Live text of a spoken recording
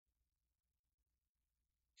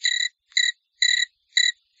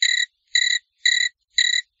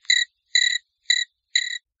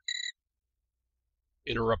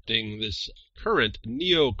interrupting this current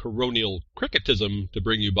neo-coronial cricketism to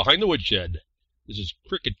bring you Behind the Woodshed. This is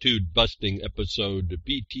Crickitude Busting episode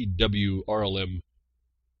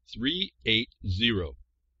BTWRLM380.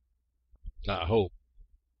 I hope.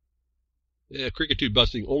 Yeah, Crickitude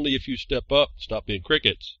Busting only if you step up, stop being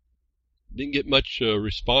crickets. Didn't get much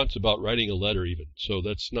response about writing a letter even, so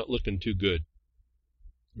that's not looking too good.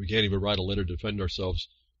 We can't even write a letter to defend ourselves.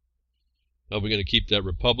 How are we going to keep that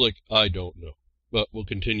republic? I don't know. But we'll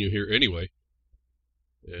continue here anyway.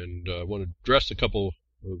 And I want to address a couple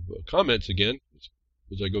of comments again.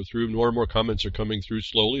 As I go through, more and more comments are coming through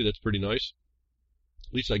slowly. That's pretty nice.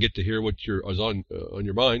 At least I get to hear what is on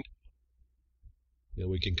your mind. And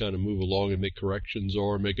we can kind of move along and make corrections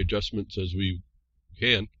or make adjustments as we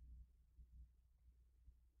can.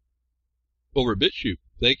 Over at BitChute,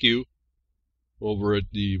 thank you. Over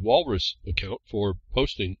at the Walrus account for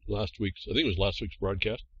posting last week's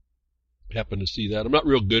broadcast. Happened to see that. I'm not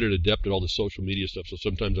real good at adept at all the social media stuff, so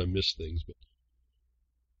sometimes I miss things. But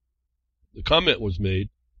the comment was made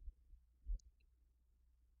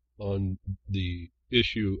on the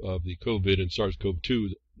issue of the COVID and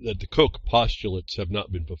SARS-CoV-2 that the Koch postulates have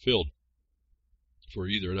not been fulfilled for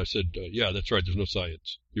either. And I said, yeah, that's right. There's no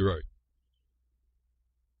science. You're right.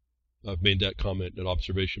 I've made that comment and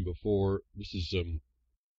observation before. This is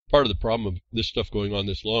part of the problem of this stuff going on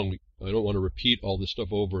this long. I don't want to repeat all this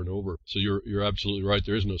stuff over and over. So you're absolutely right.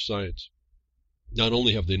 There is no science. Not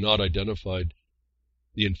only have they not identified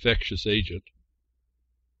the infectious agent,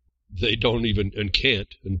 they don't even and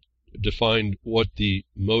can't define what the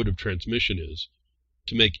mode of transmission is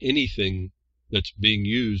to make anything that's being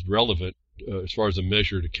used relevant as far as a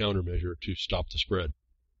measure to countermeasure to stop the spread.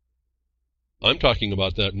 I'm talking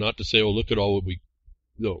about that not to say, oh, look at all what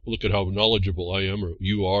look at how knowledgeable I am or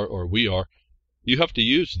you are or we are. You have to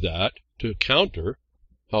use that to counter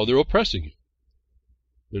how they're oppressing you.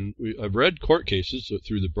 And I've read court cases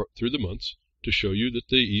through the months to show you that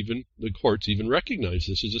the courts even recognize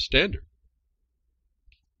this as a standard.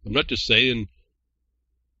 I'm not just saying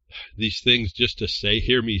these things just to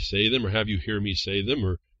hear me say them or have you hear me say them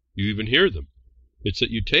or you even hear them. It's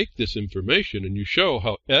that you take this information and you show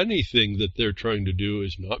how anything that they're trying to do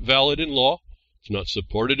is not valid in law, it's not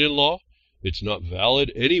supported in law, it's not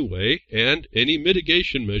valid anyway, and any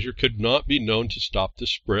mitigation measure could not be known to stop the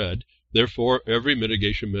spread. Therefore, every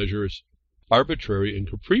mitigation measure is arbitrary and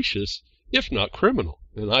capricious, if not criminal.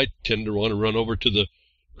 And I tend to want to run over to the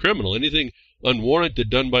criminal. Anything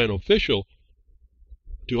unwarranted done by an official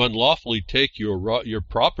to unlawfully take your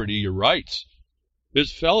property, your rights,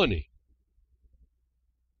 is felony.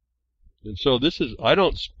 And so this is, I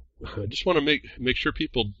just want to make sure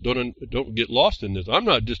people don't get lost in this. I'm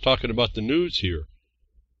not just talking about the news here.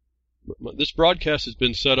 This broadcast has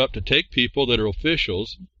been set up to take people that are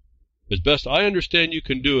officials, as best I understand you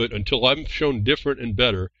can do it until I'm shown different and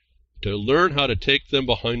better, to learn how to take them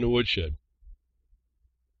behind the woodshed.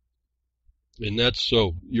 And that's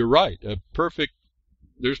so, you're right,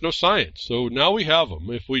 there's no science. So now we have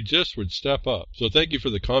them, if we just would step up. So thank you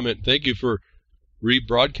for the comment. Thank you for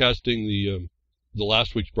rebroadcasting the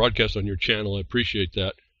last week's broadcast on your channel. I appreciate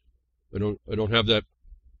that. I don't have that,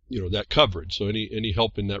 that coverage. So any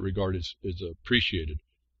help in that regard is appreciated.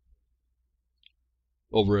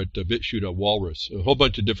 Over at BitChute on Walrus, a whole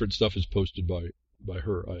bunch of different stuff is posted by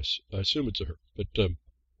her. I assume it's a her. But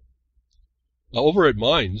over at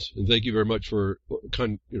Minds, and thank you very much for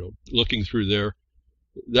looking through there.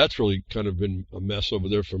 That's really kind of been a mess over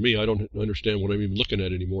there for me. I don't understand what I'm even looking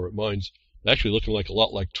at anymore at Minds. Actually looking a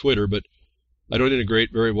lot like Twitter, but I don't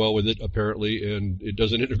integrate very well with it apparently, and it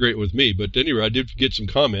doesn't integrate with me. But anyway, I did get some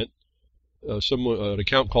comment. An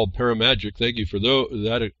account called Paramagic. Thank you for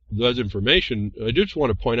that information. I just want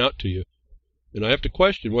to point out to you, and I have to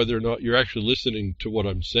question whether or not you're actually listening to what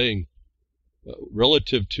I'm saying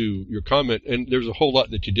relative to your comment. And there's a whole lot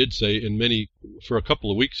that you did say, for a couple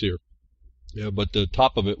of weeks here. Yeah, but the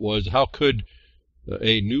top of it was, how could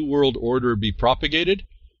a new world order be propagated?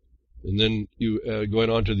 And then you going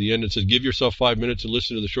on to the end, it says, give yourself 5 minutes and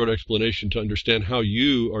listen to the short explanation to understand how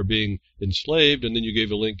you are being enslaved. And then you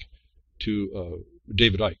gave a link to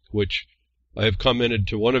David Icke, which I have commented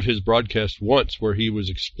to one of his broadcasts once where he was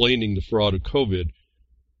explaining the fraud of COVID.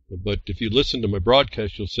 But if you listen to my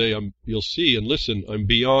broadcast, you'll see and listen, I'm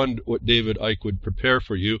beyond what David Icke would prepare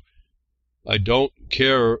for you. I don't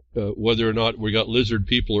care whether or not we got lizard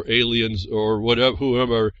people or aliens or whatever,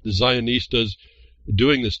 whoever, the Zionistas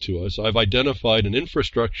doing this to us. I've identified an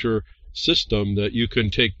infrastructure system that you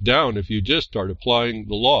can take down if you just start applying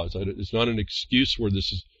the laws. It's not an excuse where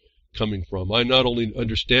this is coming from. I not only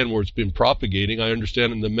understand where it's been propagating, I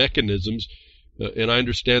understand the mechanisms and I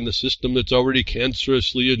understand the system that's already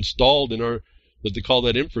cancerously installed in our, that they call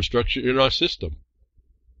that infrastructure in our system.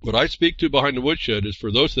 What I speak to behind the woodshed is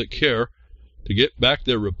for those that care to get back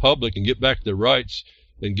their republic and get back their rights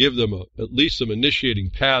and give them at least some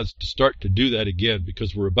initiating paths to start to do that again,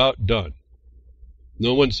 because we're about done.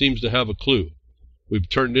 No one seems to have a clue. We've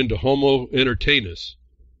turned into Homo entertainus,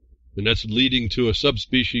 and that's leading to a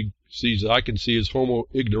subspecies that I can see as Homo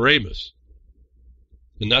ignoramus.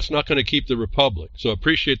 And that's not going to keep the republic. So I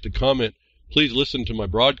appreciate the comment. Please listen to my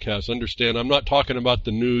broadcast. Understand, I'm not talking about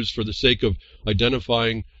the news for the sake of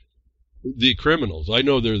identifying the criminals. I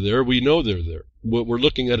know they're there. We know they're there. What we're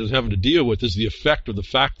looking at is having to deal with is the effect of the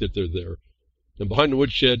fact that they're there. And behind the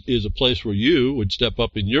woodshed is a place where you would step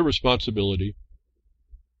up in your responsibility,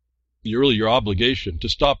 your obligation, to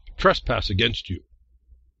stop trespass against you.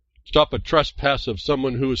 Stop a trespass of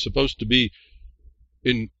someone who is supposed to be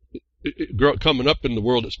coming up in the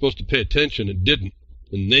world, that's supposed to pay attention and didn't.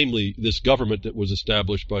 And namely, this government that was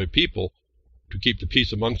established by people to keep the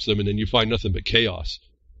peace amongst them, and then you find nothing but chaos,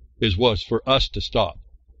 was for us to stop.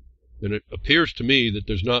 And it appears to me that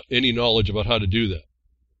there's not any knowledge about how to do that.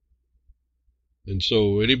 And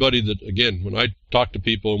so anybody that, again, when I talk to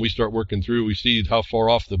people and we start working through, we see how far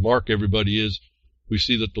off the mark everybody is. We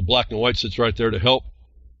see that the black and white sits right there to help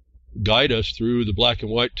guide us through the black and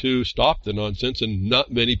white to stop the nonsense, and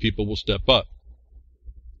not many people will step up.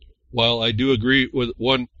 While I do agree with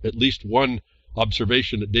at least one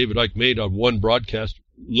observation that David Icke made on one broadcast,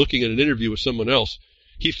 looking at an interview with someone else,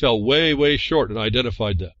 he fell way, way short, and I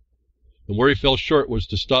identified that. And where he fell short was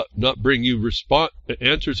to not bring you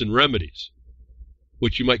answers and remedies,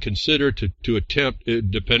 which you might consider to attempt,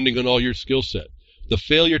 depending on all your skill set. The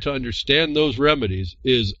failure to understand those remedies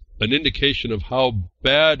is an indication of how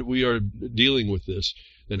bad we are dealing with this,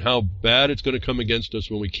 and how bad it's going to come against us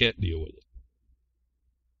when we can't deal with it.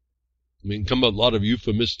 I mean, come a lot of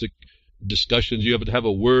euphemistic discussions. You have to have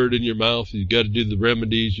a word in your mouth. You got to do the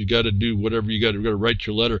remedies. You got to do whatever. You got to write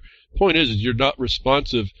your letter. Point is you're not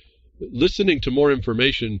responsive. Listening to more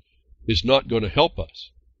information is not going to help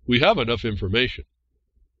us. We have enough information.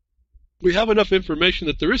 We have enough information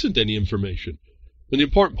that there isn't any information. And the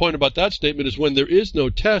important point about that statement is when there is no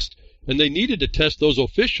test, and they needed to test those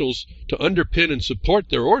officials to underpin and support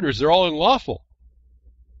their orders, they're all unlawful.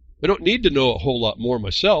 I don't need to know a whole lot more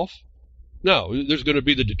myself. Now, there's going to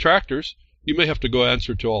be the detractors. You may have to go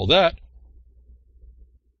answer to all that.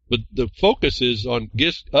 But the focus is on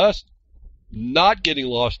us not getting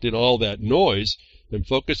lost in all that noise, and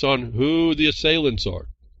focus on who the assailants are.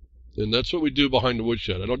 And that's what we do behind the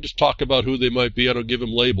woodshed. I don't just talk about who they might be. I don't give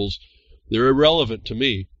them labels. They're irrelevant to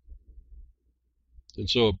me. And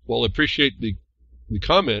so, while I appreciate the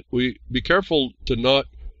comment, we be careful to not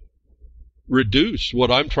reduce what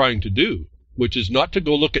I'm trying to do, which is not to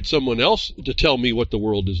go look at someone else to tell me what the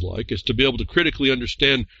world is like. It's to be able to critically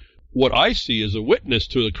understand what I see as a witness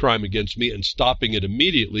to the crime against me and stopping it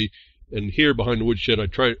immediately. And here behind the woodshed, I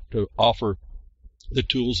try to offer the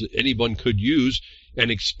tools that anyone could use and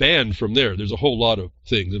expand from there. There's a whole lot of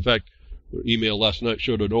things. In fact, email last night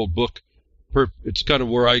showed an old book. It's kind of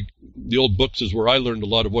where the old books is where I learned a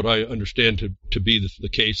lot of what I understand to be the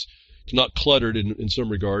case. It's not cluttered in some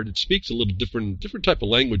regard. It speaks a little different type of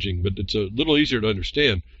languaging, but it's a little easier to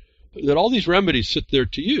understand. That all these remedies sit there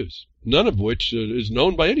to use, none of which is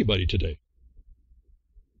known by anybody today.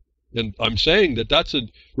 And I'm saying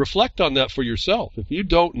reflect on that for yourself. If you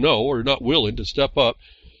don't know or are not willing to step up,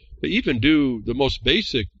 even do the most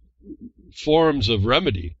basic forms of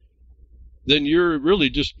remedy, then you're really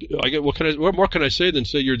just, what more can I say than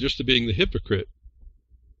say you're just being the hypocrite?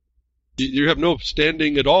 You have no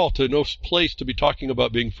standing at all, no place to be talking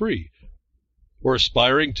about being free, or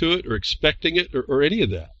aspiring to it, or expecting it, or any of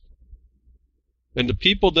that. And the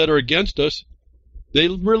people that are against us, they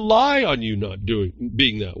rely on you not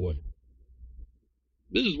being that way.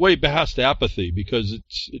 This is way past apathy, because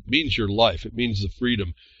it means your life. It means the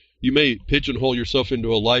freedom. You may pigeonhole yourself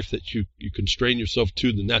into a life that you constrain yourself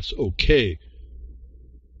to, then that's okay.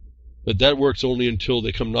 But that works only until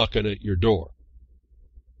they come knocking at your door.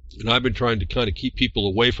 And I've been trying to kind of keep people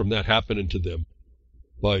away from that happening to them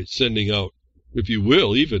by sending out, if you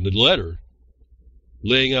will, even a letter,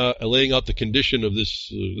 laying out the condition of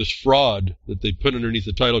this fraud that they put underneath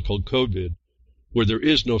the title called COVID, where there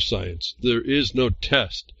is no science, there is no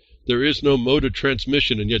test, there is no mode of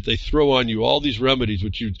transmission, and yet they throw on you all these remedies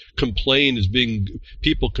which you complain as being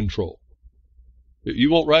people control.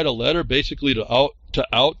 You won't write a letter basically to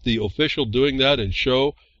out the official doing that and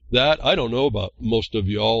show that? I don't know about most of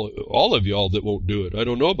y'all, all of y'all that won't do it. I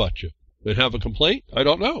don't know about you. And have a complaint? I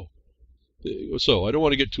don't know. So I don't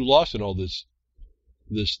want to get too lost in all this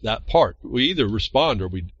that part. We either respond or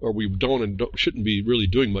we don't and shouldn't be really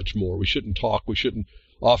doing much more. We shouldn't talk. We shouldn't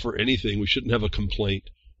offer anything. We shouldn't have a complaint.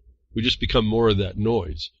 We just become more of that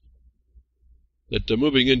noise. That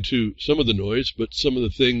moving into some of the noise, but some of the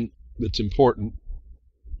thing that's important,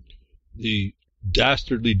 the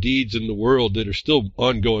dastardly deeds in the world that are still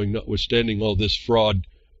ongoing, notwithstanding all this fraud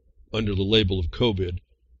under the label of COVID.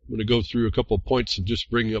 I'm going to go through a couple of points of just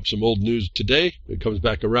bringing up some old news today. It comes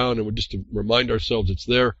back around, and we're just to remind ourselves it's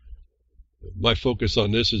there. My focus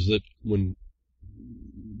on this is that when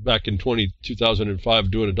back in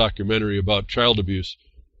 2005 doing a documentary about child abuse,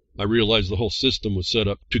 I realized the whole system was set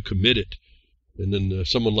up to commit it. And then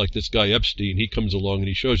someone like this guy Epstein, he comes along and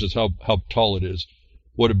he shows us how tall it is,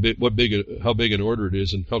 how big an order it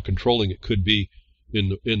is, and how controlling it could be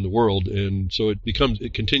in the world. And so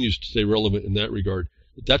it continues to stay relevant in that regard.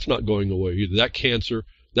 But that's not going away either. That cancer,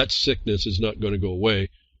 that sickness is not going to go away.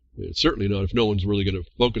 Certainly not if no one's really going to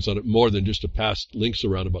focus on it more than just to pass links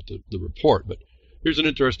around about the report. But here's an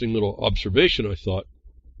interesting little observation, I thought.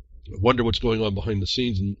 I wonder what's going on behind the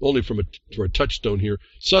scenes, and only for a touchstone here.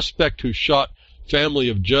 Suspect who shot family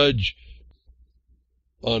of judge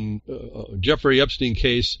on Jeffrey Epstein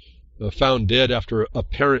case found dead after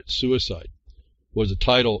apparent suicide was a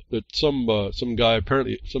title that some guy,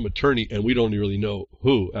 apparently some attorney, and we don't really know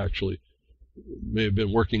who actually, may have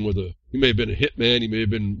been working with he may have been a hitman, he may have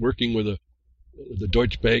been working with the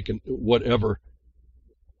Deutsche Bank and whatever,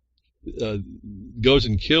 goes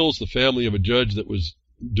and kills the family of a judge that was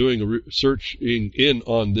doing a researching in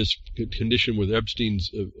on this condition with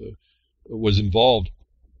Epstein's was involved.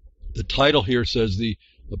 The title here says the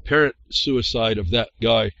apparent suicide of that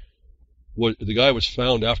guy. The guy was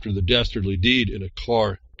found after the dastardly deed in a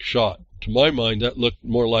car shot. To my mind, that looked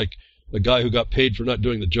more like a guy who got paid for not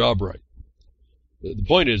doing the job right. The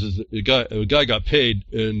point is that a guy got paid,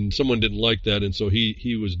 and someone didn't like that, and so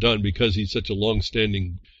he was done because he's such a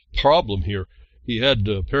long-standing problem here. He had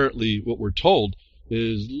apparently, what we're told,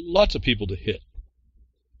 is lots of people to hit.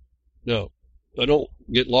 Now, I don't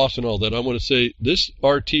get lost in all that. I want to say this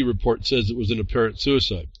RT report says it was an apparent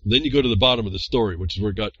suicide. Then you go to the bottom of the story, which is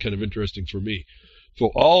where it got kind of interesting for me. For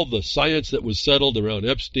all the science that was settled around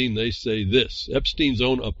Epstein, they say this: Epstein's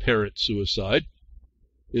own apparent suicide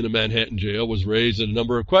in a Manhattan jail was raised in a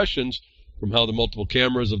number of questions, from how the multiple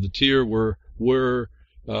cameras of the tier where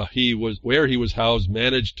he was housed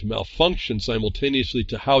managed to malfunction simultaneously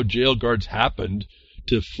to how jail guards happened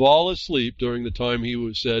to fall asleep during the time he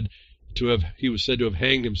was said to have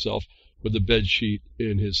hanged himself with a bed sheet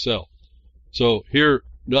in his cell. So here,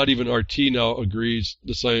 not even RT now agrees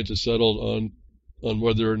the science is settled on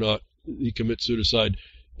whether or not he commits suicide.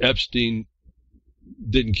 Epstein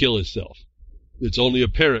didn't kill himself. It's only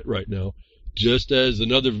apparent right now, just as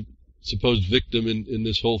another supposed victim in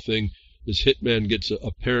this whole thing, this hitman gets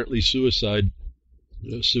apparently suicide.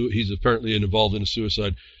 He's apparently involved in a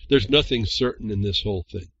suicide. There's nothing certain in this whole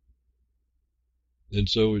thing. And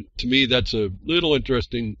so, to me, that's a little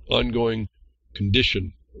interesting ongoing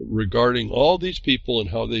condition regarding all these people and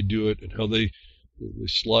how they do it and how the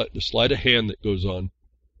sleight of hand that goes on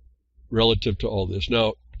relative to all this.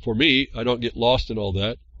 Now, for me, I don't get lost in all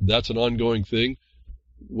that. That's an ongoing thing.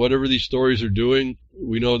 Whatever these stories are doing,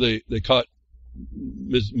 we know they caught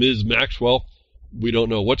Ms. Maxwell. We don't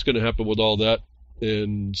know what's going to happen with all that.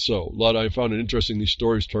 And so, I found it interesting these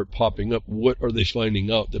stories start popping up. What are they finding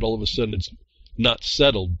out that all of a sudden it's not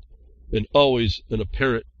settled and always an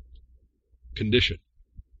apparent condition?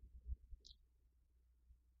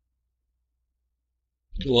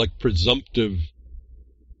 Like presumptive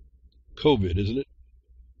COVID, isn't it?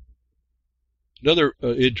 Another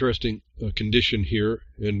interesting condition here,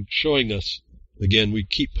 and showing us, again, we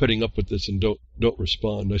keep putting up with this and don't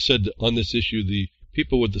respond. I said that on this issue, the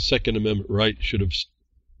people with the Second Amendment right should have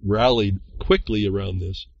rallied quickly around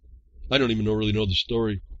this. I don't even really know the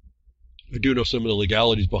story. I do know some of the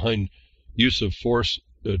legalities behind use of force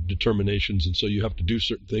determinations, and so you have to do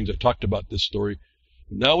certain things. I talked about this story.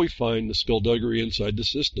 Now we find the skullduggery inside the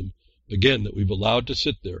system, again, that we've allowed to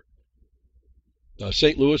sit there.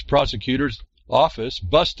 St. Louis Prosecutor's Office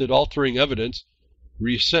busted altering evidence.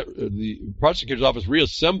 The Prosecutor's Office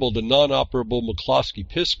reassembled a non-operable McCloskey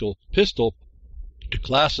pistol to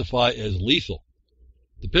classify as lethal.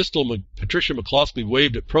 The pistol Patricia McCloskey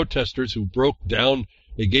waved at protesters who broke down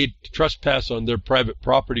a gate to trespass on their private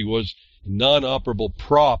property was a non-operable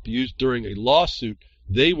prop used during a lawsuit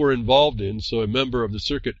they were involved in, so a member of the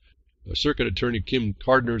circuit attorney Kim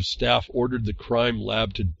Gardner's staff ordered the crime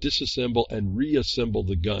lab to disassemble and reassemble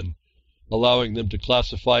the gun, allowing them to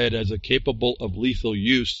classify it as capable of lethal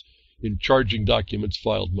use in charging documents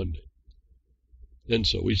filed Monday. And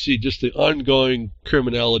so we see just the ongoing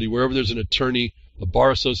criminality. Wherever there's an attorney, a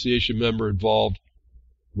bar association member involved,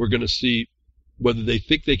 we're going to see whether they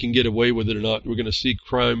think they can get away with it or not. We're going to see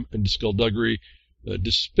crime and skullduggery,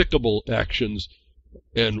 despicable actions,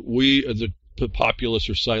 and we as the populace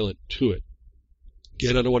are silent to it.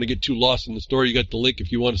 Again, I don't want to get too lost in the story. You got the link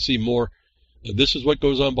if you want to see more. This is what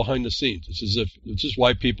goes on behind the scenes. This is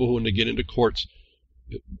why people who, when they get into courts,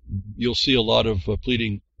 you'll see a lot of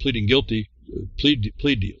pleading guilty, plea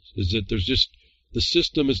deals. Is that there's just, the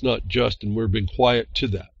system is not just, and we're being quiet to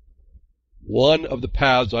that. One of the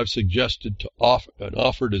paths I've suggested to offer and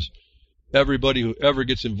offered is everybody who ever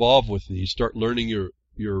gets involved with these, start learning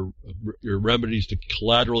your remedies to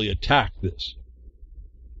collaterally attack this.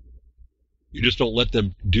 You just don't let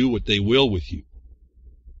them do what they will with you.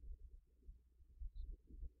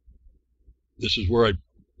 This is where I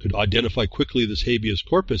could identify quickly this habeas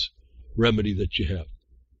corpus remedy that you have.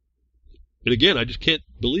 And again, I just can't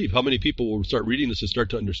believe how many people will start reading this and start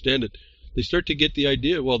to understand it. They start to get the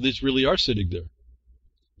idea, well, these really are sitting there.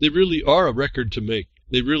 They really are a record to make.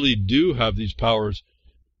 They really do have these powers.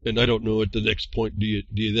 And I don't know at the next point, do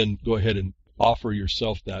you then go ahead and offer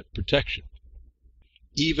yourself that protection?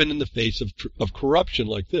 Even in the face of corruption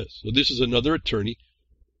like this. So this is another attorney,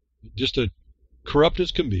 just as corrupt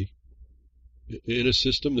as can be, in a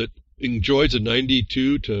system that enjoys a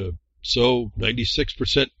 92 to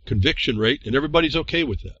 96% conviction rate, and everybody's okay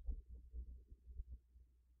with that.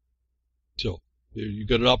 So you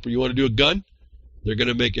got an offer, you want to do a gun, they're going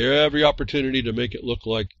to make every opportunity to make it look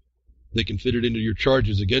like they can fit it into your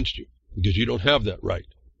charges against you, because you don't have that right.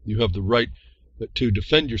 You have the right to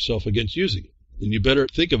defend yourself against using it, and you better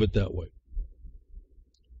think of it that way.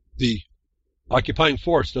 The occupying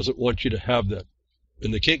force doesn't want you to have that,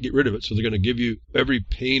 and they can't get rid of it, so they're going to give you every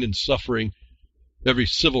pain and suffering, every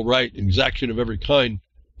civil right, exaction of every kind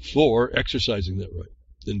for exercising that right.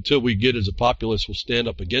 Until we get, as a populace, will stand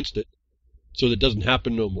up against it so that it doesn't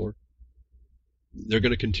happen no more, they're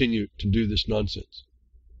going to continue to do this nonsense.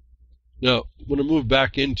 Now, I want to move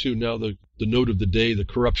back into now the note of the day, the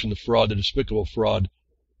corruption, the fraud, the despicable fraud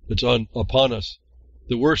that's upon us.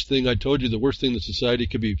 The worst thing, I told you, the worst thing that society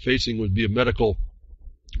could be facing would be a medical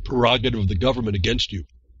prerogative of the government against you,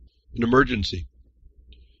 an emergency,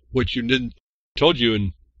 which you didn't, told you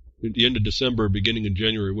in the end of December, beginning in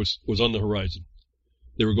January, was on the horizon.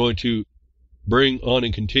 They were going to bring on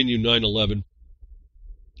and continue 9/11.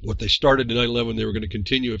 What they started in 9/11, they were going to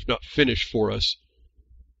continue, if not finish for us.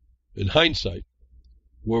 In hindsight,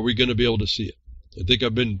 were we going to be able to see it? I think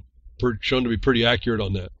I've been shown to be pretty accurate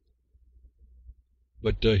on that.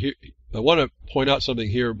 But here, I want to point out something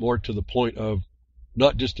here more to the point of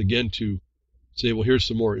not just, again, to say, well, here's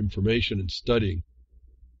some more information and studying.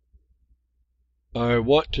 I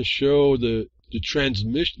want to show the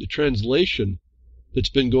translation that's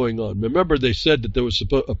been going on. Remember, they said that there was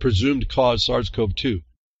a presumed cause, SARS-CoV-2.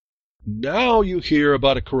 Now you hear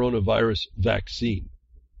about a coronavirus vaccine.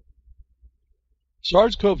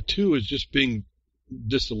 SARS-CoV-2 is just being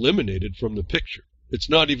eliminated from the picture. It's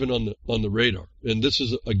not even on the radar. And this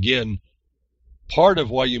is, again, part of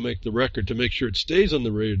why you make the record, to make sure it stays on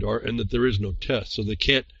the radar and that there is no test. So they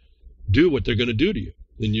can't do what they're going to do to you.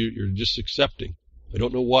 And you're just accepting. I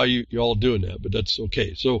don't know why you're all doing that, but that's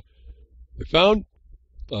okay. So I found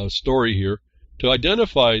a story here to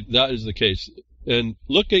identify that is the case. And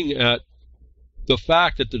looking at the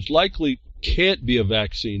fact that there's likely can't be a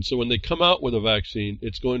vaccine. So when they come out with a vaccine,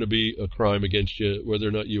 it's going to be a crime against you, whether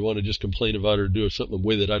or not you want to just complain about it or do something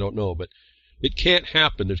with it, I don't know. But it can't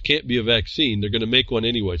happen. There can't be a vaccine. They're going to make one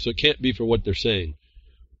anyway, so it can't be for what they're saying.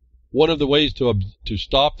 One of the ways to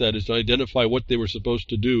stop that is to identify what they were supposed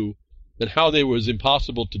to do and how they was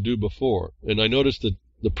impossible to do before. And I noticed that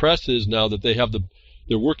the press is now that they have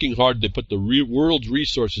they're working hard. They put the world's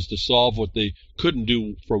resources to solve what they couldn't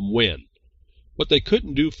do from when. What they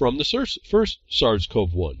couldn't do from the first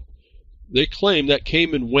SARS-CoV-1. They claim that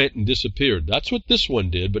came and went and disappeared. That's what this one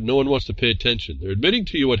did, but no one wants to pay attention. They're admitting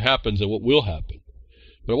to you what happens and what will happen.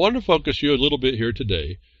 But I wanted to focus you a little bit here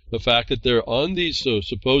today, the fact that they're on these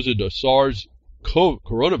supposed SARS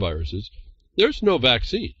coronaviruses, there's no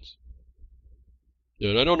vaccines.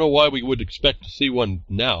 And I don't know why we would expect to see one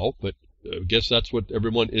now, but I guess that's what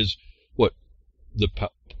everyone is, the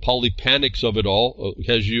polypanics of it all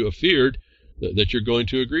has you feared that you're going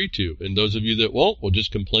to agree to. And those of you that won't will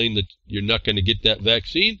just complain that you're not going to get that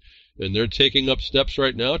vaccine, and they're taking up steps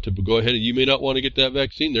right now to go ahead, and you may not want to get that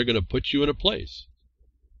vaccine. They're going to put you in a place.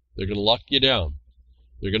 They're going to lock you down.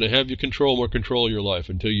 They're going to have you more control of your life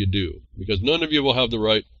until you do, because none of you will have the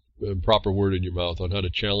right and proper word in your mouth on how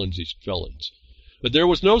to challenge these felons. But there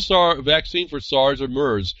was no vaccine for SARS or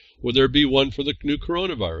MERS. Will there be one for the new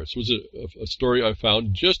coronavirus? Was a story I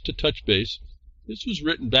found just to touch base. This was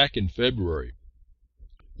written back in February.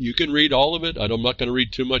 You can read all of it. I'm not going to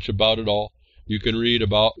read too much about it all. You can read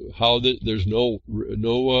about how there's no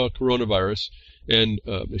coronavirus and,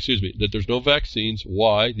 that there's no vaccines.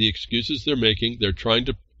 Why? The excuses they're making. They're trying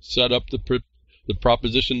to set up the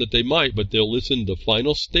proposition that they might, but they'll listen. The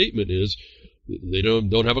final statement is they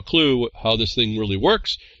don't have a clue how this thing really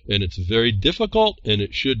works, and it's very difficult, and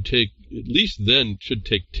it should take, at least then, should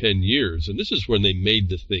take 10 years. And this is when they made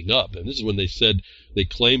the thing up, and this is when they said they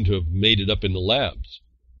claimed to have made it up in the labs.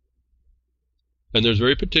 And there's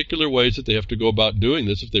very particular ways that they have to go about doing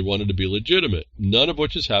this if they wanted to be legitimate, none of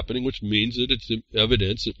which is happening, which means that it's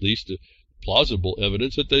evidence, at least plausible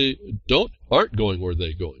evidence, that they aren't going where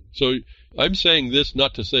they're going. So I'm saying this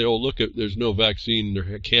not to say, oh, look, there's no vaccine, there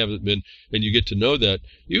haven't been, and you get to know that.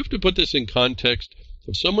 You have to put this in context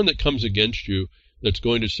of someone that comes against you that's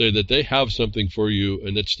going to say that they have something for you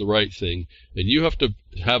and that's the right thing, and you have to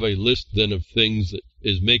have a list then of things that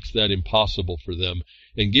makes that impossible for them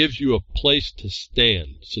and gives you a place to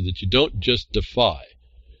stand so that you don't just defy.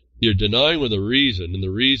 You're denying with a reason, and the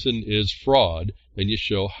reason is fraud, and you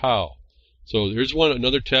show how. So here's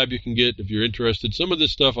another tab you can get if you're interested. Some of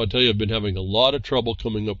this stuff, I'll tell you, I've been having a lot of trouble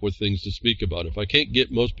coming up with things to speak about. If I can't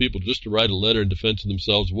get most people just to write a letter in defense of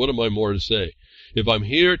themselves, what am I more to say? If I'm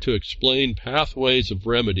here to explain pathways of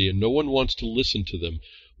remedy and no one wants to listen to them,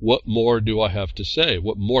 what more do I have to say?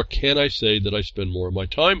 What more can I say that I spend more of my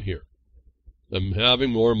time here? I'm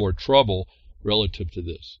having more and more trouble relative to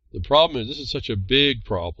this. The problem is this is such a big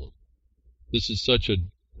problem. This is such a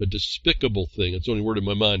despicable thing. It's the only word in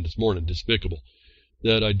my mind this morning, despicable,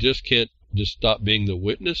 that I just can't just stop being the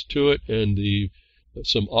witness to it and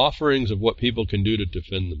some offerings of what people can do to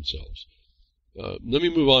defend themselves. Let me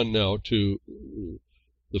move on now to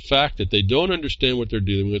the fact that they don't understand what they're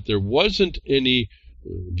dealing with. There wasn't any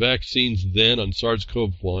vaccines then on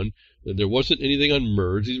SARS-CoV-1. There wasn't anything on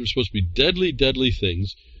MERS. These were supposed to be deadly, deadly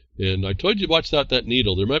things. And I told you, watch out that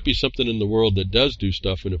needle. There might be something in the world that does do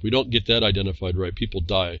stuff, and if we don't get that identified right, people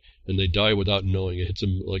die, and they die without knowing. It hits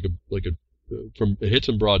them it hits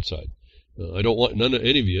them broadside. I don't want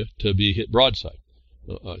any of you to be hit broadside,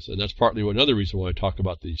 and that's partly another reason why I talk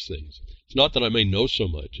about these things. It's not that I may know so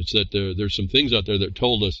much. It's that there's some things out there that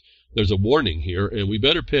told us there's a warning here, and we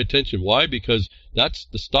better pay attention. Why? Because that's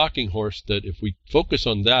the stalking horse that if we focus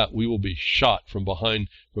on that, we will be shot from behind,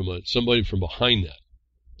 somebody from behind that.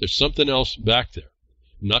 There's something else back there.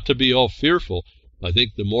 Not to be all fearful. I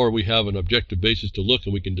think the more we have an objective basis to look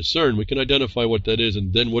and we can discern, we can identify what that is,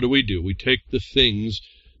 and then what do? We take the things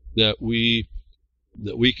that we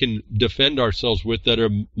can defend ourselves with that are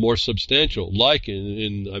more substantial. Like,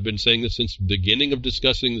 and I've been saying this since the beginning of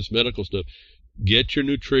discussing this medical stuff, get your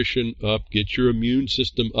nutrition up, get your immune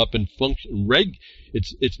system up and function.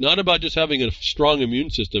 It's not about just having a strong immune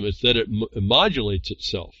system. It's that it modulates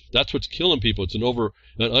itself. That's what's killing people. It's an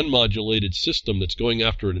unmodulated system that's going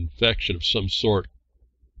after an infection of some sort.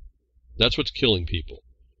 That's what's killing people.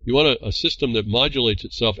 You want a system that modulates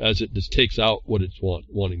itself as it just takes out what it's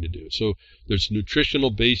wanting to do. So there's nutritional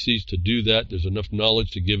bases to do that. There's enough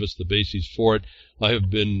knowledge to give us the bases for it. I have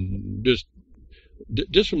been just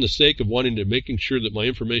from the sake of making sure that my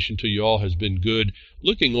information to you all has been good,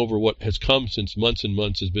 looking over what has come since months and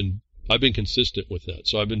months I've been consistent with that.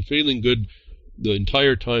 So I've been feeling good the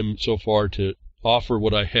entire time so far to offer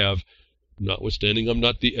what I have, notwithstanding I'm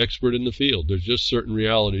not the expert in the field. There's just certain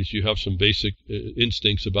realities. You have some basic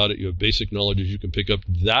instincts about it. You have basic knowledges you can pick up.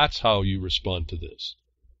 That's how you respond to this.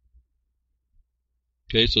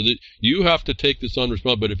 Okay, so that you have to take this on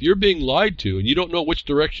responsibility. But if you're being lied to and you don't know which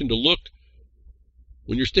direction to look,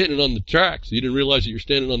 when you're standing on the tracks, you didn't realize that you're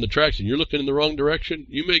standing on the tracks and you're looking in the wrong direction,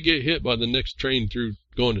 you may get hit by the next train through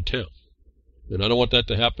going to town. And I don't want that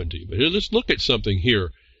to happen to you. But here, let's look at something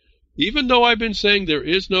here. Even though I've been saying there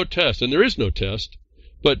is no test, and there is no test,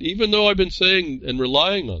 but even though I've been saying and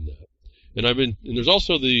relying on that, and there's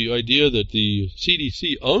also the idea that the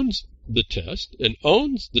CDC owns the test and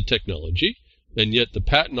owns the technology, and yet the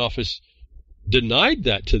patent office denied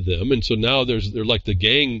that to them, and so now they're like the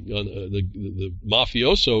gang, the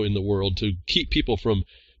mafioso in the world to keep people from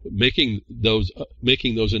making those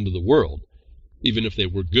into the world, even if they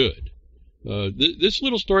were good. This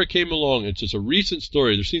little story came along. It's just a recent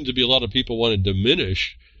story. There seems to be a lot of people want to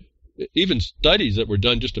diminish even studies that were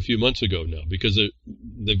done just a few months ago now, because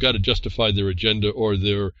they've got to justify their agenda or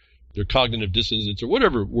their cognitive dissonance or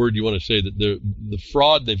whatever word you want to say, that the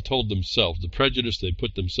fraud they've told themselves, the prejudice they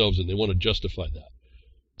put themselves in, they want to justify that.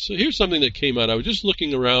 So here's something that came out. I was just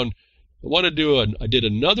looking around. I did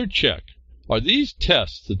another check are these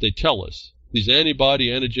tests that they tell us, these antibody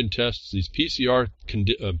antigen tests, these PCR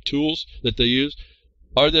tools that they use,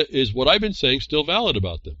 is what I've been saying still valid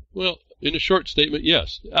about them? Well, in a short statement,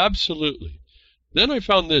 yes, absolutely. Then I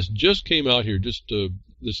found this just came out here, just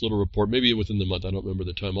this little report, maybe within the month. I don't remember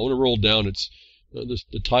the time. I want to roll down. It's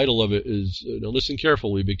the title of it is, now listen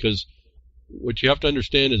carefully, because what you have to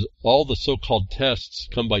understand is all the so-called tests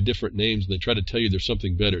come by different names, and they try to tell you there's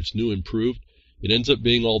something better. It's new, improved. It ends up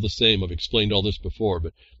being all the same. I've explained all this before,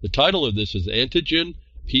 but the title of this is Antigen,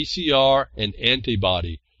 PCR, and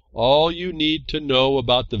Antibody. All you need to know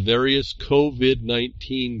about the various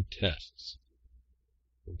COVID-19 tests.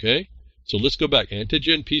 Okay? So let's go back.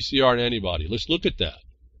 Antigen, PCR, and Antibody. Let's look at that.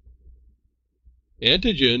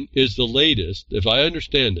 Antigen is the latest, if I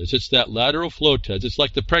understand this. It's that lateral flow test. It's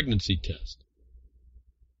like the pregnancy test.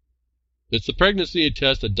 It's the pregnancy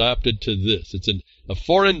test adapted to this. It's a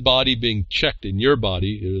foreign body being checked in your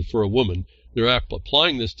body for a woman. They're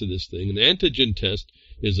applying this to this thing. An antigen test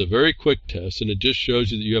is a very quick test, and it just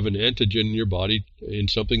shows you that you have an antigen in your body in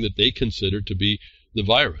something that they consider to be the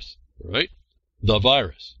virus, right? The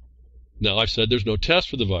virus. Now, I said there's no test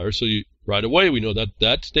for the virus, so right away we know that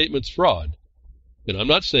that statement's fraud. And I'm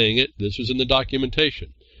not saying it. This was in the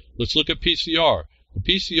documentation. Let's look at PCR. The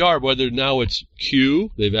PCR, whether now it's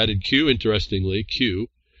Q, they've added Q, interestingly, Q.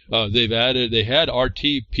 They had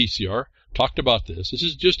RT-PCR, talked about this. This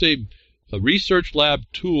is just a research lab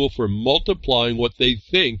tool for multiplying what they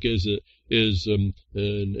think is an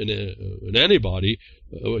antibody,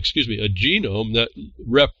 a genome that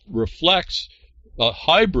reflects a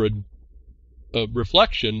hybrid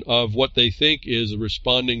reflection of what they think is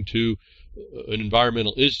responding to an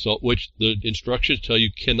environmental insult, which the instructions tell you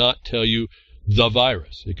cannot tell you the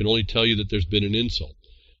virus. It can only tell you that there's been an insult.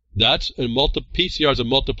 That's PCR is a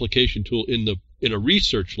multiplication tool in a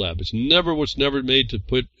research lab. It's never made to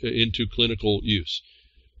put into clinical use.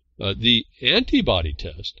 The antibody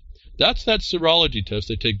test, that's that serology test.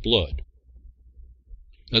 They take blood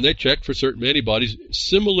and they check for certain antibodies,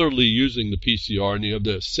 similarly using the PCR, and you have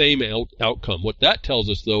the same outcome. What that tells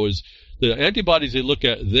us, though, is the antibodies they look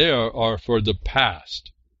at there are for the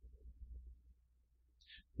past.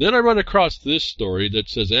 Then I run across this story that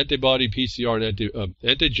says antibody, PCR, and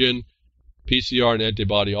antigen, PCR, and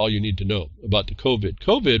antibody, all you need to know about the COVID.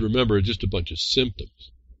 COVID, remember, is just a bunch of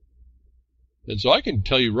symptoms. And so I can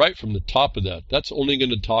tell you right from the top of that, that's only going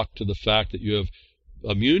to talk to the fact that you have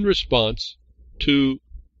immune response to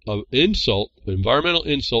an insult, an environmental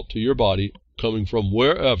insult to your body coming from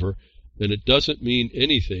wherever, and it doesn't mean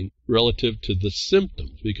anything relative to the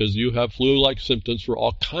symptoms, because you have flu-like symptoms for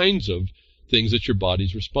all kinds of things that your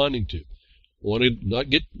body's responding to. I want to not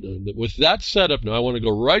get with that setup now. I want to go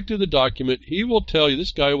right to the document. He will tell you,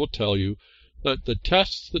 this guy will tell you, that the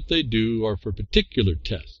tests that they do are for particular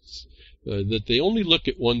tests, that they only look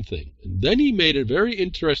at one thing. And then he made a very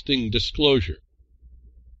interesting disclosure.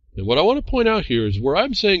 And what I want to point out here is where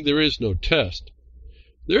I'm saying there is no test.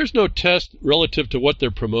 There is no test relative to what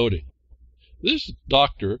they're promoting. This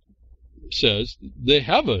doctor says they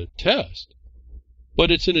have a test,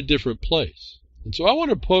 but it's in a different place. And so I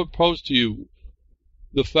want to pose to you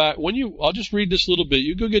the fact, I'll just read this a little bit.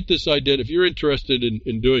 You go get this idea, if you're interested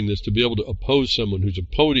in doing this, to be able to oppose someone who's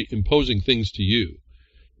imposing things to you.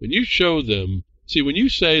 When you show them, see, when you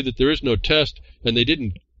say that there is no test and they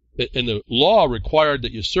didn't, and the law required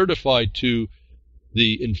that you certify to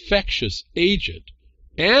the infectious agent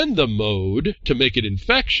and the mode to make it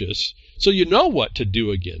infectious, so you know what to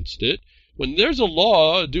do against it. When there's a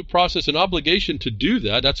law, a due process, an obligation to do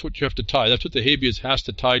that, that's what you have to tie. That's what the habeas has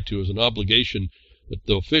to tie to, is an obligation that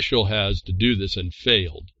the official has to do this and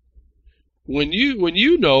failed. When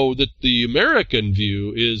you know that the American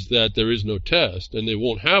view is that there is no test and they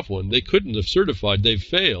won't have one, they couldn't have certified, they've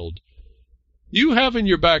failed, you have in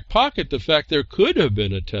your back pocket the fact there could have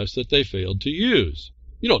been a test that they failed to use.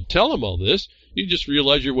 You don't tell them all this. You just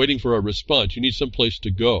realize you're waiting for a response. You need some place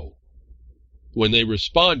to go. When they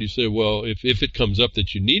respond, you say, well, if it comes up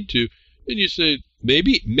that you need to, and you say,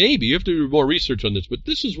 maybe, you have to do more research on this, but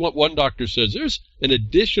this is what one doctor says. There's an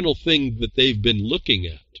additional thing that they've been looking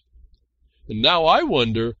at. And now I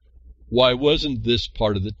wonder, why wasn't this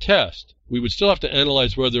part of the test? We would still have to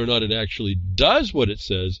analyze whether or not it actually does what it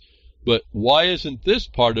says, but why isn't this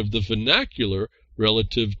part of the vernacular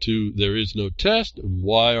relative to there is no test, and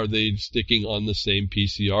why are they sticking on the same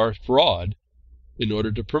PCR fraud in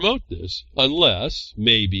order to promote this? Unless,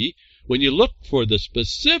 maybe, when you look for the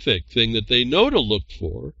specific thing that they know to look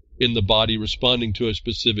for in the body responding to a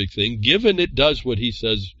specific thing, given it does what he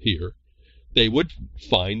says here, they would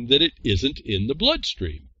find that it isn't in the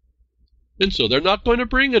bloodstream. And so they're not going to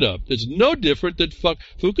bring it up. It's no different than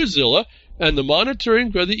Fukuzilla and the monitoring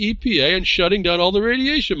by the EPA and shutting down all the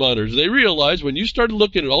radiation monitors. They realized when you started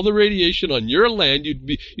looking at all the radiation on your land, you'd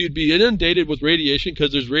be inundated with radiation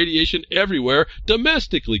because there's radiation everywhere,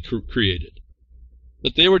 domestically created,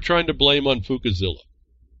 that they were trying to blame on Fukushima.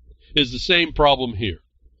 Is the same problem here.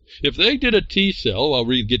 If they did a T-cell, I'll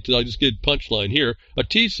just get a punchline here, a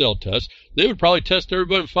T-cell test, they would probably test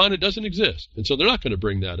everybody and find it doesn't exist. And so they're not going to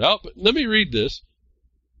bring that out. But let me read this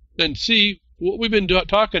and see what we've been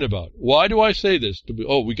talking about. Why do I say this?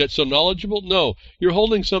 We got so knowledgeable? No, you're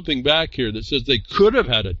holding something back here that says they could have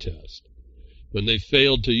had a test when they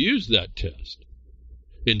failed to use that test.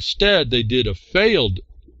 Instead, they did a failed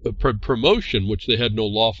promotion, which they had no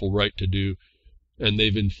lawful right to do, and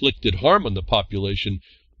they've inflicted harm on the population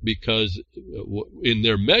because in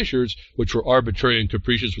their measures, which were arbitrary and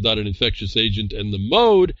capricious without an infectious agent and the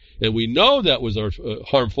mode, and we know that was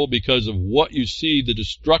harmful because of what you see, the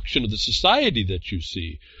destruction of the society that you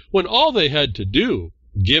see, when all they had to do,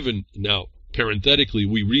 given, now, parenthetically,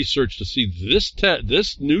 we researched to see this test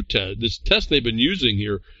they've been using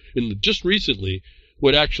here just recently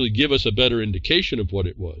would actually give us a better indication of what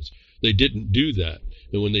it was. They didn't do that.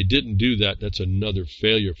 And when they didn't do that, that's another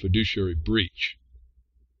failure, fiduciary breach.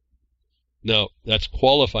 Now, that's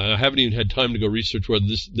qualifying. I haven't even had time to go research whether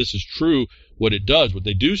this is true, what it does. What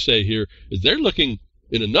they do say here is they're looking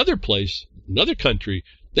in another place, another country,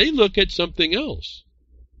 they look at something else.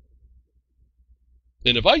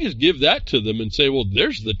 And if I just give that to them and say, well,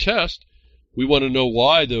 there's the test, we want to know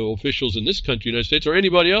why the officials in this country, United States, or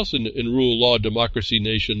anybody else in rule of law, democracy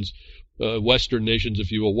nations, Western nations,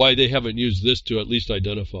 if you will, why they haven't used this to at least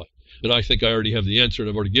identify. And I think I already have the answer, and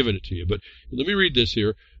I've already given it to you. But let me read this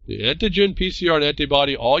here. The antigen, PCR, and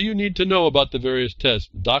antibody, all you need to know about the various tests.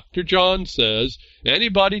 Dr. John says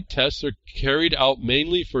antibody tests are carried out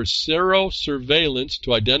mainly for serosurveillance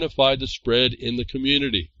to identify the spread in the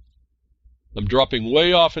community. I'm dropping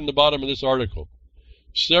way off in the bottom of this article.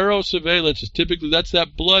 Serosurveillance is typically, that's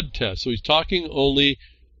that blood test. So he's talking only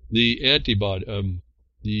the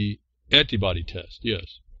antibody test,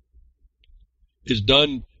 yes. Is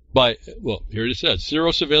done by, well, here it says,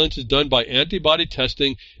 serosurveillance is done by antibody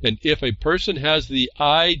testing, and if a person has the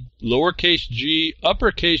I, lowercase g,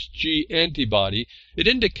 uppercase G antibody, it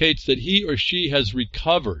indicates that he or she has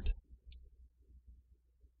recovered.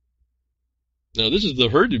 Now, this is the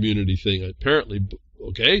herd immunity thing, apparently.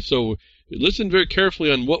 Okay, so listen very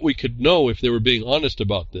carefully on what we could know if they were being honest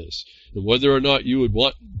about this, and whether or not you would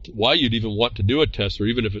want, why you'd even want to do a test, or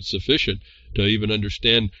even if it's sufficient to even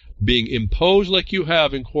understand being imposed like you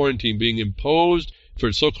have in quarantine, being imposed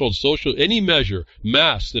for so-called social, any measure,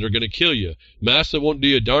 masks that are going to kill you, masks that won't do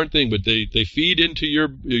you a darn thing, but they feed into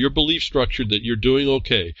your belief structure that you're doing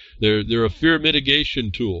okay. They're a fear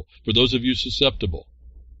mitigation tool for those of you susceptible.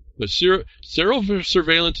 But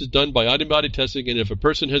serosurveillance is done by antibody testing, and if a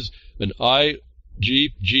person has an I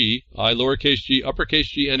lowercase g, uppercase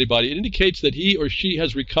G antibody, it indicates that he or she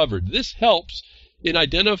has recovered. This helps in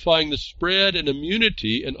identifying the spread and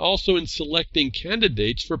immunity, and also in selecting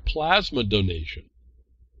candidates for plasma donation.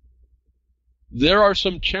 There are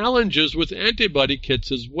some challenges with antibody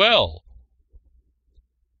kits as well.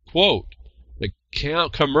 Quote, the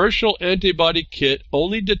commercial antibody kit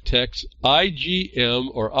only detects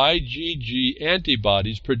IgM or IgG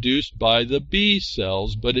antibodies produced by the B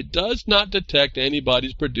cells, but it does not detect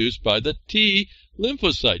antibodies produced by the T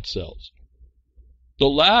lymphocyte cells. The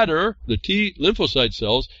latter, the T lymphocyte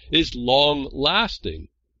cells, is long-lasting,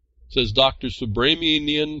 says Dr.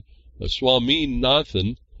 Subramanian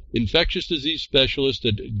Swaminathan, infectious disease specialist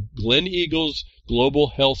at Gleneagles Global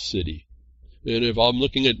Health City. And if I'm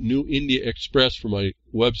looking at New India Express for my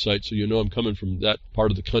website, so you know I'm coming from that part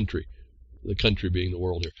of the country being the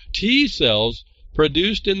world here. T cells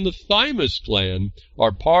produced in the thymus gland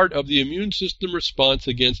are part of the immune system response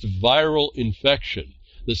against viral infection.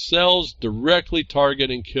 The cells directly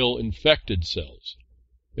target and kill infected cells.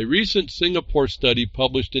 A recent Singapore study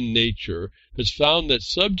published in Nature has found that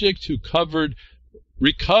subjects who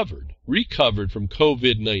recovered from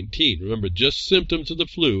COVID-19, remember just symptoms of the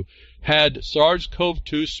flu, had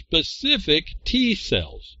SARS-CoV-2 specific T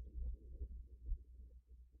cells.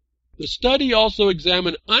 The study also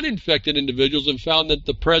examined uninfected individuals and found that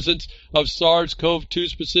the presence of SARS-CoV-2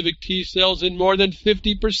 specific T cells in more than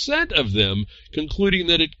 50% of them, concluding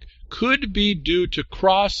that it could be due to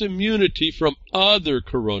cross-immunity from other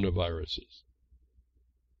coronaviruses.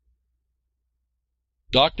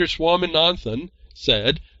 Dr. Swaminathan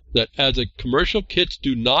said that as commercial kits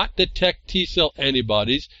do not detect T-cell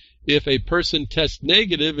antibodies, if a person tests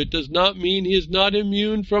negative, it does not mean he is not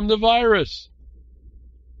immune from the virus.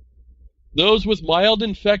 Those with mild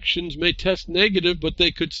infections may test negative, but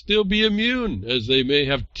they could still be immune, as they may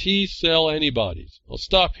have T-cell antibodies. I'll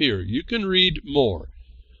stop here. You can read more.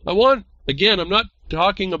 Again, I'm not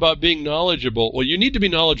talking about being knowledgeable. Well, you need to be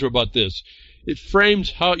knowledgeable about this. It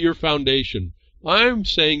frames your foundation. I'm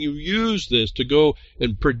saying you use this to go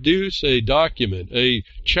and produce a document, a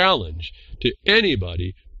challenge to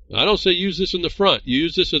anybody. I don't say use this in the front. You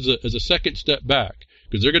use this as a second step back,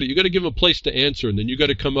 because you got to give them a place to answer, and then you got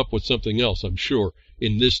to come up with something else, I'm sure,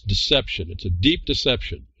 in this deception. It's a deep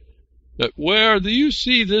deception. Where do you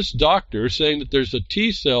see this doctor saying that there's a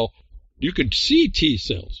T cell? You can see T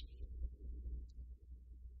cells,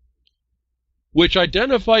 which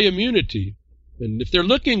identify immunity. And if they're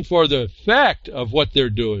looking for the fact of what they're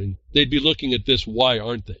doing, they'd be looking at this, why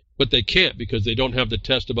aren't they? But they can't, because they don't have the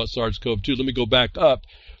test about SARS-CoV-2. Let me go back up.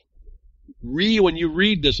 When you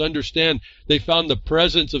read this, understand they found the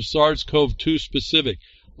presence of SARS-CoV-2 specific.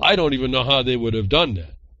 I don't even know how they would have done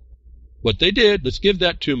that. But they did. Let's give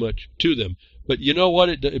that to them. But you know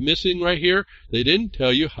what missing right here? They didn't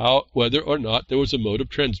tell you whether or not there was a mode of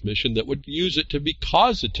transmission that would use it to be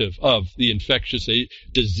causative of the infectious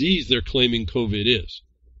disease they're claiming COVID is.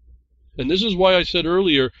 And this is why I said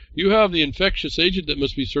earlier, you have the infectious agent that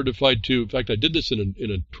must be certified to. In fact, I did this in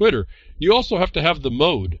a Twitter. You also have to have the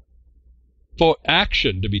mode for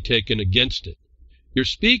action to be taken against it. You're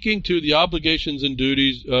speaking to the obligations and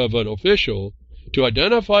duties of an official to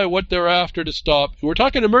identify what they're after to stop. We're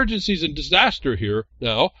talking emergencies and disaster here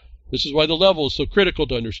now. This is why the level is so critical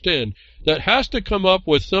to understand. That has to come up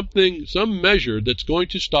with some measure that's going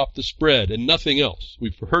to stop the spread and nothing else.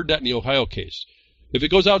 We've heard that in the Ohio case. If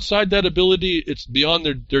it goes outside that ability, it's beyond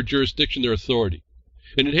their jurisdiction, their authority.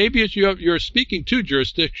 And in habeas, you're speaking to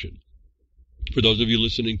jurisdiction. For those of you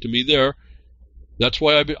listening to me there, that's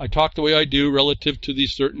why I talk the way I do relative to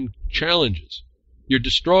these certain challenges. You're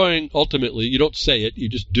destroying, ultimately, you don't say it, you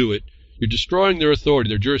just do it. You're destroying their authority,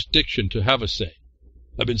 their jurisdiction to have a say.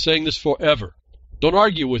 I've been saying this forever. Don't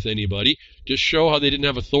argue with anybody. Just show how they didn't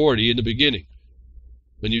have authority in the beginning.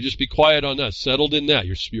 And you just be quiet on that, settled in that.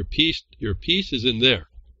 Your peace is in there.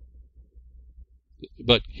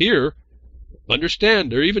 But here,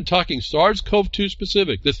 understand, they're even talking SARS-CoV-2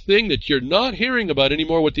 specific, the thing that you're not hearing about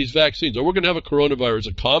anymore with these vaccines. Or we're going to have a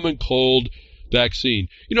coronavirus, a common cold vaccine.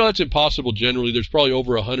 You know, that's impossible generally. There's probably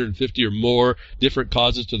over 150 or more different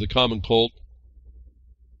causes to the common cold.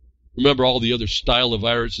 Remember, all the other style of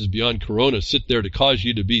viruses beyond corona sit there to cause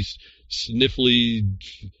you to be sniffly,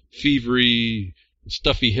 fevery,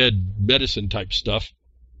 stuffy head medicine type stuff.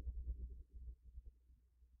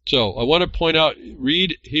 So I want to point out,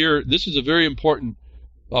 read here, this is a very important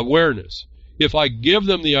awareness. If I give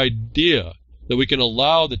them the idea that we can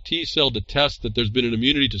allow the T cell to test that there's been an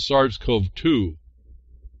immunity to SARS-CoV-2,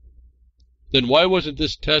 then why wasn't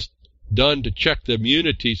this test done to check the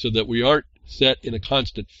immunity so that we aren't set in a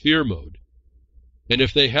constant fear mode? And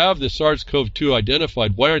if they have the SARS-CoV-2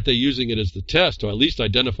 identified, why aren't they using it as the test, or at least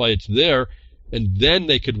identify it's there, and then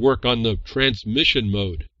they could work on the transmission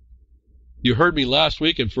mode? You heard me last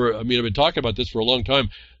week, and I've been talking about this for a long time.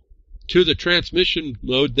 To the transmission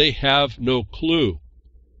mode, they have no clue.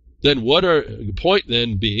 Then the point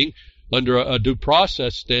then being, under a due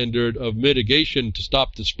process standard of mitigation to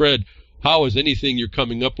stop the spread, how is anything you're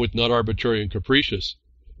coming up with not arbitrary and capricious?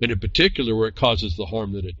 And in particular, where it causes the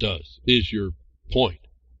harm that it does, is your point.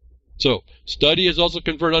 So, study has also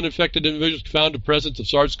confirmed uninfected individuals found the presence of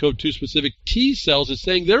SARS-CoV-2 specific T cells as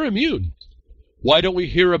saying they're immune. Why don't we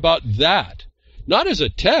hear about that? Not as a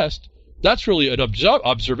test. That's really an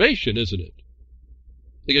observation, isn't it?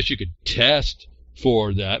 I guess you could test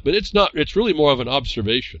for that, but it's not. It's really more of an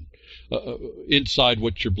observation inside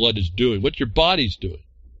what your blood is doing, what your body's doing.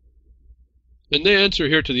 And they answer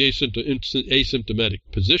here to the asymptomatic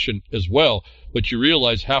position as well, but you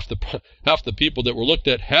realize half the people that were looked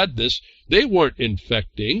at had this. They weren't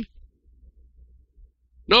infecting.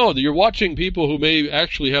 No, you're watching people who may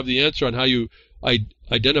actually have the answer on how you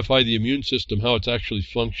identify the immune system, how it's actually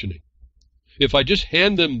functioning. If I just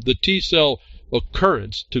hand them the T cell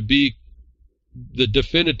occurrence to be the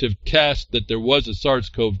definitive test that there was a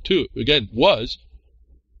SARS-CoV-2, again,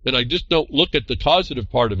 and I just don't look at the causative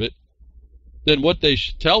part of it, then what they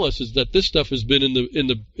should tell us is that this stuff has been in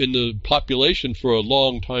the population for a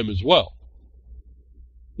long time as well.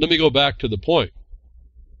 Let me go back to the point.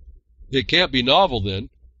 It can't be novel then,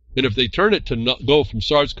 and if they turn it to go from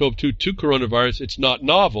SARS-CoV-2 to coronavirus, it's not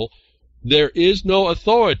novel. There is no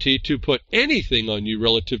authority to put anything on you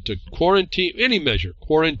relative to quarantine, any measure,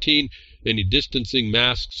 quarantine, any distancing,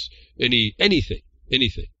 masks, anything.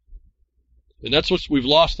 And that's what we've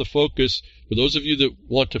lost the focus. For those of you that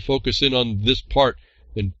want to focus in on this part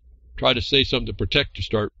and try to say something to protect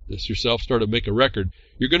yourself, start to make a record,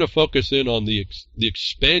 you're going to focus in on the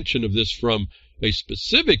expansion of this from a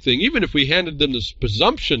specific thing, even if we handed them this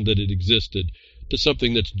presumption that it existed, to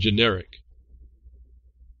something that's generic.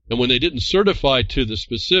 And when they didn't certify to the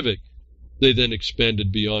specific, they then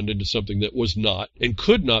expanded beyond into something that was not and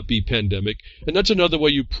could not be pandemic. And that's another way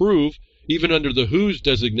you prove, even under the WHO's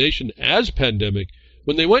designation as pandemic,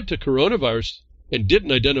 when they went to coronavirus and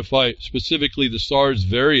didn't identify specifically the SARS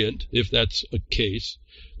variant, if that's a case,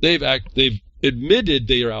 they've admitted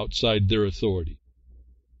they are outside their authority.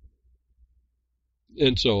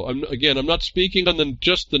 And so, I'm not speaking on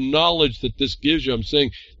just the knowledge that this gives you. I'm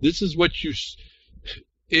saying this is what you,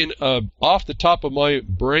 off the top of my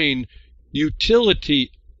brain,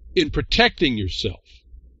 utility in protecting yourself.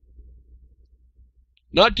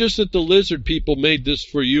 Not just that the lizard people made this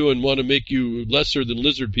for you and want to make you lesser than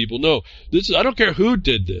lizard people. No, I don't care who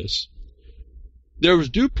did this. There was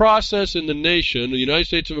due process in the nation, the United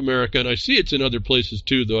States of America, and I see it's in other places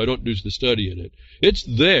too, though I don't do the study in it. It's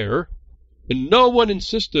there, and no one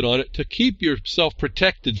insisted on it to keep yourself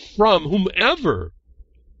protected from whomever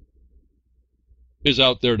is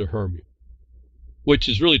out there to harm you, which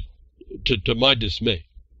is really to my dismay.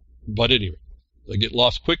 But anyway, I get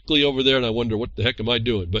lost quickly over there, and I wonder what the heck am I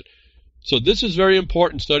doing. But so this is very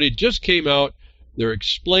important study. It just came out. They're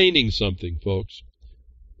explaining something, folks.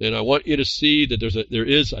 And I want you to see that there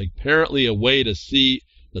is apparently a way to see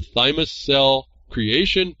the thymus cell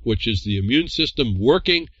creation, which is the immune system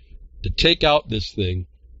working to take out this thing.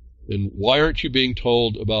 And why aren't you being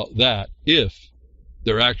told about that if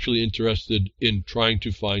they're actually interested in trying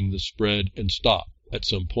to find the spread and stop at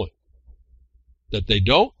some point? That they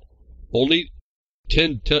don't,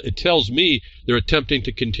 it tells me they're attempting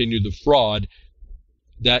to continue the fraud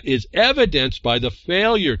that is evidenced by the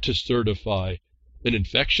failure to certify an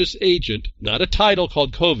infectious agent, not a title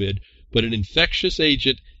called COVID, but an infectious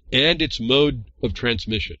agent and its mode of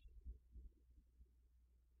transmission.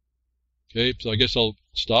 Okay, so I guess I'll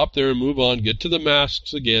stop there and move on, get to the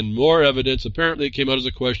masks again, more evidence. Apparently it came out as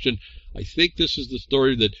a question. I think this is the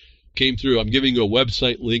story that came through. I'm giving you a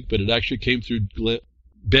website link, but it actually came through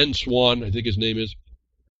Ben Swan, I think his name is.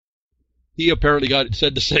 He apparently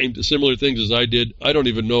said the similar things as I did. I don't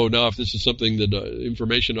even know now if this is something that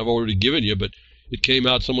information I've already given you, but it came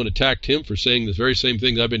out someone attacked him for saying the very same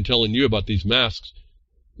things I've been telling you about these masks.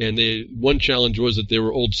 And one challenge was that they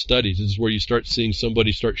were old studies. This is where you start seeing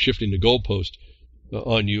somebody start shifting the goalpost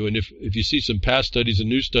on you. And if you see some past studies and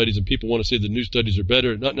new studies, and people want to say the new studies are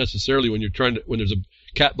better, not necessarily when there's a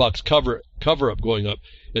cat box cover up going up,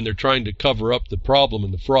 and they're trying to cover up the problem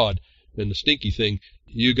and the fraud and the stinky thing.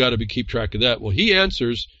 You got to keep track of that. Well, he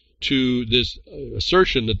answers to this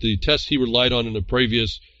assertion that the test he relied on in a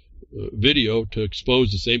previous video to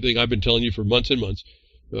expose the same thing I've been telling you for months and months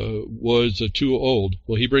was too old.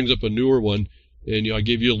 Well, he brings up a newer one, and I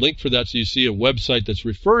gave you a link for that so you see a website that's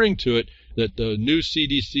referring to it, that the new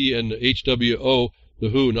CDC and the HWO, the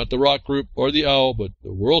WHO, not the Rock Group or the OWL, but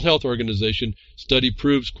the World Health Organization study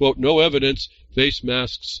proves, quote, no evidence face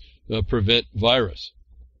masks prevent virus.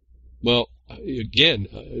 Well, again,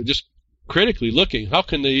 just critically looking, how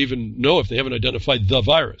can they even know if they haven't identified the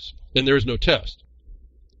virus and there is no test?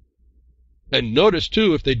 And notice,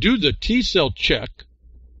 too, if they do the T-cell check,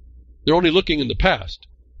 they're only looking in the past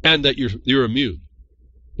and that you're immune.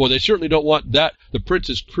 Well, they certainly don't want that, the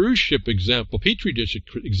Princess cruise ship example, Petri dish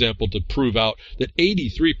example, to prove out that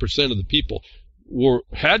 83% of the people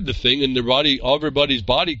had the thing and everybody's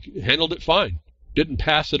body handled it fine. Didn't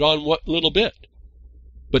pass it on what little bit.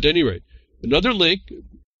 But at any rate, another link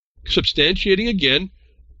substantiating again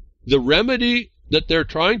the remedy that they're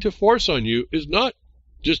trying to force on you is not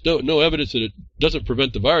just no evidence that it doesn't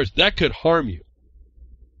prevent the virus. That could harm you.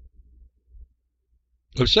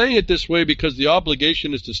 I'm saying it this way because the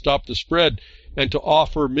obligation is to stop the spread and to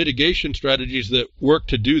offer mitigation strategies that work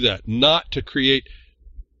to do that, not to create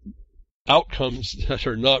outcomes that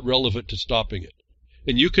are not relevant to stopping it.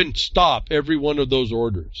 And you can stop every one of those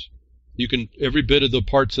orders. You can, every bit of the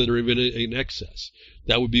parts that are even in excess.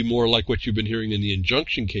 That would be more like what you've been hearing in the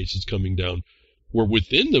injunction cases coming down. We're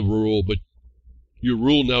within the rule, but your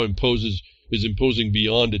rule now is imposing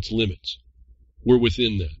beyond its limits. We're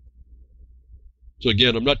within that. So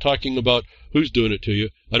again, I'm not talking about who's doing it to you.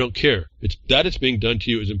 I don't care. It's being done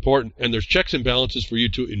to you is important, and there's checks and balances for you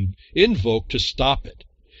to invoke to stop it.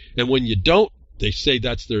 And when you don't, they say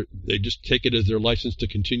they just take it as their license to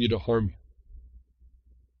continue to harm you.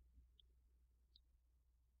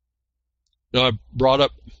 Now, I brought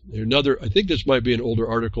up I think this might be an older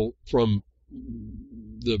article from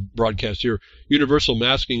the broadcast here, universal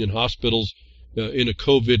masking in hospitals in a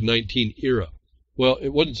COVID-19 era. Well, it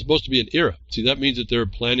wasn't supposed to be an era. See, that means that they're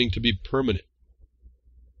planning to be permanent.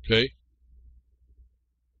 Okay?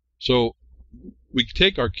 So we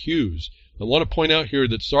take our cues. I want to point out here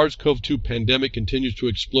that SARS-CoV-2 pandemic continues to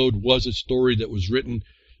explode was a story that was written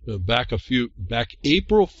back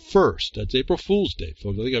April 1st. That's April Fool's Day,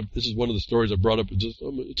 folks. I think this is one of the stories I brought up.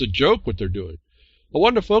 It's a joke what they're doing. I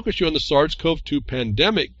wanted to focus you on the SARS-CoV-2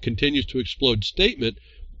 pandemic continues to explode statement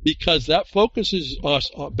because that focuses us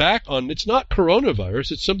back on, it's not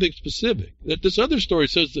coronavirus, it's something specific that this other story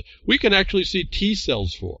says that we can actually see T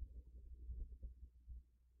cells for.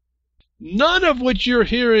 None of which you're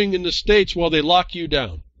hearing in the States while they lock you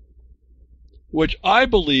down. Which I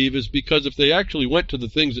believe is because if they actually went to the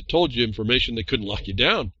things that told you information, they couldn't lock you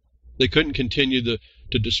down. They couldn't continue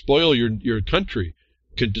to despoil your country,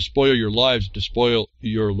 can despoil your lives, despoil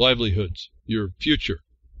your livelihoods, your future.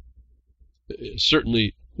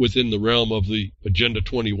 Certainly within the realm of the Agenda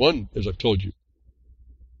 21, as I've told you.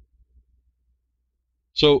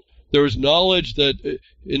 So there is knowledge that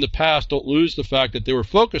in the past, don't lose the fact that they were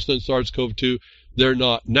focused on SARS-CoV-2. They're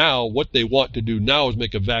not now. What they want to do now is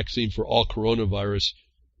make a vaccine for all coronavirus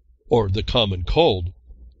or the common cold,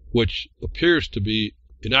 which appears to be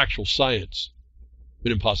in actual science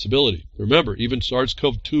an impossibility. Remember, even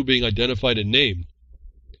SARS-CoV-2 being identified and named,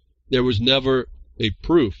 there was never a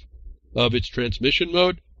proof of its transmission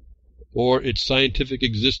mode or its scientific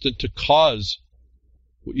existence to cause,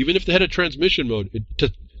 even if they had a transmission mode,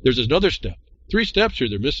 there's another step. 3 steps here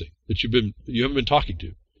they're missing that you haven't been talking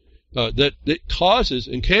to. That causes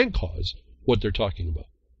and can cause what they're talking about.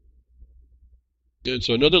 And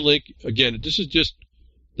so another link, again, this is just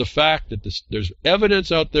the fact that there's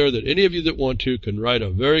evidence out there that any of you that want to can write a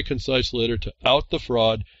very concise letter to out the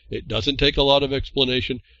fraud. It doesn't take a lot of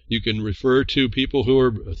explanation. You can refer to people who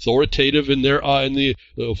are authoritative in their eye, in the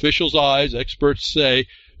officials' eyes, experts say.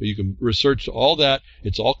 You can research all that.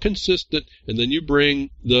 It's all consistent, and then you bring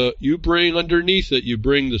underneath it, you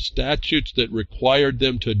bring the statutes that required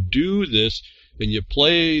them to do this, and you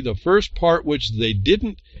play the first part which they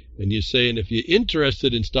didn't, and you say, and if you're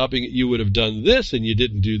interested in stopping it, you would have done this, and you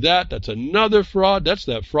didn't do that. That's another fraud. That's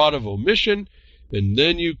that fraud of omission, and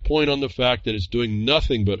then you point on the fact that it's doing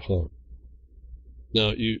nothing but harm. Now,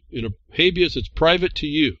 in a habeas, it's private to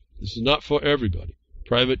you. This is not for everybody.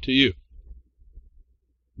 Private to you.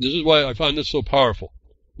 This is why I find this so powerful.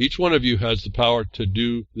 Each one of you has the power to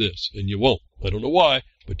do this, and you won't. I don't know why,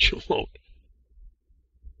 but you won't.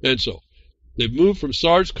 And so, they've moved from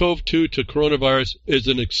SARS-CoV-2 to coronavirus as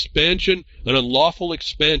an expansion, an unlawful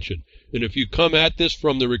expansion. And if you come at this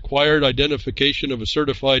from the required identification of a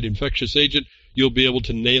certified infectious agent, you'll be able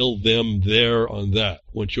to nail them there on that.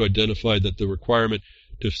 Once you identify that the requirement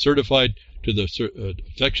to certified to the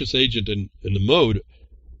infectious agent and the mode,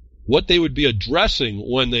 what they would be addressing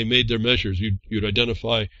when they made their measures, you'd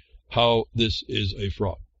identify how this is a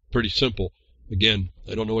fraud. Pretty simple. Again,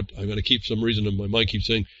 I don't know what, I'm going to keep some reason in my mind keeps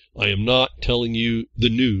saying, I am not telling you the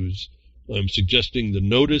news. I'm suggesting the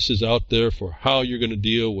notice is out there for how you're going to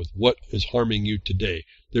deal with what is harming you today.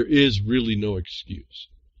 There is really no excuse.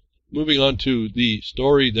 Moving on to the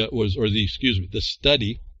story that was, the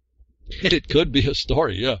study. And it could be a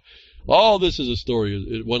story, yeah. All this is a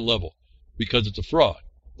story at one level because it's a fraud.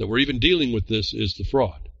 That we're even dealing with this is the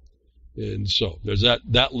fraud. And so there's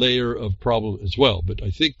that layer of problem as well. But I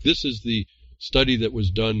think this is the study that was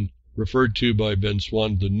done, referred to by Ben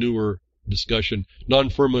Swan, the newer discussion,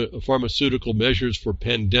 non-pharmaceutical measures for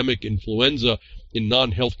pandemic influenza in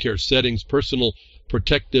non-healthcare settings, personal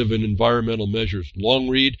protective and environmental measures. Long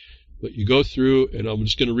read, but you go through, and I'm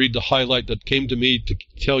just going to read the highlight that came to me to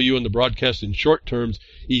tell you in the broadcast in short terms.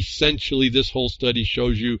 Essentially, this whole study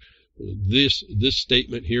shows you this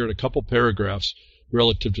statement here in a couple paragraphs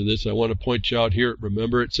relative to this. I want to point you out here.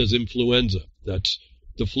 Remember, it says influenza. That's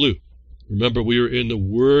the flu. Remember, we were in the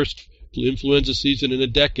worst influenza season in a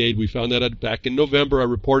decade. We found that out back in November. I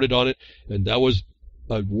reported on it, and that was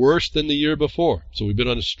worse than the year before. So we've been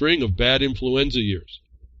on a string of bad influenza years.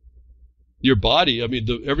 Your body, I mean,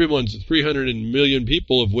 everyone's 300 million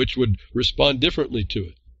people of which would respond differently to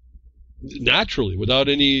it. Naturally, without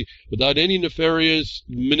any nefarious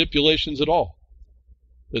manipulations at all.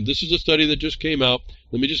 And this is a study that just came out.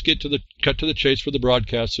 Let me just cut to the chase for the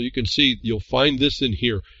broadcast so you can see. You'll find this in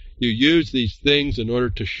here. You use these things in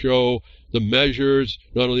order to show the measures,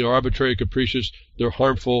 not only are arbitrary, capricious, they're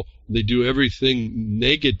harmful. They do everything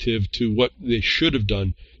negative to what they should have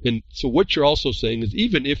done. And so what you're also saying is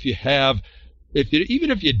even if you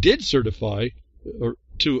did certify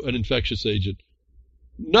to an infectious agent,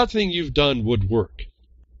 nothing you've done would work.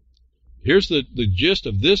 Here's the gist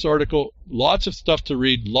of this article. Lots of stuff to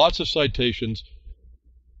read, lots of citations.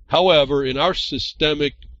 However, in our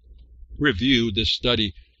systemic review, this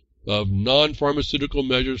study of non-pharmaceutical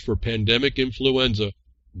measures for pandemic influenza,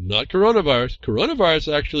 not coronavirus.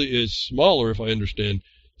 Coronavirus actually is smaller, if I understand.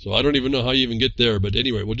 So I don't even know how you even get there. But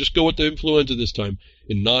anyway, we'll just go with the influenza this time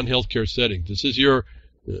in non-healthcare settings. This is your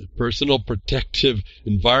personal protective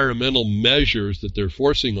environmental measures that they're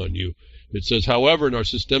forcing on you. It says, however, in our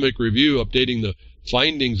systemic review, updating the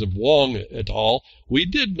findings of Wong et al., we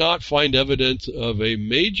did not find evidence of a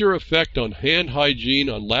major effect on hand hygiene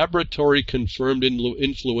on laboratory-confirmed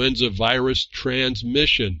influenza virus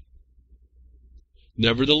transmission.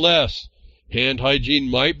 Nevertheless, hand hygiene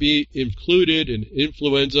might be included in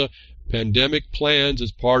influenza pandemic plans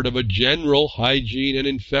as part of a general hygiene and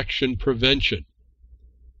infection prevention.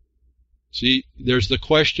 See, there's the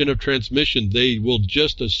question of transmission. They will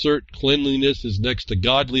just assert cleanliness is next to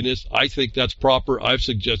godliness. I think that's proper. I've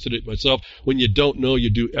suggested it myself. When you don't know, you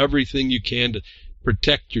do everything you can to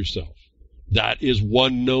protect yourself. That is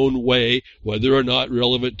one known way. Whether or not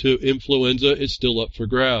relevant to influenza is still up for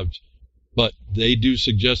grabs. But they do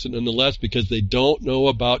suggest it nonetheless because they don't know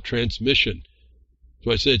about transmission.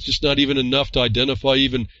 So I say it's just not even enough to identify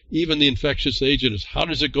even the infectious agent. It's how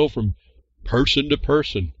does it go from person to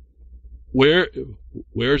person?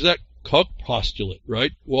 Where's that Koch postulate,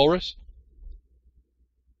 right, Walrus?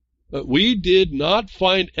 We did not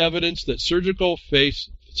find evidence that surgical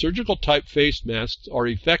type face masks are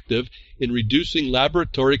effective in reducing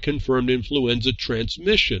laboratory-confirmed influenza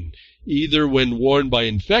transmission, either when worn by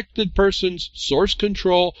infected persons, source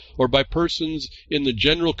control, or by persons in the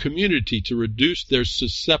general community to reduce their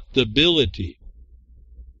susceptibility.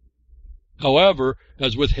 However,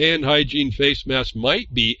 as with hand hygiene, face masks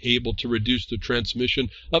might be able to reduce the transmission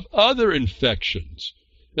of other infections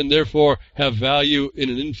and therefore have value in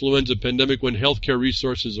an influenza pandemic when healthcare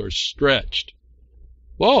resources are stretched.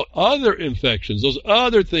 Well, other infections, those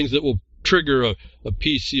other things that will trigger a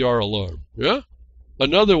PCR alarm, yeah?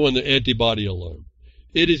 Another one, the antibody alarm.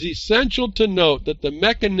 It is essential to note that the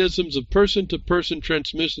mechanisms of person-to-person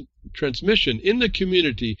transmission in the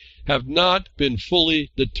community have not been fully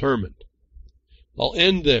determined. I'll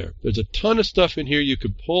end there. There's a ton of stuff in here you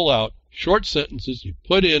could pull out, short sentences you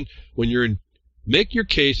put in when you're in, make your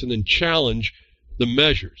case and then challenge the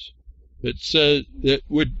measures. It says that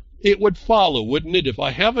it would follow, wouldn't it? If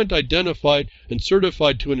I haven't identified and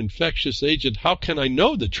certified to an infectious agent, how can I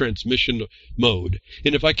know the transmission mode?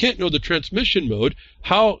 And if I can't know the transmission mode,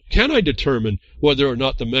 how can I determine whether or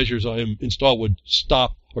not the measures I am installed would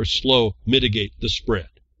stop or mitigate the spread?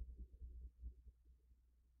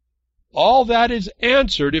 All that is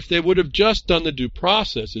answered if they would have just done the due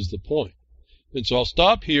process is the point. And so I'll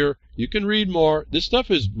stop here. You can read more. This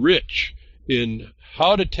stuff is rich in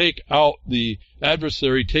how to take out the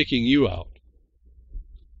adversary taking you out.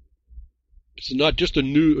 It's not just a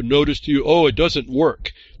new notice to you, oh, it doesn't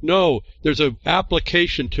work. No, there's an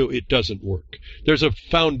application to it doesn't work. There's a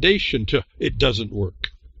foundation to it doesn't work.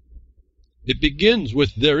 It begins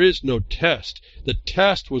with there is no test. The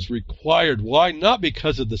test was required. Why? Not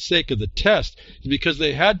because of the sake of the test. It's because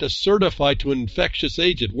they had to certify to an infectious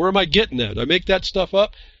agent. Where am I getting that? Do I make that stuff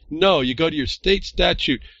up? No, you go to your state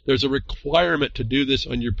statute. There's a requirement to do this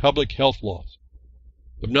on your public health laws.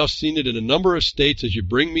 I've now seen it in a number of states as you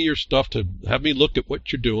bring me your stuff to have me look at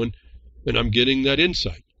what you're doing, and I'm getting that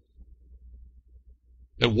insight.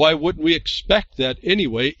 And why wouldn't we expect that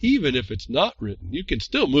anyway, even if it's not written? You can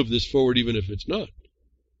still move this forward even if it's not.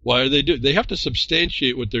 Why are they doing? They have to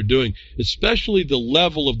substantiate what they're doing, especially the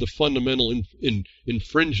level of the fundamental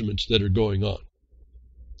infringements that are going on.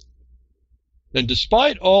 And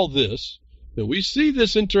despite all this, we see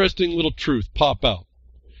this interesting little truth pop out.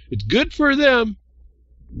 It's good for them,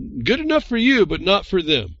 good enough for you, but not for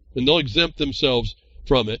them. And they'll exempt themselves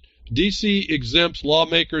from it. D.C. exempts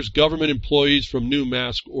lawmakers, government employees from new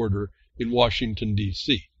mask order in Washington,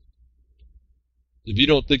 D.C. If you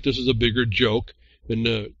don't think this is a bigger joke,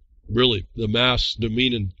 and really, the masks don't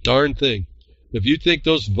mean a darn thing. If you think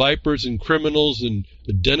those vipers and criminals and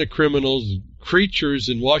the den of criminals, creatures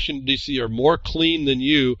in Washington, D.C. are more clean than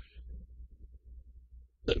you,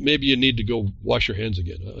 maybe you need to go wash your hands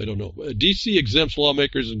again. I don't know. D.C. exempts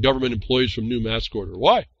lawmakers and government employees from new mask order.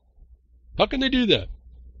 Why? How can they do that?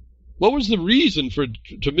 What was the reason to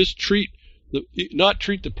not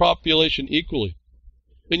treat the population equally?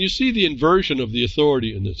 And you see the inversion of the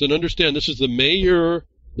authority in this. And understand, this is the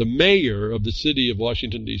mayor of the city of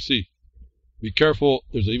Washington, D.C. Be careful.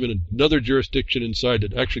 There's even another jurisdiction inside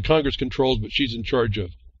that actually Congress controls, but she's in charge of.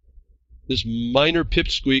 This minor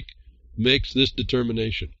pipsqueak makes this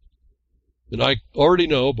determination. And I already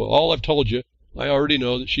know, but all I've told you, I already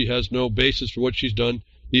know that she has no basis for what she's done,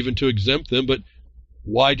 even to exempt them, but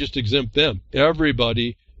Why just exempt them?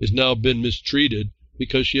 Everybody has now been mistreated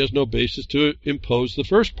because she has no basis to impose the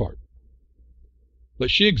first part. But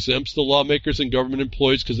she exempts the lawmakers and government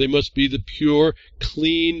employees because they must be the pure,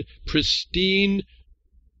 clean, pristine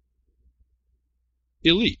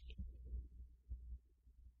elite.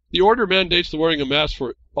 The order mandates the wearing of masks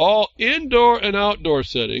for all indoor and outdoor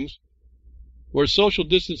settings where social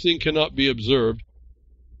distancing cannot be observed.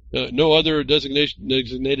 No other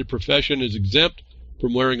designated profession is exempt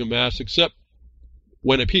from wearing a mask except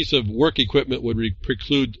when a piece of work equipment would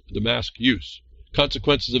preclude the mask use.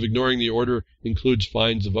 Consequences of ignoring the order includes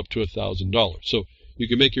fines of up to $1,000. So you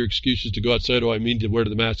can make your excuses to go outside. Oh, I mean to wear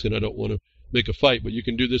the mask and I don't want to make a fight. But you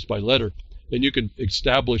can do this by letter, and you can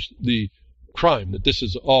establish the crime that this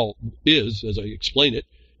is all is, as I explain it.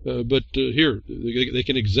 But here, they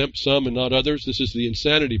can exempt some and not others. This is the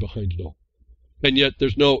insanity behind it all. And yet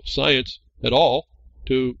there's no science at all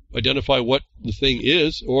to identify what the thing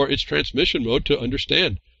is or its transmission mode to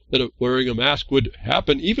understand that wearing a mask would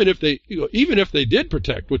happen, even if they did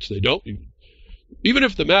protect, which they don't. Even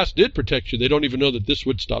if the mask did protect you, they don't even know that this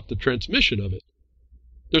would stop the transmission of it.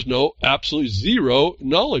 There's no absolute zero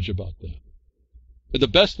knowledge about that. At the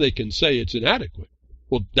best they can say it's inadequate.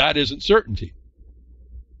 Well, that isn't certainty.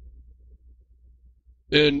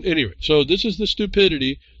 And anyway, so this is the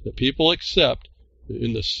stupidity that people accept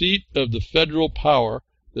in the seat of the federal power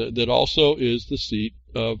that also is the seat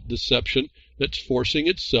of deception that's forcing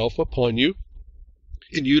itself upon you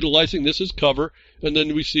and utilizing this as cover. And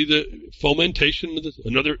then we see the fomentation of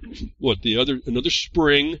another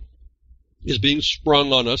spring is being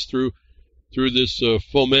sprung on us through this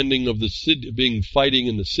fomenting of the city, fighting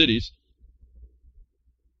in the cities.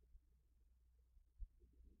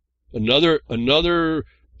 Another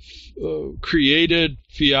created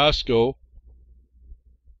fiasco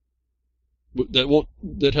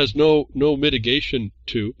that has no mitigation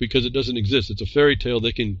to, because it doesn't exist. It's a fairy tale.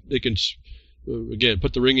 They can again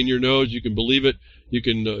put the ring in your nose. You can believe it. You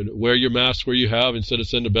can wear your mask where you have instead of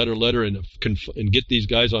send a better letter and get these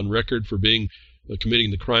guys on record for being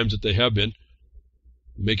committing the crimes that they have been.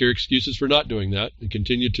 Make your excuses for not doing that and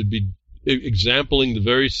continue to be exempling the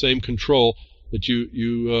very same control that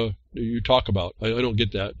you talk about. I don't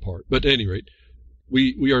get that part. But at any rate,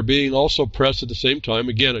 we are being also pressed at the same time.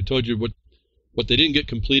 Again, I told you what they didn't get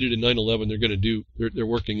completed in 9/11, they're going to do. They're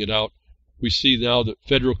working it out. We see now the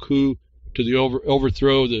federal coup to the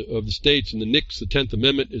overthrow of the states and the NICS, the 10th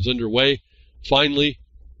Amendment, is underway. Finally,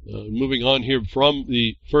 moving on here from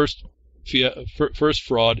the first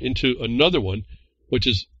fraud into another one, which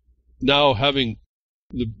is now having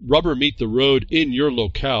the rubber meet the road in your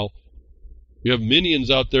locale. You have minions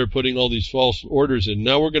out there putting all these false orders in.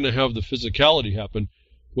 Now we're going to have the physicality happen,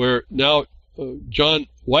 where now John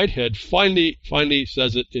Whitehead finally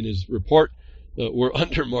says it in his report. We're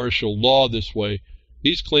under martial law this way.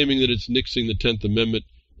 He's claiming that it's nixing the 10th Amendment.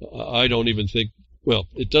 I don't even think, well,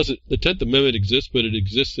 it doesn't. The 10th Amendment exists, but it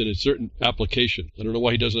exists in a certain application. I don't know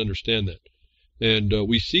why he doesn't understand that. And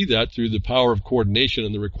we see that through the power of coordination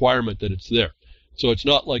and the requirement that it's there. So it's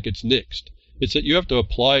not like it's nixed. It's that you have to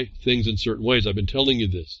apply things in certain ways. I've been telling you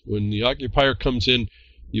this. When the occupier comes in,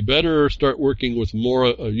 you better start working with more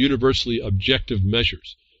universally objective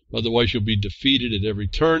measures. Otherwise, you'll be defeated at every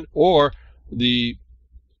turn, or the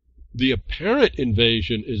apparent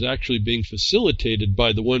invasion is actually being facilitated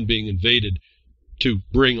by the one being invaded to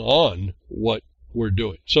bring on what we're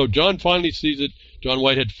doing. So John finally sees it. John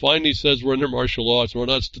Whitehead finally says we're under martial law. So we're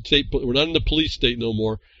not in the police state no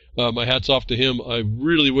more. My hat's off to him. I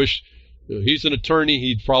really wish. He's an attorney.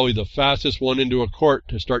 He's probably the fastest one into a court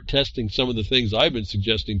to start testing some of the things I've been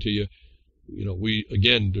suggesting to you. You know,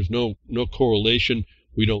 there's no correlation.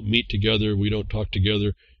 We don't meet together. We don't talk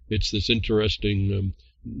together. It's this interesting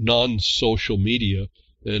non-social media,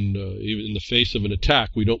 and even in the face of an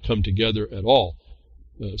attack, we don't come together at all.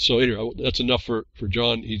 So anyway, that's enough for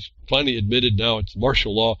John. He's finally admitted now it's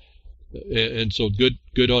martial law, and so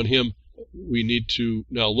good on him. We need to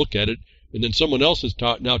now look at it. And then someone else is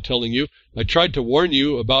now telling you, I tried to warn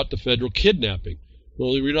you about the federal kidnapping.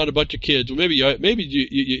 Well, we're not a bunch of kids. Well, maybe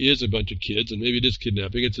it is a bunch of kids, and maybe it is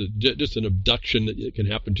kidnapping. It's just an abduction that can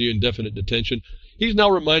happen to you, indefinite detention. He's now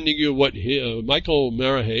reminding you of what Michael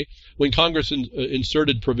Marahay, when Congress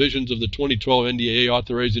inserted provisions of the 2012 NDAA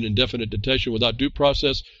authorizing indefinite detention without due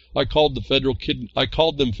process, I called them federal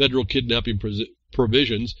kidnapping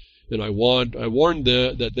provisions, and I warned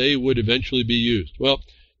that they would eventually be used. Well,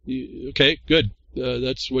 okay, good.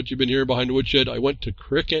 That's what you've been hearing behind the woodshed. I went to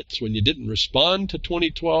crickets when you didn't respond to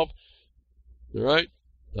 2012. All right?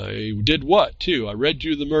 I did what, too? I read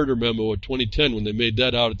you the murder memo of 2010 when they made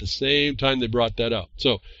that out at the same time they brought that out.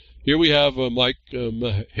 So here we have Mike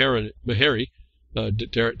Maharry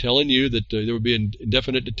telling you that there would be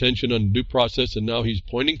indefinite detention on due process, and now he's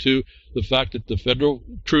pointing to the fact that the federal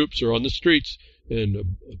troops are on the streets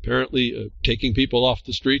and apparently taking people off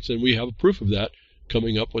the streets, and we have proof of that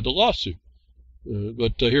coming up with a lawsuit.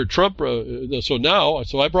 But here, Trump,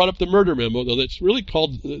 so I brought up the murder memo, though that's really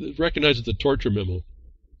recognized as the torture memo.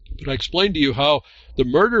 But I explained to you how the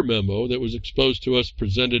murder memo that was exposed to us,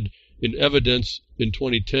 presented in evidence in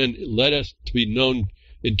 2010, led us to be known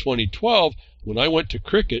in 2012, when I went to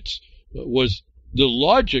Crickets, was the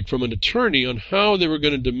logic from an attorney on how they were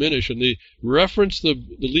going to diminish, and they referenced the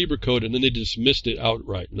Lieber Code, and then they dismissed it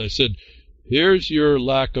outright. And I said, here's your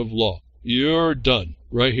lack of law. You're done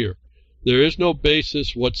right here. There is no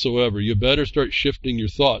basis whatsoever. You better start shifting your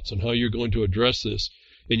thoughts on how you're going to address this.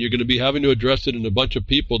 And you're going to be having to address it in a bunch of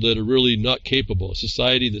people that are really not capable, a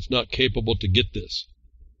society that's not capable to get this.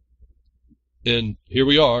 And here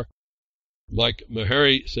we are. Mike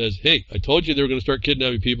Maharry says, hey, I told you they were going to start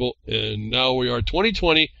kidnapping people, and now we are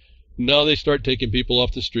 2020. Now they start taking people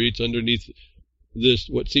off the streets underneath this,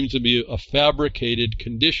 what seems to be a fabricated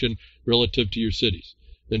condition relative to your cities.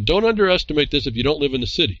 And don't underestimate this if you don't live in the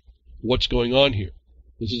city. What's going on here?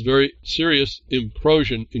 This is very serious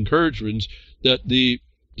encouragements that the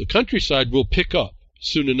countryside will pick up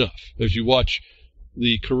soon enough as you watch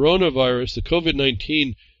the coronavirus, the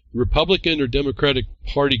COVID-19 Republican or Democratic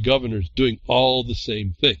Party governors doing all the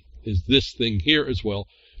same thing. Is this thing here as well?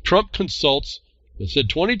 Trump consults. I said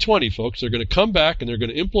 2020, folks. They're going to come back and they're going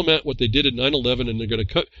to implement what they did at 9/11, and they're going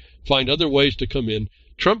to find other ways to come in.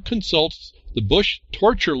 Trump consults the Bush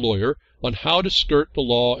torture lawyer on how to skirt the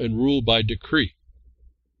law and rule by decree.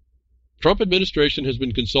 Trump administration has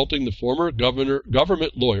been consulting the former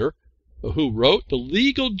government lawyer who wrote the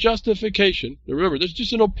legal justification. Now remember, this is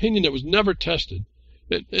just an opinion that was never tested.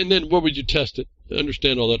 And then where would you test it? I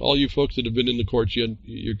understand all that. All you folks that have been in the courts,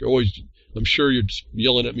 you're always, I'm sure you're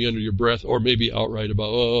yelling at me under your breath, or maybe outright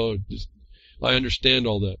about, I understand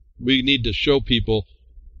all that. We need to show people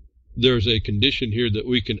there's a condition here that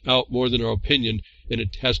we can out more than our opinion, and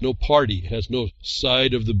it has no party, it has no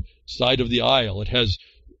side of the aisle, it has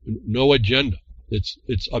no agenda.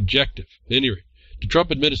 It's objective. At any rate, the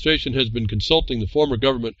Trump administration has been consulting the former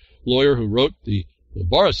government lawyer who wrote the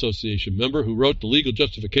Bar Association member who wrote the legal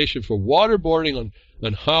justification for waterboarding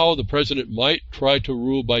on how the president might try to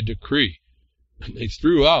rule by decree. And they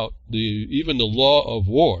threw out even the law of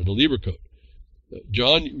war, the Lieber Code.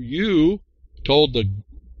 John, you told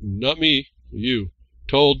not me, you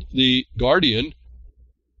told the Guardian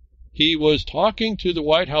he was talking to the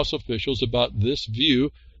White House officials about this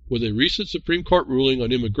view with a recent Supreme Court ruling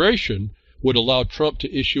on immigration would allow Trump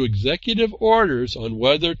to issue executive orders on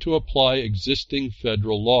whether to apply existing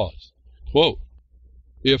federal laws. Quote,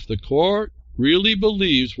 if the court really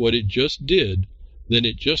believes what it just did, then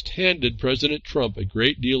it just handed President Trump a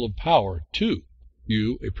great deal of power too,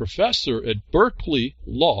 you, a professor at Berkeley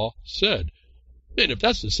Law, said. And if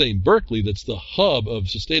that's the same Berkeley that's the hub of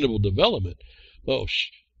sustainable development,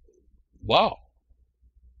 wow.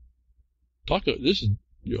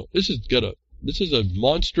 This is a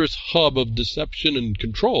monstrous hub of deception and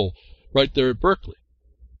control right there at Berkeley.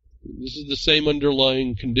 This is the same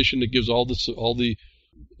underlying condition that gives all the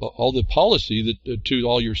policy that to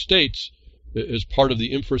all your states as part of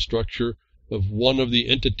the infrastructure of one of the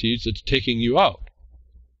entities that's taking you out,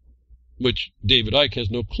 which David Icke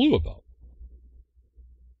has no clue about.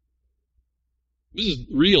 This is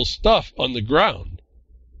real stuff on the ground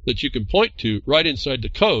that you can point to right inside the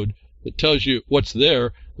code that tells you what's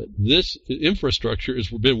there. This infrastructure has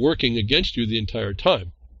been working against you the entire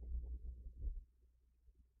time.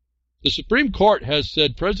 The Supreme Court has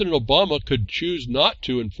said President Obama could choose not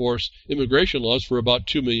to enforce immigration laws for about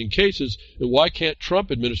 2 million cases, and why can't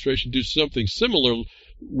Trump administration do something similar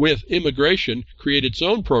with immigration, create its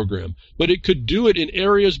own program? But it could do it in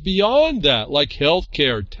areas beyond that, like health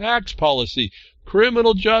care, tax policy,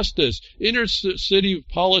 criminal justice, inner city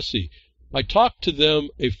policy. I talked to them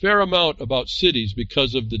a fair amount about cities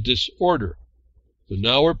because of the disorder. So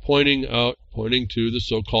now we're pointing to the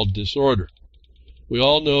so-called disorder. We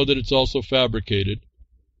all know that it's also fabricated.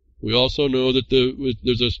 We also know that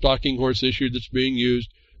there's a stalking horse issue that's being used,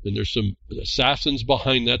 and there's some assassins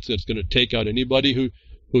behind that that's going to take out anybody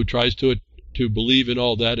who tries to believe in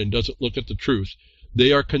all that and doesn't look at the truth.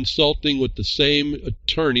 They are consulting with the same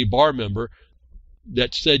attorney, bar member,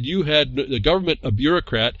 that said the government, a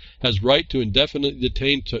bureaucrat, has right to indefinitely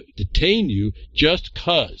detain you just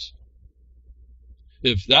cause.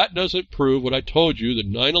 If that doesn't prove what I told you, that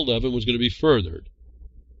 9/11 was going to be furthered,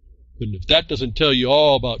 and if that doesn't tell you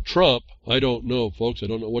all about Trump, I don't know, folks. I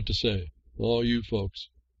don't know what to say. All you folks.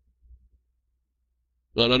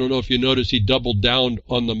 And I don't know if you notice he doubled down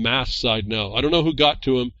on the mask side now. I don't know who got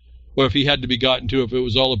to him or if he had to be gotten to, if it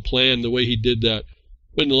was all a plan the way he did that.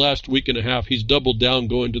 But in the last week and a half, he's doubled down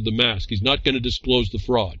going to the mask. He's not going to disclose the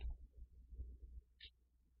fraud.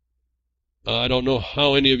 I don't know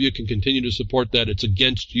how any of you can continue to support that. It's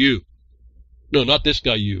against you. No, not this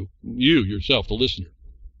guy, you. You, yourself, the listener.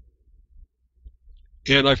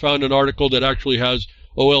 And I found an article that actually has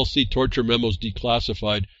OLC torture memos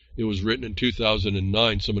declassified. It was written in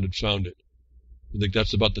 2009. Someone had found it. I think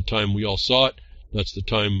that's about the time we all saw it. That's the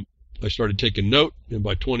time I started taking note. And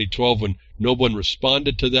by 2012, when no one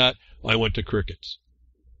responded to that, I went to crickets.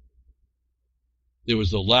 It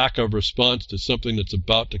was the lack of response to something that's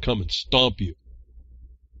about to come and stomp you.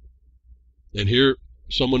 And here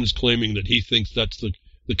someone is claiming that he thinks that's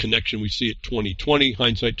the connection we see at 2020,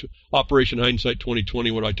 Operation Hindsight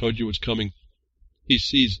 2020, what I told you was coming. He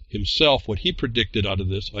sees himself, what he predicted out of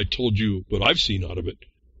this. I told you what I've seen out of it.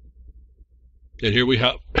 And here we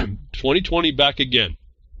have 2020 back again.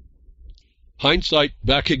 Hindsight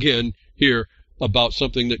back again here about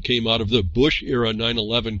something that came out of the Bush-era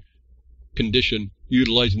 9/11 condition,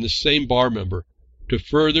 utilizing the same bar member to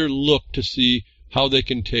further look to see how they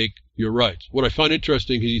can take your rights. What I find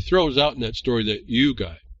interesting is he throws out in that story that you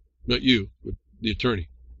guy, not you, but the attorney,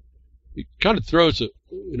 he kind of throws it,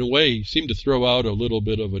 in a way, he seemed to throw out a little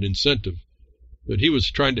bit of an incentive. That he was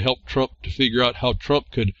trying to help Trump to figure out how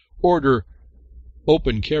Trump could order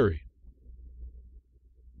open carry.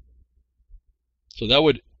 So that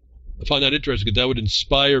would, I find that interesting, because that would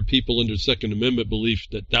inspire people into Second Amendment belief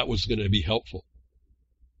that that was going to be helpful.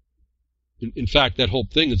 In fact, that whole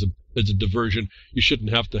thing is a diversion. You shouldn't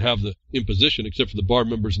have to have the imposition, except for the bar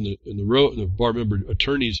members the bar member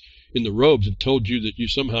attorneys in the robes that told you that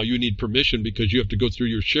you need permission because you have to go through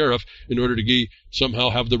your sheriff in order to somehow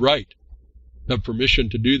have the right, have permission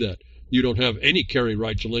to do that. You don't have any carry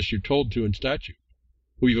rights unless you're told to in statute.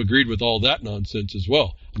 We've agreed with all that nonsense as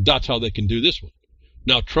well. That's how they can do this one.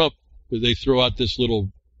 Now Trump, they throw out this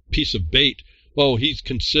little piece of bait. Oh, he's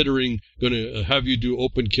considering going to have you do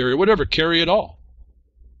open carry, or whatever, carry at all.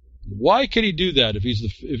 Why can he do that if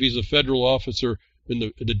he's a federal officer in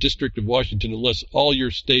the District of Washington, unless all your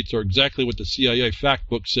states are exactly what the CIA fact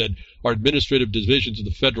book said are administrative divisions of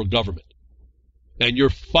the federal government? And your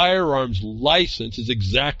firearms license is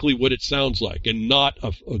exactly what it sounds like, and not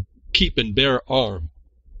a keep and bear arm.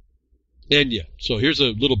 And yet, so here's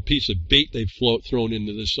a little piece of bait they've thrown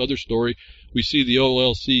into this other story. We see the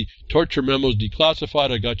OLC torture memos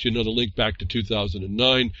declassified. I got you another link back to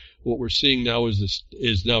 2009. What we're seeing now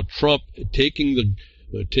is now Trump taking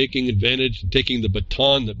advantage, taking the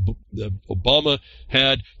baton that Obama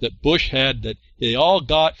had, that Bush had, that they all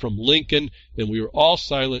got from Lincoln, and we were all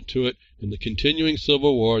silent to it, in the continuing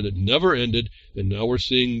civil war that never ended. And now we're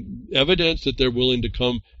seeing evidence that they're willing to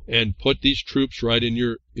come and put these troops right in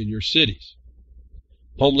your cities.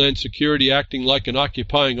 Homeland Security acting like an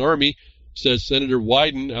occupying army, says Senator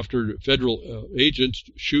Wyden, after federal agents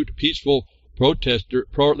shoot a peaceful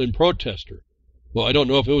Portland protester. Well, I don't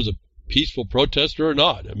know if it was a peaceful protester or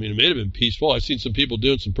not. I mean, it may have been peaceful. I've seen some people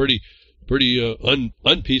doing some pretty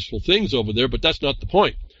unpeaceful things over there, but that's not the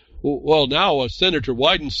point. Well, now Senator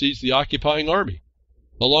Wyden sees the occupying army.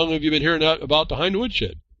 How long have you been hearing that about behind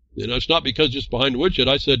Woodshed? And it's not because just behind Woodshed.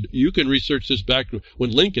 I said you can research this back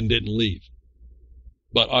when Lincoln didn't leave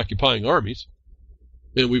about occupying armies.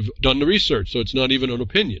 And we've done the research, so it's not even an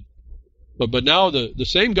opinion. But now the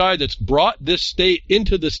same guy that's brought this state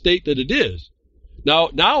into the state that it is,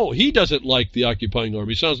 now he doesn't like the occupying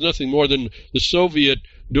army. Sounds nothing more than the Soviet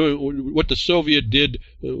doing what the Soviet did,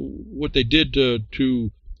 what they did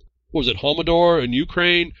to what was it, Holodomor in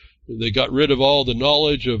Ukraine. They got rid of all the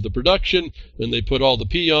knowledge of the production, and they put all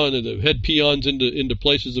the head peons into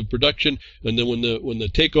places of production. And then when the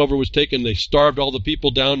takeover was taken, they starved all the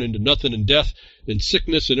people down into nothing and death and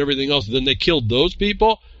sickness and everything else. Then they killed those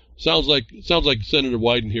people. Sounds like Senator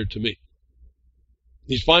Wyden here to me.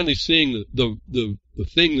 He's finally seeing the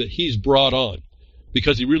thing that he's brought on,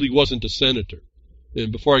 because he really wasn't a senator.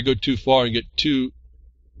 And before I go too far and get too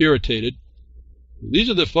irritated,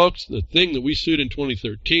 these are the folks, the thing that we sued in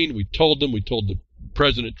 2013. We told the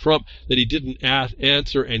President Trump that he didn't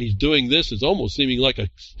answer, and he's doing this. It's almost seeming like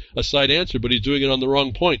a side answer, but he's doing it on the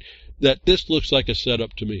wrong point. That this looks like a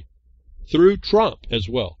setup to me, through Trump as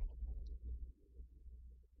well.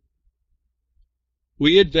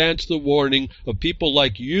 We advance the warning of people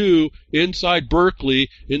like you inside Berkeley,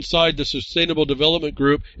 inside the Sustainable Development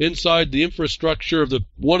Group, inside the infrastructure of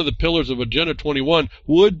one of the pillars of Agenda 21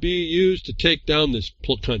 would be used to take down this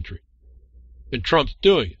country. And Trump's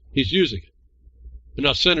doing it. He's using it. And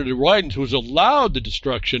now Senator Wyden, who's allowed the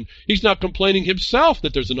destruction, he's now complaining himself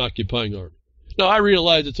that there's an occupying army. Now, I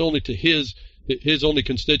realize it's only to his only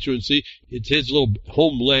constituency. It's his little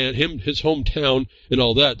homeland, his hometown, and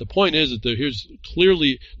all that. The point is that here's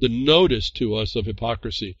clearly the notice to us of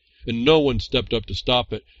hypocrisy, and no one stepped up to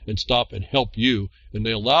stop it and help you. And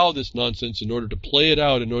they allow this nonsense in order to play it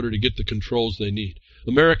out, in order to get the controls they need.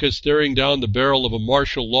 America is staring down the barrel of a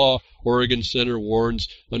martial law, Oregon Center warns.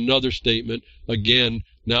 Another statement. Again,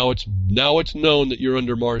 now it's known that you're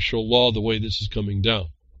under martial law the way this is coming down.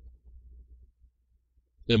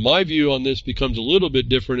 And my view on this becomes a little bit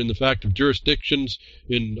different in the fact of jurisdictions.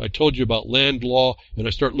 I told you about land law, and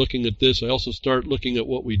I start looking at this. I also start looking at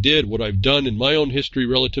what we did, what I've done in my own history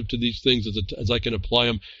relative to these things as I can apply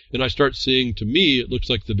them. And I start seeing, to me, it looks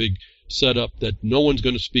like the big setup that no one's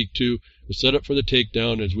going to speak to, the setup for the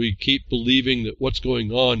takedown, as we keep believing that what's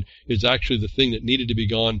going on is actually the thing that needed to be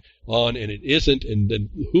gone on, and it isn't. And then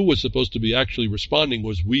who was supposed to be actually responding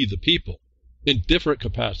was we, the people, in different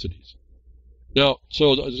capacities. Now,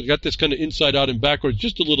 so I got this kind of inside out and backwards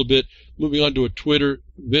just a little bit. Moving on to a Twitter,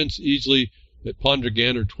 Vince Easley at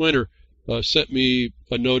Pondergander Twitter sent me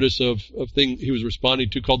a notice of a thing he was responding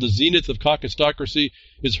to called the Zenith of Kakistocracy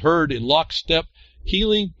is heard in lockstep,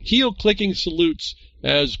 heel-clicking salutes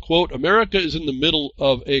as, quote, America is in the middle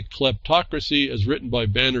of a kleptocracy, as written by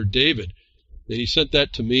Banner David. And he sent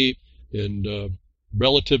that to me, and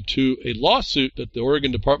relative to a lawsuit that the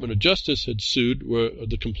Oregon Department of Justice had sued, where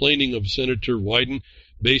the complaining of Senator Wyden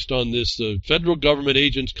based on this federal government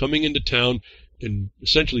agents coming into town and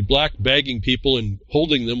essentially black bagging people and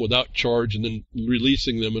holding them without charge and then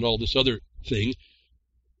releasing them and all this other thing.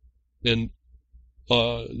 And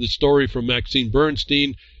the story from Maxine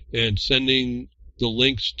Bernstein and sending the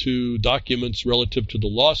links to documents relative to the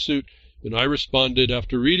lawsuit. And I responded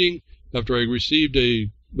after I received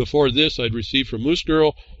before this, I'd received from Moose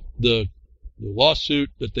Girl the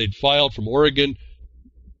lawsuit that they'd filed from Oregon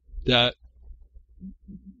that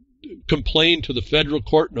complained to the federal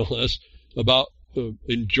court, no less, about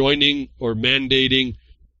enjoining or mandating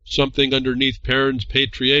something underneath Parens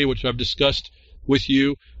Patriae, which I've discussed with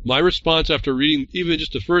you. My response after reading even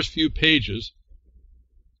just the first few pages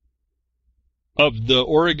of the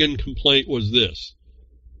Oregon complaint was this,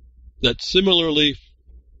 that similarly,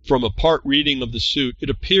 from a part reading of the suit, it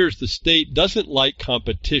appears the state doesn't like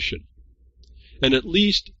competition, and at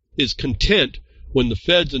least is content when the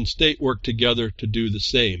feds and state work together to do the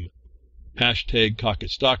same. Hashtag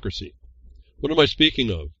Kakistocracy. What am I speaking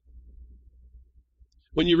of?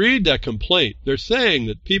 When you read that complaint, they're saying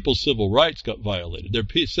that people's civil rights got violated.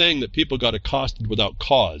 They're saying that people got accosted without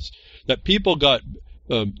cause, that people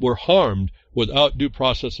were harmed without due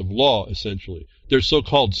process of law, essentially. Their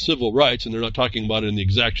so-called civil rights, and they're not talking about it in the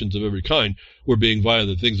exactions of every kind, were being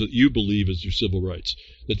violated, things that you believe as your civil rights,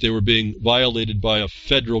 that they were being violated by a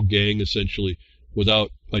federal gang, essentially,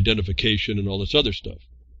 without identification and all this other stuff.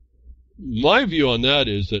 My view on that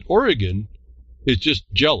is that Oregon is just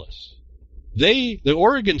jealous. The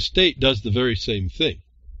Oregon state does the very same thing.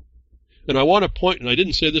 And I want to point, and I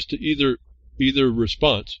didn't say this to either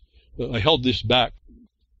response, I held this back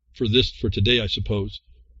for today, I suppose.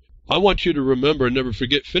 I want you to remember and never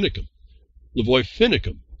forget Finicum. Lavoy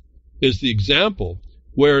Finicum is the example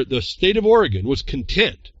where the state of Oregon was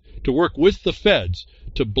content to work with the feds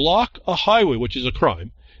to block a highway, which is a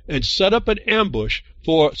crime, and set up an ambush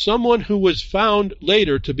for someone who was found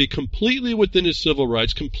later to be completely within his civil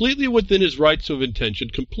rights, completely within his rights of intention,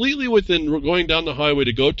 completely within going down the highway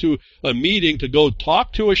to go to a meeting, to go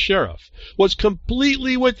talk to a sheriff, was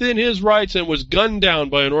completely within his rights and was gunned down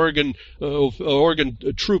by an Oregon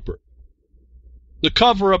trooper, the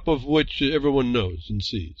cover-up of which everyone knows and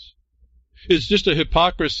sees. It's just a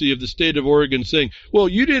hypocrisy of the state of Oregon saying, well,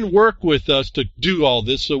 you didn't work with us to do all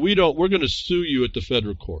this, so we're going to sue you at the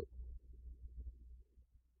federal court.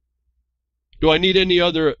 Do I need any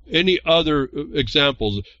other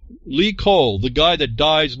examples? Lee Cole, the guy that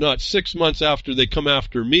dies not 6 months after they come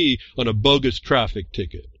after me on a bogus traffic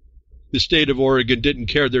ticket. The state of Oregon didn't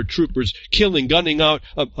care. Their troopers gunning out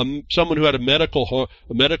someone who had a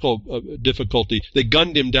medical difficulty. They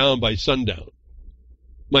gunned him down by sundown.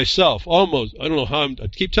 Myself, almost, I don't know how I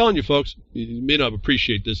keep telling you folks, you may not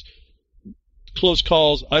appreciate this. Close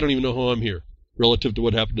calls, I don't even know how I'm here relative to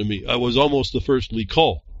what happened to me. I was almost the first Lee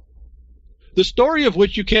Cole. The story of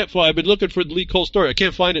which you can't find, I've been looking for the Lee Cole story. I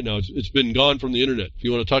can't find it now. It's been gone from the internet. If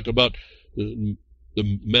you want to talk about the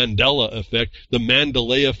Mandela effect, the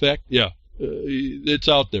Mandalay effect, yeah, it's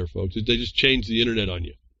out there, folks. They just changed the internet on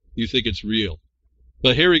you. You think it's real.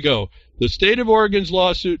 But here we go. The state of Oregon's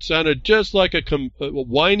lawsuit sounded just like a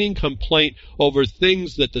whining complaint over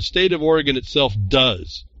things that the state of Oregon itself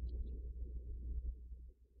does.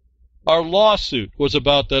 Our lawsuit was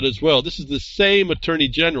about that as well. This is the same Attorney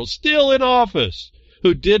General, still in office,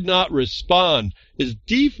 who did not respond, has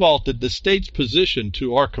defaulted the state's position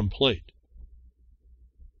to our complaint.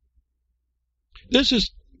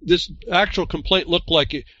 This actual complaint looked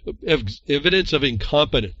like evidence of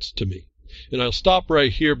incompetence to me. And I'll stop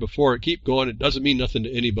right here before I keep going. It doesn't mean nothing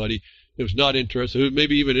to anybody who's not interested, who may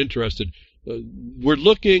be even interested. We're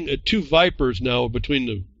looking at two vipers now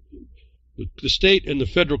between the state and the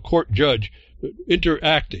federal court judge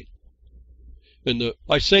interacting. And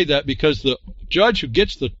I say that because the judge who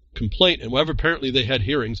gets the complaint, and whenever apparently they had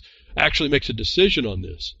hearings, actually makes a decision on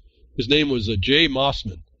this. His name was Jay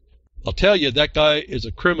Mossman. I'll tell you, that guy is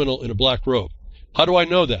a criminal in a black robe. How do I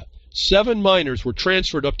know that? 7 minors were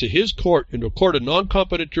transferred up to his court into a court of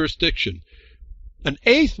non-competent jurisdiction, an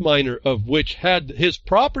 8th minor of which had his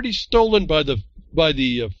property stolen by the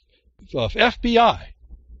FBI.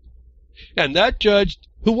 And that judge,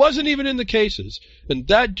 who wasn't even in the cases, and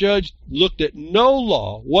that judge looked at no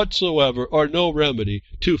law whatsoever or no remedy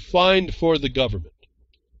to find for the government.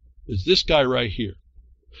 It's this guy right here,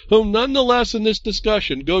 whom nonetheless in this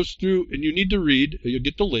discussion goes through, and you need to read, you'll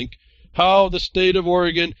get the link, how the state of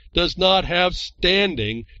Oregon does not have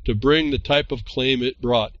standing to bring the type of claim it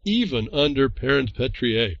brought, even under parens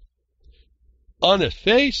patriae. On its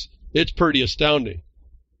face, it's pretty astounding.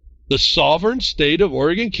 The sovereign state of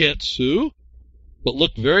Oregon can't sue? But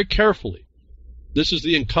look very carefully. This is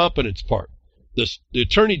the incompetence part. The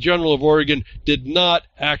Attorney General of Oregon did not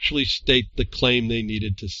actually state the claim they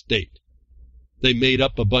needed to state. They made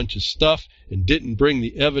up a bunch of stuff and didn't bring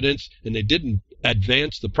the evidence, and they didn't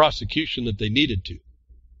advance the prosecution that they needed to.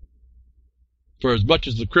 For as much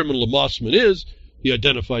as the criminal Mossman is, he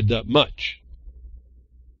identified that much.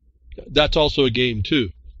 That's also a game, too.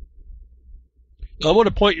 I want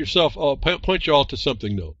to point you all to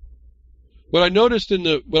something, though. What I noticed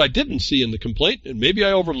what I didn't see in the complaint, and maybe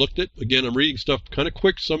I overlooked it, again, I'm reading stuff kind of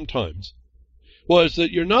quick sometimes, was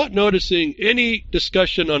that you're not noticing any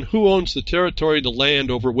discussion on who owns the territory, the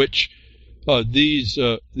land over which these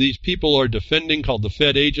people are defending, called the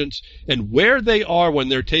Fed agents, and where they are when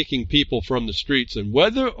they're taking people from the streets, and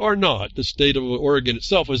whether or not the state of Oregon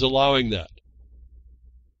itself is allowing that.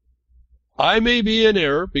 I may be in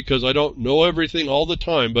error because I don't know everything all the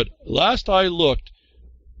time, but last I looked,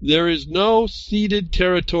 there is no ceded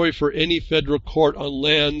territory for any federal court on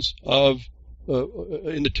lands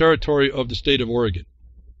in the territory of the state of Oregon.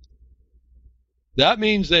 That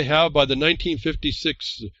means they have, by the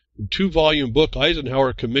 1956 2-volume book,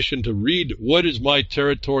 Eisenhower Commission, to read what is my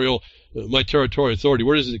territorial authority,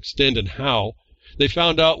 where does it extend and how. They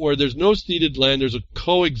found out where there's no ceded land, there's a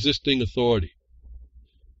coexisting authority.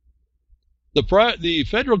 The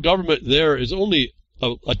federal government there is only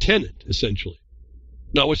a tenant, essentially.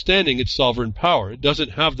 Notwithstanding its sovereign power, it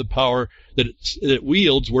doesn't have the power that it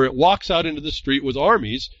wields where it walks out into the street with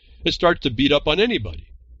armies and starts to beat up on anybody.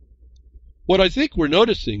 What I think we're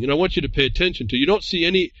noticing, and I want you to pay attention to, you don't see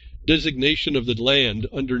any designation of the land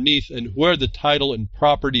underneath and where the title and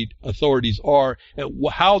property authorities are and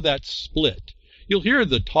how that's split. You'll hear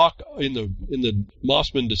the talk in the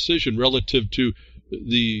Mossman decision relative to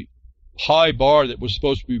the high bar that was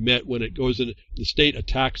supposed to be met when it goes in, the state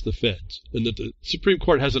attacks the feds, and that the Supreme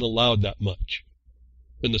Court hasn't allowed that much,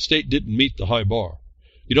 and the state didn't meet the high bar.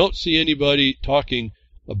 You don't see anybody talking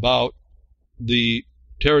about the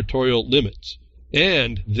territorial limits,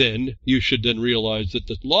 and then you should then realize that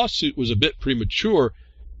the lawsuit was a bit premature,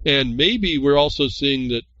 and maybe we're also seeing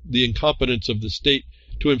that the incompetence of the state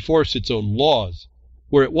to enforce its own laws.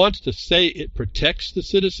 Where it wants to say it protects the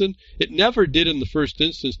citizen, it never did in the first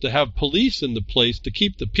instance to have police in the place to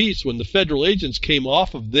keep the peace when the federal agents came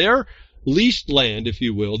off of their leased land, if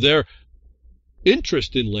you will, their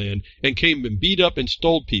interest in land, and came and beat up and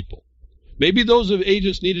stole people. Maybe those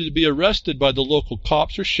agents needed to be arrested by the local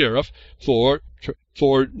cops or sheriff for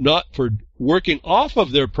working off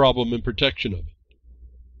of their problem and protection of it.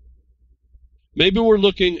 Maybe we're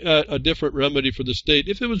looking at a different remedy for the state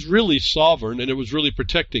if it was really sovereign and it was really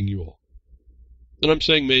protecting you all. And I'm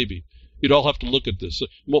saying maybe. You'd all have to look at this. It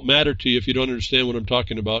won't matter to you if you don't understand what I'm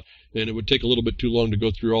talking about, and it would take a little bit too long to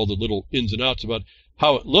go through all the little ins and outs about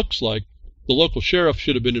how it looks like the local sheriff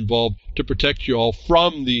should have been involved to protect you all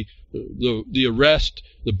from the arrest,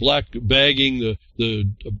 the black bagging, the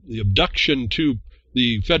abduction to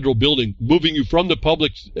the federal building, moving you from the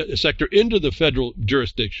public sector into the federal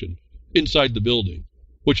jurisdiction. Inside the building.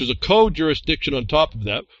 which is a co-jurisdiction on top of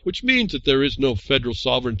that, which means that there is no federal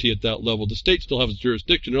sovereignty at that level. The state still has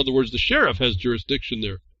jurisdiction. In other words, the sheriff has jurisdiction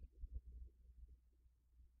there.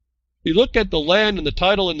 You look at the land and the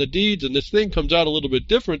title and the deeds, and this thing comes out a little bit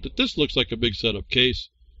different, that this looks like a big setup case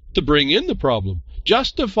to bring in the problem.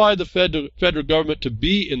 Justify the federal government to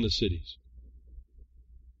be in the cities.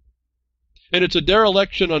 And it's a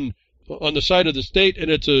dereliction on the side of the state,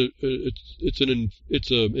 and it's an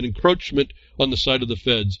encroachment on the side of the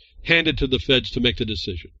feds, handed to the feds to make the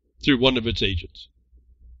decision through one of its agents,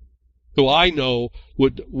 who I know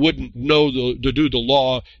wouldn't know to do the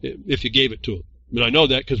law if you gave it to him. I mean, I know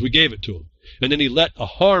that because we gave it to him. And then he let a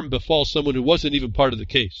harm befall someone who wasn't even part of the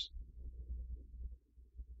case.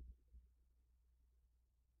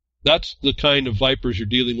 That's the kind of vipers you're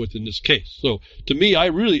dealing with in this case. So, to me,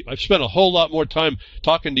 I've spent a whole lot more time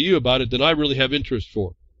talking to you about it than I really have interest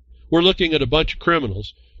for. We're looking at a bunch of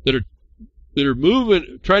criminals that are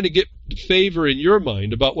moving, trying to get favor in your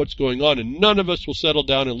mind about what's going on, and none of us will settle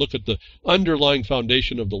down and look at the underlying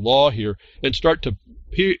foundation of the law here and start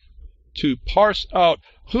to parse out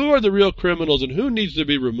who are the real criminals and who needs to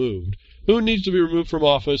be removed from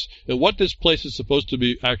office, and what this place is supposed to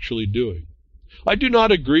be actually doing. I do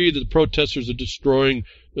not agree that the protesters are destroying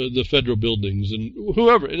the federal buildings, and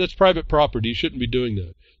whoever, that's private property, you shouldn't be doing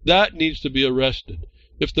that. That needs to be arrested.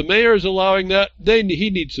 If the mayor is allowing that, he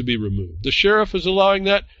needs to be removed. The sheriff is allowing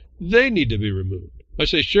that, they need to be removed. I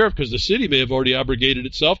say sheriff because the city may have already abrogated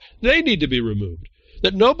itself, they need to be removed.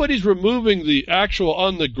 That nobody's removing the actual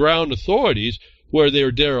on-the-ground authorities where they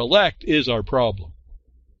are derelict is our problem.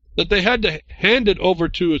 That they had to hand it over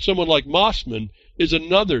to someone like Mossman is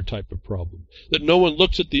another type of problem. That no one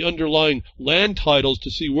looks at the underlying land titles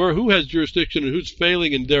to see who has jurisdiction and who's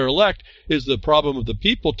failing and derelict is the problem of the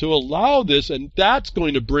people to allow this, and that's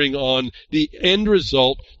going to bring on the end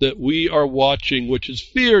result that we are watching, which is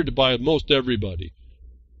feared by most everybody.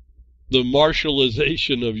 The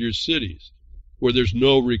martialization of your cities, where there's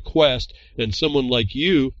no request, and someone like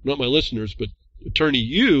you, not my listeners, but Attorney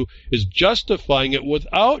Yu, is justifying it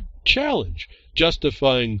without challenge,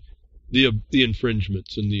 justifying the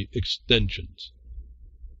infringements and the extensions.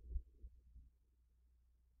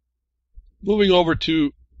 Moving over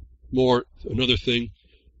to another thing,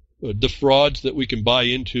 the frauds that we can buy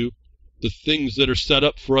into, the things that are set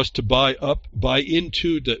up for us to buy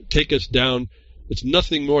into, that take us down. It's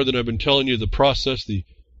nothing more than I've been telling you, the process, the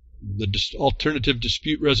alternative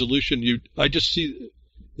dispute resolution. I just see,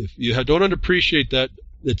 if you don't appreciate that,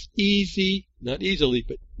 it's easy, not easily,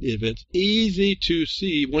 but if it's easy to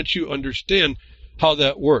see once you understand how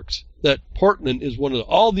that works. That Portland is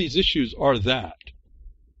all these issues are that.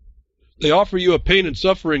 They offer you a pain and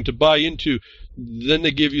suffering to buy into, then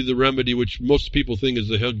they give you the remedy, which most people think is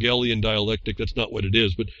the Hegelian dialectic. That's not what it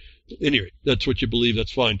is, but anyway, that's what you believe,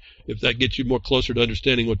 that's fine. If that gets you more closer to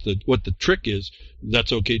understanding what the trick is,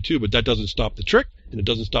 that's okay too, but that doesn't stop the trick, and it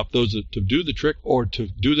doesn't stop those to do the trick, or to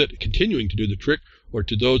do that, continuing to do the trick, or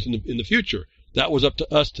to those in the future. That was up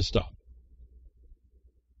to us to stop.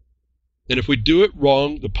 And if we do it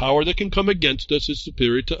wrong, the power that can come against us is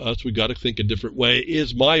superior to us. We've got to think a different way,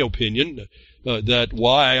 is my opinion. That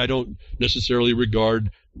why I don't necessarily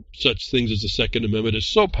regard such things as the Second Amendment as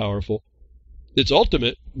so powerful. It's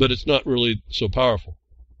ultimate, but it's not really so powerful.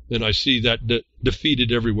 And I see that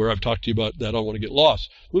defeated everywhere. I've talked to you about that. I don't want to get lost.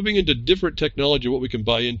 Moving into different technology, what we can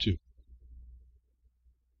buy into.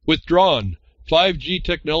 Withdrawn. 5G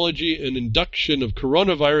technology and induction of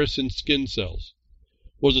coronavirus in skin cells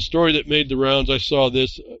was a story that made the rounds. I saw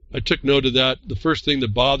this. I took note of that. The first thing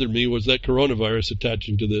that bothered me was that coronavirus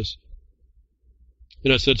attaching to this.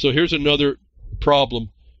 And I said, so here's another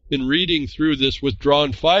problem in reading through this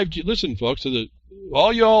withdrawn 5G. Listen, folks,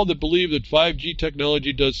 all y'all that believe that 5G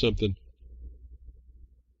technology does something,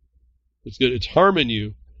 it's good. It's harming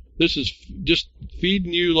you. This is just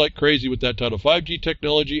feeding you like crazy with that title. 5G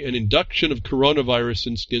technology and induction of coronavirus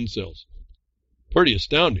in skin cells. Pretty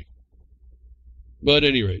astounding. But at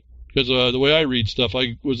any rate, because the way I read stuff,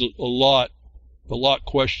 I was a lot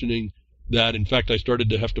questioning that. In fact, I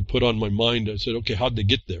started to have to put on my mind. I said, okay, how'd they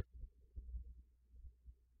get there?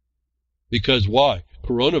 Because why?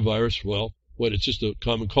 Coronavirus, well, it's just a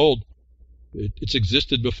common cold. It's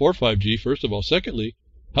existed before 5G, first of all. Secondly,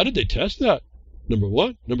 how did they test that? Number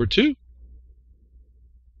one. Number two,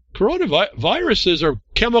 coronaviruses are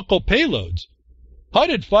chemical payloads. How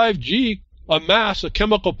did 5G amass a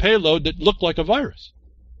chemical payload that looked like a virus?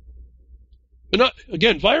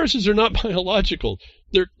 Again, viruses are not biological.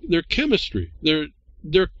 They're chemistry.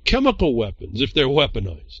 They're chemical weapons if they're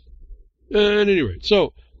weaponized. At any rate,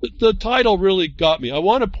 so the title really got me. I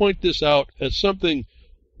want to point this out as something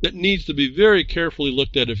that needs to be very carefully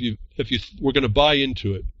looked at if you were going to buy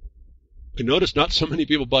into it. I notice not so many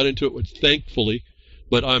people bought into it, which thankfully,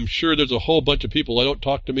 but I'm sure there's a whole bunch of people I don't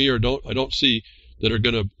talk to me or I don't see that are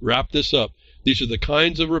going to wrap this up. These are the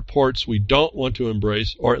kinds of reports we don't want to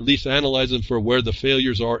embrace, or at least analyze them for where the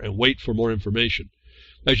failures are and wait for more information.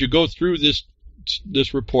 As you go through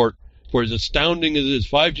this report, for as astounding as it is,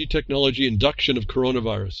 5G technology induction of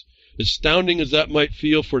coronavirus, astounding as that might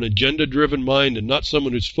feel for an agenda-driven mind and not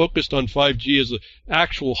someone who's focused on 5G as the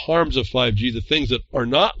actual harms of 5G, the things that are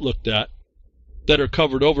not looked at, that are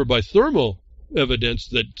covered over by thermal evidence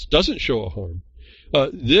that doesn't show a harm.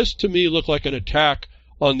 This, to me, looked like an attack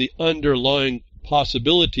on the underlying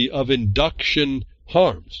possibility of induction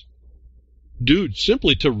harms due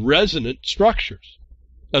simply to resonant structures.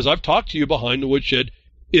 As I've talked to you behind the woodshed,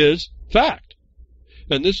 is fact.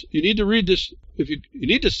 And this, you need to read this, you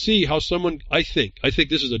need to see how someone, I think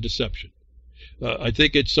this is a deception. I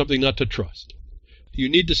think it's something not to trust. You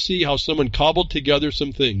need to see how someone cobbled together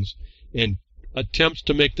some things and attempts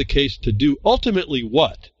to make the case to do ultimately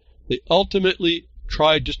what? They ultimately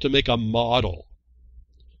tried just to make a model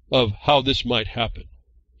of how this might happen.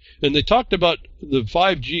 And they talked about the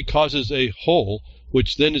 5G causes a hole,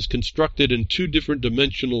 which then is constructed in two different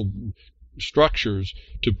dimensional structures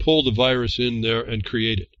to pull the virus in there and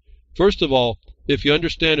create it. First of all, if you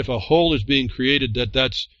understand if a hole is being created,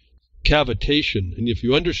 that's cavitation, and if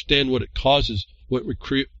you understand what it causes,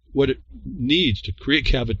 what it needs to create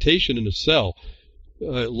cavitation in a cell,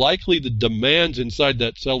 likely the demands inside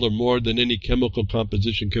that cell are more than any chemical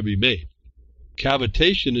composition can be made.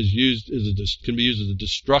 Cavitation can be used as a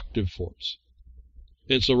destructive force.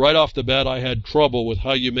 And so right off the bat, I had trouble with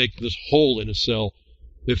how you make this hole in a cell,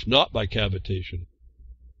 if not by cavitation,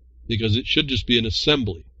 because it should just be an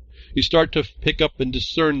assembly. You start to pick up and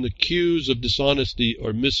discern the cues of dishonesty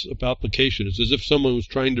or misapplication. It's as if someone was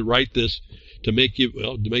trying to write this to make you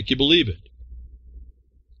believe it.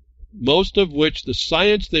 Most of which the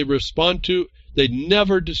science they respond to, they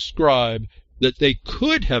never describe that they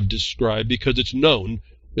could have described, because it's known,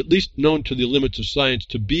 at least known to the limits of science,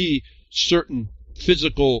 to be certain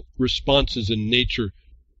physical responses in nature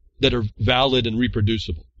that are valid and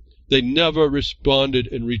reproducible. They never responded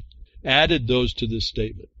and added those to this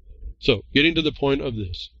statement. So, getting to the point of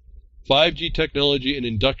this, 5G technology and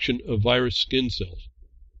induction of virus skin cells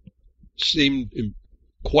seemed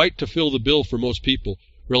quite to fill the bill for most people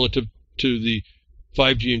relative to the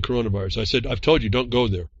 5G and coronavirus. I said, I've told you, don't go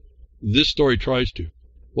there. This story tries to.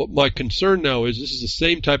 What my concern now is, this is the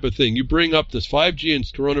same type of thing. You bring up this 5G and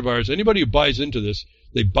coronavirus. Anybody who buys into this,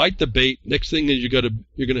 they bite the bait. Next thing is you're going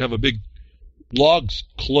to have a big log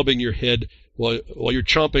clubbing your head while you're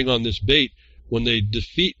chomping on this bait when they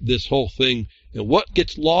defeat this whole thing. And what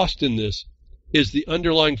gets lost in this is the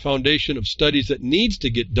underlying foundation of studies that needs to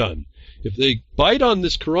get done. If they bite on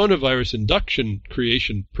this coronavirus induction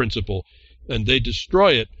creation principle and they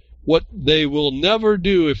destroy it, what they will never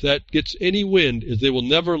do, if that gets any wind, is they will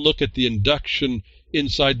never look at the induction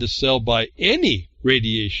inside the cell by any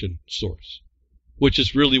radiation source, which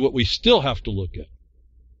is really what we still have to look at.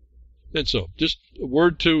 And so, just a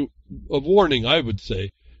word of warning, I would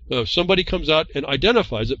say. Somebody comes out and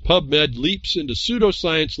identifies that PubMed leaps into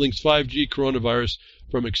pseudoscience, links 5G coronavirus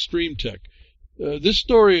from extreme tech. This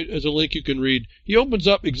story, as a link you can read, he opens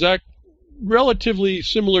up relatively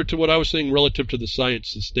similar to what I was saying relative to the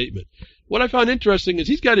science statement. What I found interesting is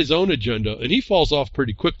he's got his own agenda, and he falls off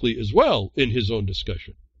pretty quickly as well in his own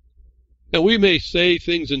discussion. And we may say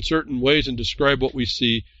things in certain ways and describe what we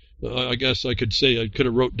see. I guess I could say I could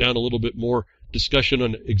have wrote down a little bit more discussion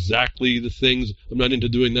on exactly the things. I'm not into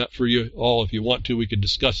doing that for you all. If you want to, we could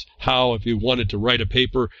discuss how, if you wanted to write a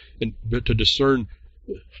paper and to discern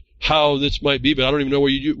how this might be, but I don't even know where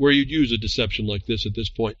you'd use a deception like this at this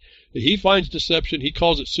point. He finds deception. He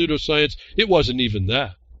calls it pseudoscience. It wasn't even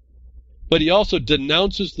that. But he also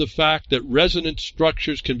denounces the fact that resonant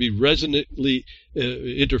structures can be resonantly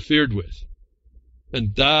interfered with.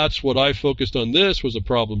 And that's what I focused on. This was a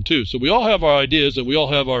problem too. So we all have our ideas and we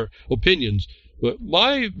all have our opinions. But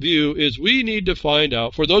my view is we need to find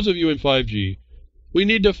out, for those of you in 5G, we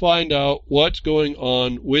need to find out what's going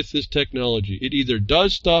on with this technology. It either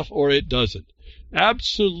does stuff or it doesn't.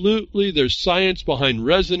 Absolutely, there's science behind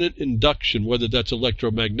resonant induction, whether that's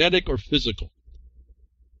electromagnetic or physical.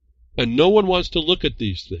 And no one wants to look at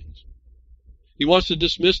these things. He wants to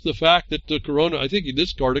dismiss the fact that the corona, I think in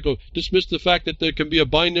this article, dismissed the fact that there can be a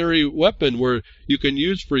binary weapon where you can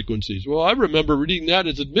use frequencies. Well, I remember reading that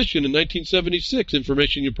as admission in 1976,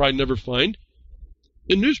 information you probably never find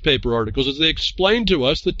in newspaper articles as they explained to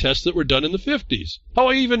us the tests that were done in the 50s, how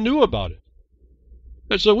I even knew about it.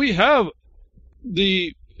 And so we have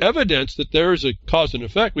the evidence that there is a cause and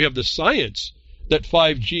effect. We have the science that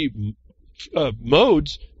 5G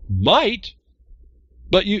modes might,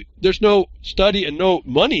 but there's no study and no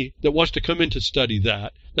money that wants to come in to study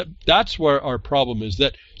that. That's where our problem is,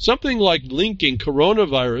 that something like linking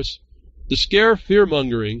coronavirus, the scare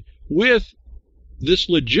fear-mongering, with this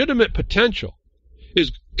legitimate potential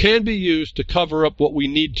can be used to cover up what we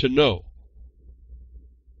need to know.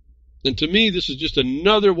 And to me, this is just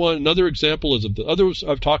another example as of the others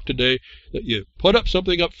I've talked today, that you put up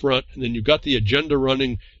something up front, and then you've got the agenda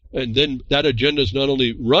running, and then that agenda is not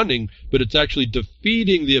only running, but it's actually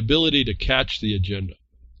defeating the ability to catch the agenda.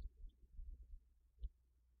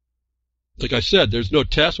 Like I said, there's no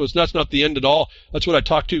test. Well, that's not the end at all. That's what I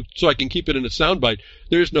talk to so I can keep it in a soundbite.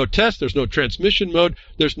 There's no test. There's no transmission mode.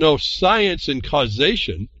 There's no science in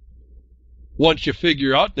causation once you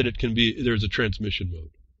figure out that there's a transmission mode.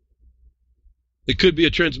 It could be a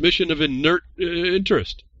transmission of inert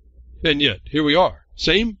interest. And yet, here we are.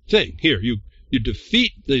 Same thing. Here, you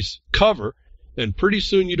defeat this cover, and pretty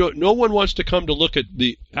soon no one wants to come to look at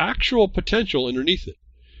the actual potential underneath it.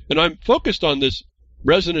 And I'm focused on this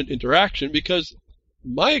resonant interaction because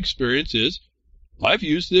my experience is I've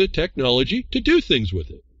used the technology to do things with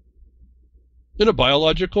it. In a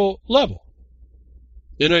biological level.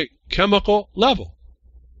 In a chemical level.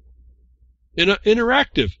 In an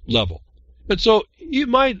interactive level. And so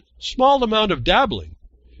my small amount of dabbling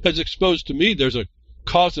has exposed to me there's a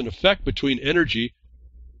cause and effect between energy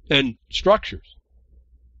and structures.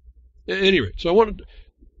 At any rate, so I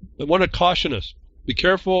want to caution us. Be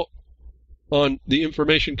careful on the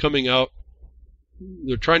information coming out.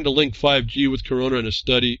 They're trying to link 5G with Corona in a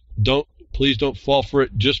study. Please don't fall for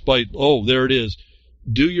it just by, there it is.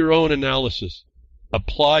 Do your own analysis.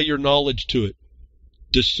 Apply your knowledge to it.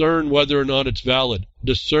 Discern whether or not it's valid.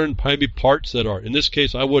 Discern maybe parts that are. In this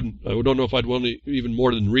case, I don't know if I'd want to even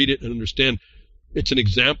more than read it and understand. It's an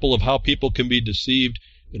example of how people can be deceived.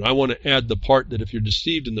 And I want to add the part that if you're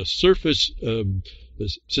deceived in the surface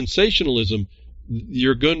sensationalism,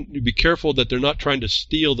 you're going to be careful that they're not trying to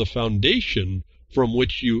steal the foundation from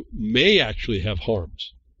which you may actually have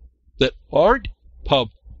harms that aren't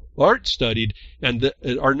studied and that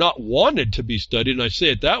are not wanted to be studied. And I say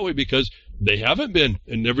it that way because they haven't been,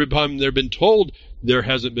 and every time they've been told, there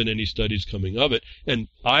hasn't been any studies coming of it. And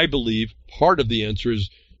I believe part of the answer is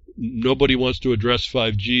nobody wants to address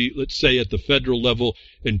 5G, let's say at the federal level,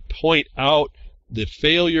 and point out the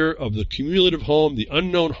failure of the cumulative harm, the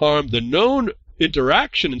unknown harm, the known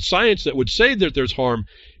interaction in science that would say that there's harm,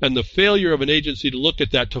 and the failure of an agency to look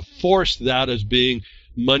at that, to force that as being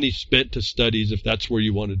money spent to studies if that's where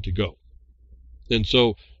you wanted to go. And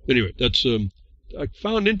so, anyway, that's I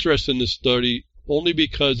found interest in this study only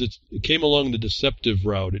because it came along the deceptive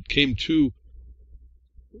route. It came to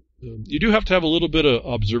you do have to have a little bit of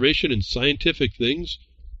observation in scientific things,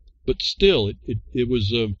 but still, it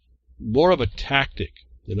was more of a tactic.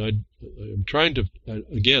 And I'm trying to,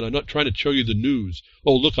 again, I'm not trying to show you the news.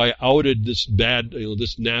 Oh, look, I outed this bad,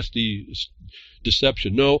 this nasty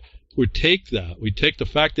deception. No, we take that. We take the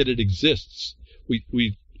fact that it exists.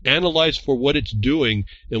 We analyze for what it's doing,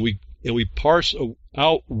 and we parse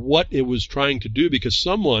out what it was trying to do, because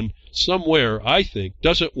someone, somewhere, I think,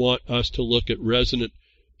 doesn't want us to look at resonant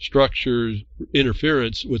structures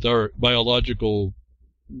interference with our biological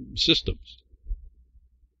systems.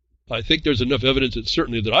 I think there's enough evidence,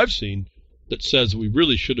 certainly that I've seen, that says we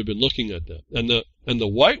really should have been looking at that. And the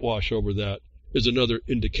whitewash over that is another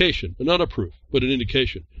indication, not a proof, but an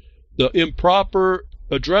indication. The improper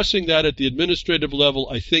addressing that at the administrative level,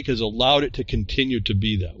 I think, has allowed it to continue to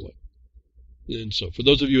be that way. And so for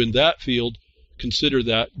those of you in that field, consider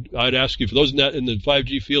that. I'd ask you, for those in the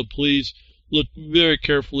 5G field, please look very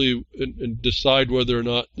carefully and decide whether or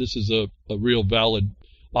not this is a real valid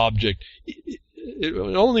object. It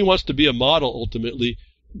only wants to be a model ultimately,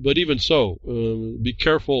 but even so, be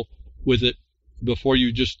careful with it before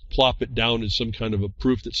you just plop it down as some kind of a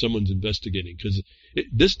proof that someone's investigating, because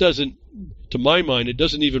this doesn't, to my mind, it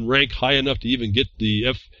doesn't even rank high enough to even get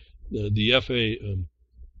the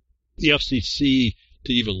FCC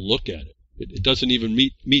to even look at it. It doesn't even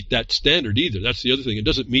meet that standard either. That's the other thing. It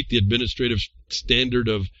doesn't meet the administrative standard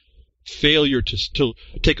of failure to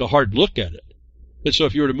take a hard look at it. And so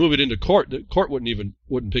if you were to move it into court, the court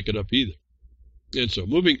wouldn't pick it up either. And so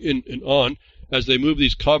moving in and on, as they move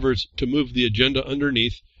these covers to move the agenda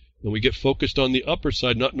underneath, and we get focused on the upper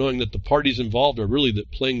side, not knowing that the parties involved are really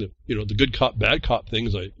playing the good cop, bad cop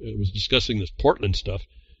things. I was discussing this Portland stuff.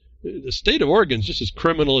 The state of Oregon is just as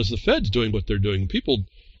criminal as the feds doing what they're doing. People,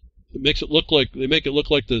 they make it look like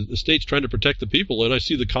the state's trying to protect the people. And I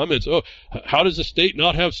see the comments, how does the state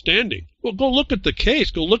not have standing? Well, go look at the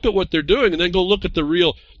case. Go look at what they're doing, and then go look at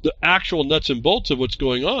the actual nuts and bolts of what's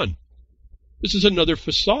going on. This is another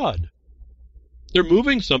facade. They're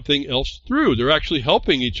moving something else through. They're actually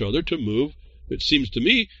helping each other to move, it seems to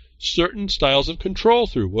me, certain styles of control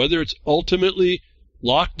through. Whether it's ultimately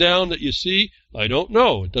lockdown that you see, I don't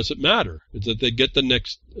know. It doesn't matter. It's that they get the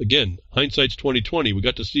next, again, hindsight's 20/20. We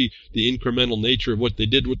got to see the incremental nature of what they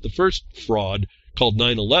did with the first fraud called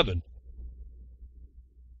 9/11.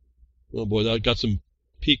 Oh boy, I got some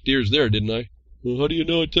peaked ears there, didn't I? Well, how do you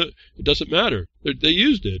know it doesn't matter? They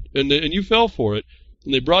used it, and you fell for it.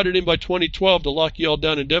 And they brought it in by 2012 to lock you all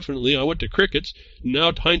down indefinitely. I went to crickets.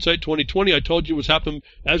 Now, hindsight 20/20, I told you what was happening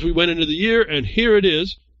as we went into the year, and here it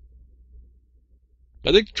is.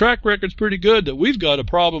 I think the track record's pretty good that we've got a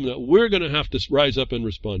problem that we're going to have to rise up and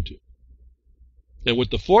respond to. And with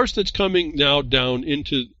the force that's coming now down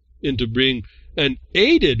into being, and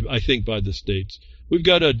aided, I think, by the states, we've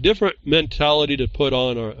got a different mentality to put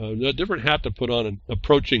on, or a different hat to put on in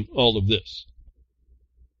approaching all of this.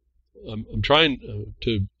 I'm trying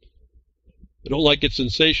to, I don't like it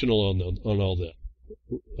sensational on all that.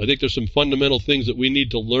 I think there's some fundamental things that we need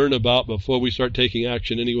to learn about before we start taking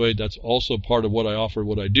action anyway. That's also part of what I offer,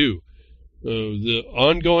 what I do. The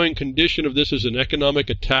ongoing condition of this is an economic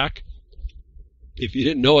attack. If you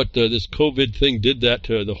didn't know it, this COVID thing did that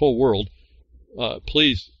to the whole world.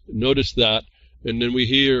 Please notice that. And then we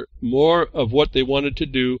hear more of what they wanted to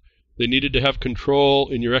do. They needed to have control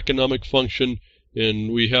in your economic function.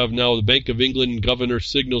 And we have now the Bank of England governor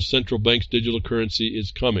signals central bank's digital currency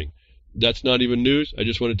is coming. That's not even news. I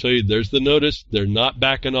just want to tell you, there's the notice. They're not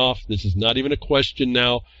backing off. This is not even a question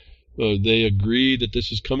now. They agree that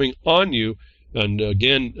this is coming on you. And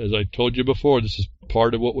again, as I told you before, this is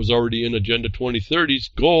part of what was already in Agenda 2030's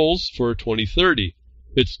goals for 2030.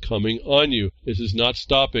 It's coming on you. This is not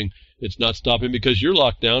stopping. It's not stopping because you're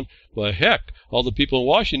locked down. Well, heck, all the people in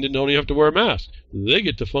Washington don't even have to wear a mask. They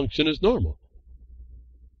get to function as normal.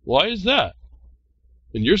 Why is that?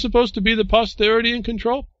 And you're supposed to be the posterity in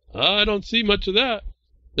control? I don't see much of that.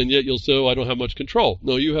 And yet you'll say, oh, I don't have much control.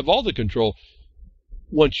 No, you have all the control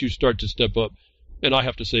once you start to step up. And I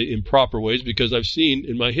have to say improper ways, because I've seen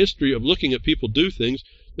in my history of looking at people do things,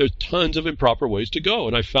 there's tons of improper ways to go.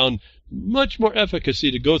 And I found much more efficacy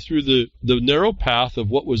to go through the narrow path of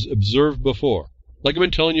what was observed before. Like I've been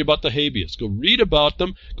telling you about the habeas. Go read about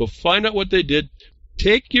them. Go find out what they did.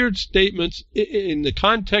 Take your statements in the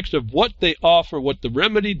context of what they offer, what the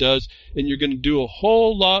remedy does, and you're going to do a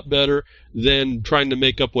whole lot better than trying to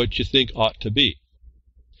make up what you think ought to be.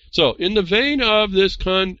 So, in the vein of this,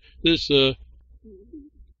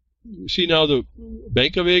 see now the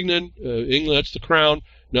Bank of England, that's the crown,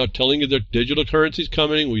 now telling you that digital currency is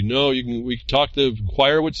coming. We know we talk, the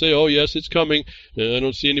choir would say, oh yes, it's coming. I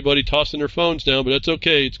don't see anybody tossing their phones down, but that's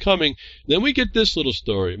okay, it's coming. Then we get this little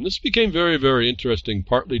story. And this became very, very interesting,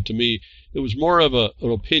 partly to me. It was more of an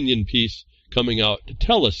opinion piece coming out to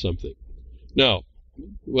tell us something. Now,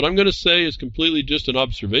 what I'm going to say is completely just an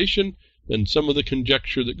observation and some of the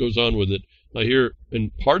conjecture that goes on with it. I hear,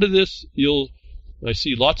 and part of this, I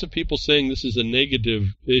see lots of people saying this is a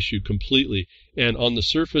negative issue completely. And on the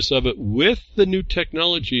surface of it, with the new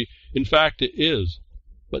technology, in fact, it is.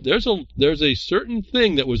 But there's a certain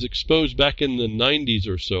thing that was exposed back in the 90s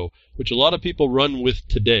or so, which a lot of people run with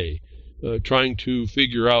today, trying to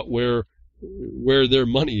figure out where their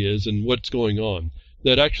money is and what's going on,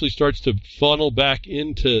 that actually starts to funnel back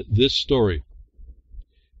into this story.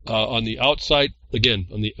 On the outside,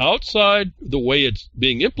 the way it's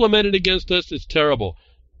being implemented against us is terrible.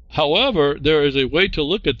 However, there is a way to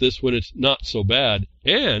look at this when it's not so bad,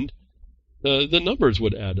 and the numbers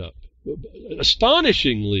would add up.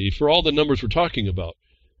 Astonishingly, for all the numbers we're talking about,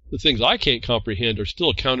 the things I can't comprehend are still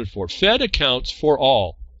accounted for. Fed accounts for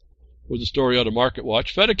all. Was a story out of Market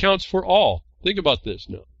Watch. Fed accounts for all. Think about this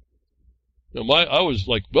now. Now, I was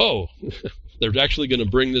like, whoa, they're actually going to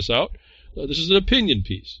bring this out? This is an opinion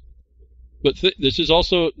piece. But this is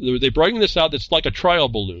also, they bring this out that's like a trial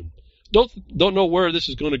balloon. Don't know where this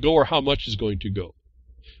is going to go or how much is going to go.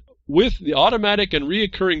 With the automatic and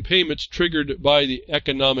reoccurring payments triggered by the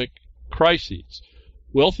economic crises,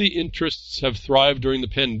 wealthy interests have thrived during the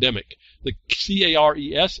pandemic. The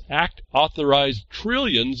CARES Act authorized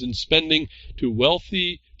trillions in spending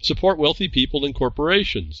to support wealthy people and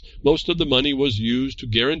corporations. Most of the money was used to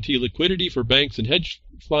guarantee liquidity for banks and hedge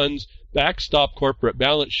funds, backstop corporate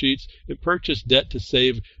balance sheets, and purchase debt to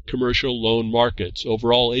save commercial loan markets.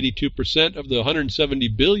 Overall, 82% of the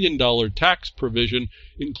 $170 billion tax provision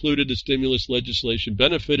included the stimulus legislation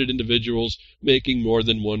benefited individuals making more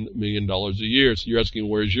than $1 million a year. So you're asking,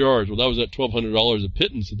 where's yours? Well, that was at $1,200 a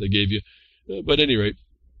pittance that they gave you. But at any rate,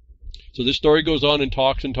 So this story goes on and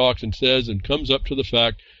talks and says and comes up to the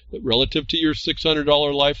fact that relative to your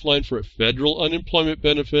 $600 lifeline for federal unemployment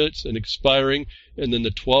benefits and expiring, and then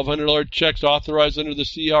the $1,200 checks authorized under the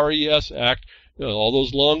CRES Act, all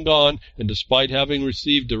those long gone, and despite having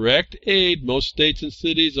received direct aid, most states and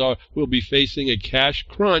cities will be facing a cash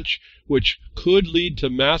crunch, which could lead to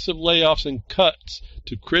massive layoffs and cuts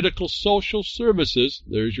to critical social services.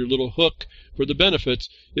 There's your little hook for the benefits.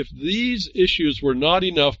 If these issues were not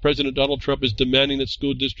enough, President Donald Trump is demanding that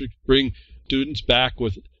school districts bring students back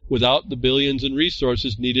without the billions in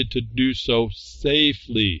resources needed to do so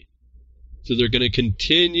safely. So they're going to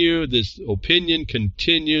continue, this opinion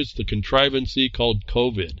continues, the contrivancy called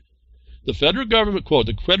COVID. The federal government, quote,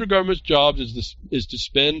 the federal government's job is to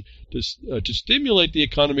spend to stimulate the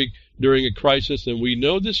economy during a crisis, and we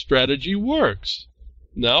know this strategy works.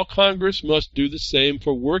 Now Congress must do the same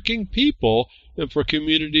for working people and for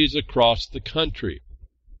communities across the country.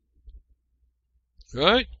 All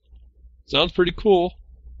right? Sounds pretty cool.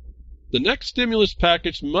 The next stimulus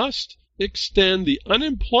package must extend the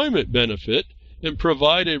unemployment benefit and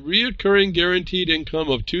provide a recurring guaranteed income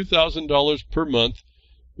of $2,000 per month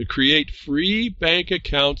to create free bank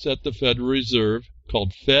accounts at the Federal Reserve,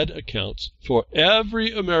 called Fed accounts, for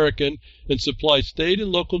every American, and supply state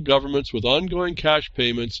and local governments with ongoing cash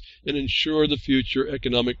payments and ensure the future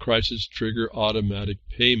economic crisis trigger automatic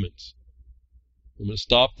payments. I'm going to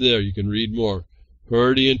stop there. You can read more.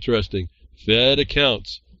 Pretty interesting. Fed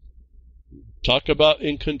accounts. Talk about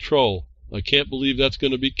in control. I can't believe that's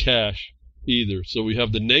going to be cash either. So we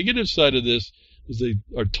have the negative side of this, is they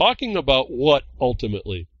are talking about what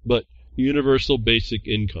ultimately, but universal basic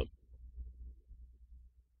income.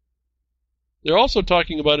 They're also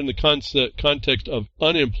talking about in the context of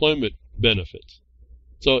unemployment benefits.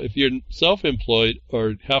 So if you're self-employed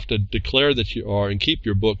or have to declare that you are and keep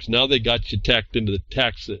your books, now they got you tacked into the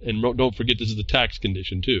tax, and don't forget this is the tax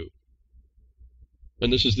condition too.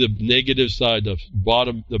 And this is the negative side, the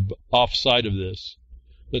off side of this,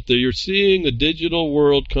 that you're seeing the digital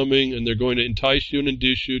world coming, and they're going to entice you and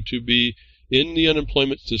induce you to be in the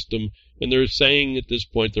unemployment system, and they're saying at this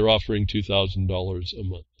point they're offering $2,000 a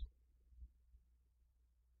month.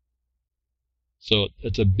 So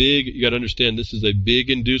it's a big, you got to understand, this is a big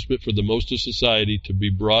inducement for the most of society to be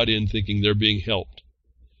brought in thinking they're being helped.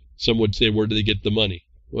 Some would say, where do they get the money?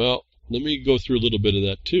 Well, let me go through a little bit of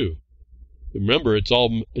that too. Remember, it's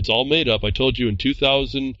all made up. I told you in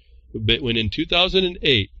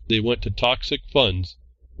 2008 they went to toxic funds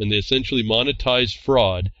and they essentially monetized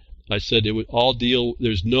fraud. I said it would all deal.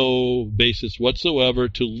 There's no basis whatsoever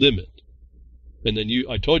to limit. And then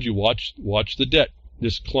I told you watch the debt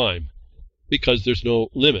just climb because there's no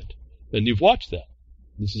limit. And you've watched that.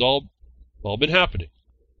 This has all been happening.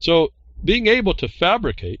 So being able to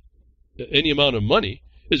fabricate any amount of money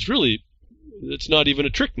is really, it's not even a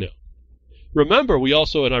trick now. Remember, we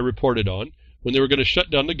also, and I reported on, when they were going to shut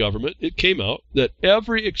down the government, it came out that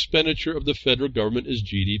every expenditure of the federal government is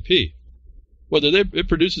GDP. Whether it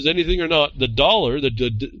produces anything or not, the dollar,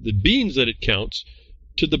 the beans that it counts,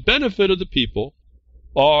 to the benefit of the people,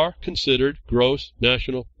 are considered gross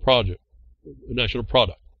national product.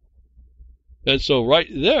 And so right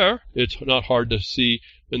there, it's not hard to see,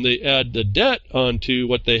 when they add the debt onto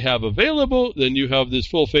what they have available, then you have this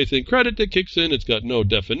full faith and credit that kicks in. It's got no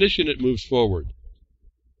definition. It moves forward.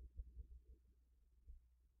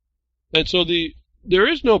 And so there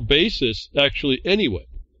is no basis, actually, anyway,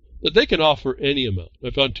 that they can offer any amount.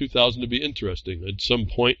 I found 2,000 to be interesting. At some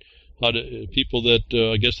point, people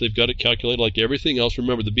that, I guess they've got it calculated like everything else.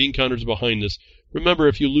 Remember, the bean counters behind this. Remember,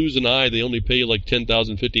 if you lose an eye, they only pay you like $10,000,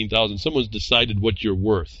 $15,000. Someone's decided what you're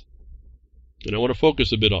worth. And I want to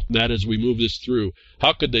focus a bit on that as we move this through.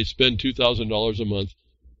 How could they spend $2,000 a month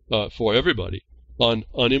for everybody on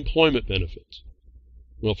unemployment benefits?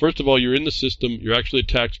 Well, first of all, you're in the system. You're actually a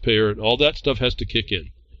taxpayer, and all that stuff has to kick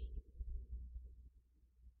in.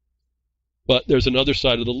 But there's another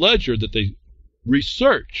side of the ledger that they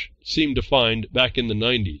research seemed to find back in the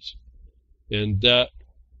 90s. And that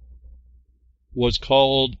was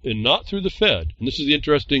called, and not through the Fed, and this is the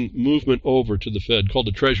interesting movement over to the Fed, called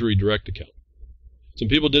the Treasury Direct Account. Some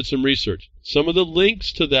people did some research. Some of the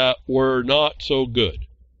links to that were not so good.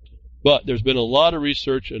 But there's been a lot of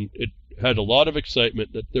research, and it had a lot of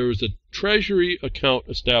excitement that there was a Treasury account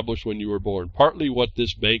established when you were born. Partly what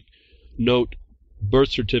this bank note birth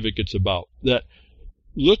certificate's about. That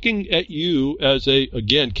looking at you as a,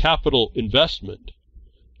 again, capital investment,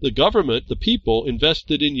 the government, the people,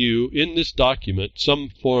 invested in you in this document some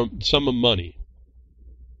of money.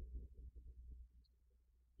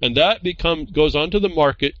 And that goes onto the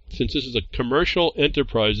market, since this is a commercial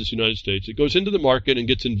enterprise, this United States. It goes into the market and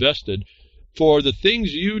gets invested for the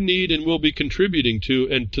things you need and will be contributing to,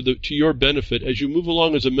 and to your benefit as you move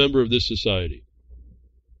along as a member of this society.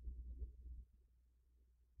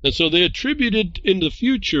 And so they attributed in the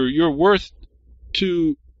future your worth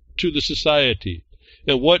to the society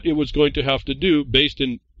and what it was going to have to do based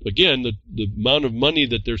in, again, the amount of money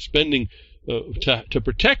that they're spending to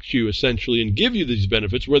protect you, essentially, and give you these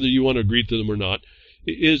benefits, whether you want to agree to them or not,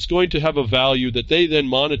 is going to have a value that they then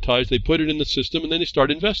monetize. They put it in the system, and then they start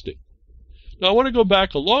investing. Now, I want to go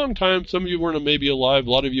back a long time. Some of you weren't maybe alive.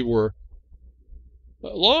 A lot of you were.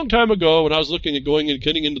 A long time ago, when I was looking at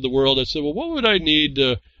getting into the world, I said, well, what would I need?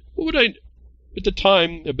 At the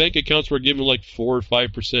time, bank accounts were given like 4 or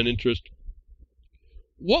 5% interest.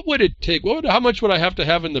 What would it take? How much would I have to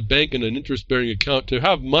have in the bank in an interest-bearing account to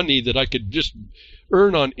have money that I could just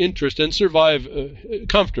earn on interest and survive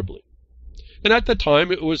comfortably? And at the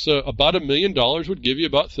time, it was about $1 million would give you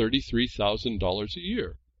about $33,000 a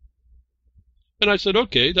year. And I said,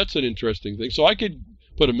 okay, that's an interesting thing. So I could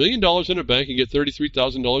put $1 million in a bank and get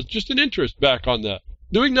 $33,000 just in interest back on that,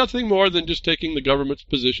 doing nothing more than just taking the government's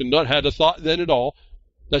position. Not had a thought then at all.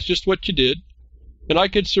 That's just what you did. And I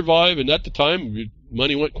could survive. And at the time,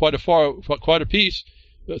 money went quite a piece.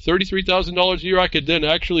 $33,000 a year. I could then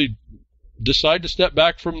actually decide to step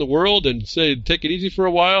back from the world and say, take it easy for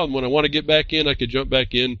a while. And when I want to get back in, I could jump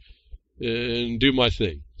back in and do my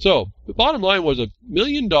thing. So the bottom line was $1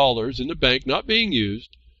 million in the bank not being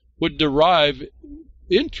used would derive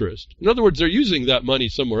interest. In other words, they're using that money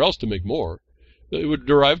somewhere else to make more. It would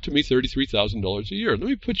derive to me $33,000 a year. Let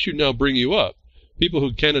me bring you up. People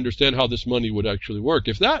who can't understand how this money would actually work.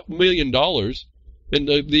 If that $1 million, and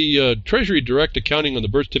the Treasury direct accounting on the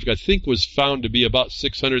birth certificate, I think, was found to be about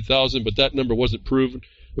 $600,000, but that number wasn't proven.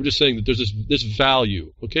 I'm just saying that there's this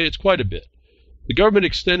value. Okay, it's quite a bit. The government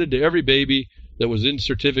extended to every baby that was in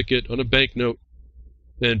certificate on a banknote,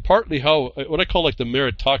 and partly what I call like the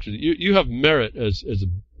meritocracy. You have merit as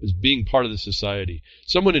being part of the society.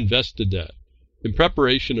 Someone invested that in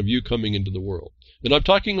preparation of you coming into the world. And I'm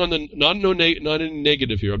talking on the not any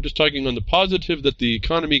negative here. I'm just talking on the positive that the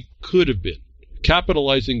economy could have been,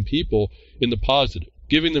 capitalizing people in the positive,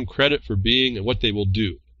 giving them credit for being and what they will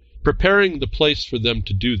do, preparing the place for them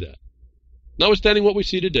to do that. Notwithstanding what we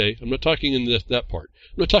see today, I'm not talking in that part.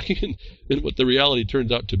 I'm not talking in what the reality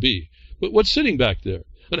turns out to be, but what's sitting back there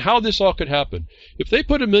and how this all could happen. If they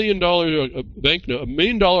put $1 million banknote, $1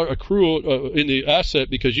 million accrual in the asset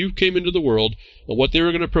because you came into the world and what they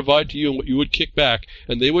were going to provide to you and what you would kick back,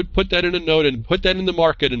 and they would put that in a note and put that in the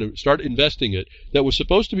market and start investing it, that was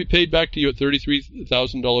supposed to be paid back to you at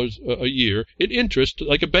 $33,000 a year in interest,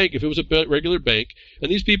 like a bank, if it was a regular bank, and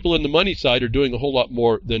these people in the money side are doing a whole lot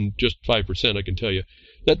more than just 5%, I can tell you,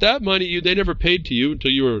 that money they never paid to you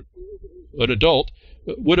until you were an adult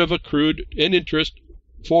would have accrued in interest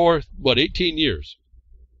for, 18 years.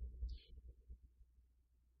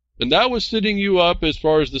 And that was setting you up, as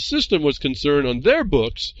far as the system was concerned, on their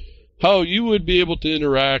books, how you would be able to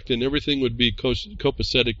interact and everything would be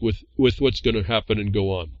copacetic with what's going to happen and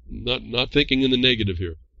go on. Not thinking in the negative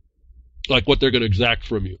here, like what they're going to exact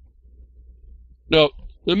from you. Now,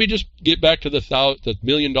 let me just get back to the $1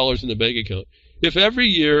 million in the bank account. If every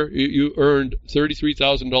year you earned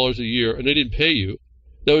 $33,000 a year and they didn't pay you,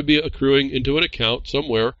 that would be accruing into an account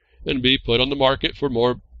somewhere and be put on the market for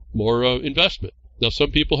more investment. Now,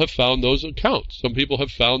 some people have found those accounts. Some people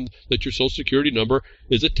have found that your Social Security number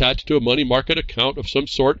is attached to a money market account of some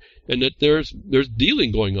sort and that there's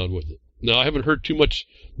dealing going on with it. Now, I haven't heard too much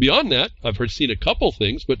beyond that. I've seen a couple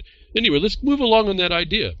things, but anyway, let's move along on that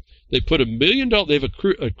idea. They put $1 million, they've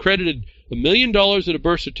accredited $1 million in a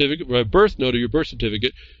birth certificate, or a birth note of your birth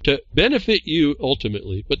certificate, to benefit you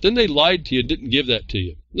ultimately. But then they lied to you and didn't give that to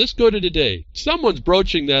you. Let's go to today. Someone's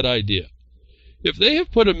broaching that idea. If they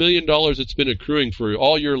have put $1 million that's been accruing for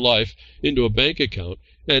all your life into a bank account,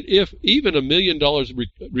 and if even $1 million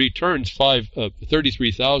returns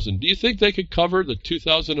 $33,000, do you think they could cover the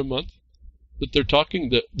 $2,000 a month that they're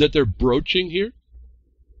talking that they're broaching here?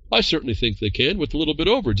 I certainly think they can, with a little bit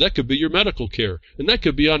overage. That could be your medical care, and that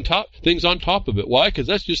could be things on top of it. Why? Because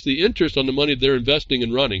that's just the interest on the money they're investing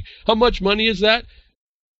and running. How much money is that?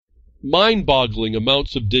 Mind-boggling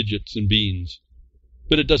amounts of digits and beans.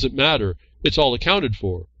 But it doesn't matter. It's all accounted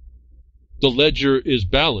for. The ledger is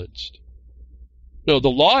balanced. No,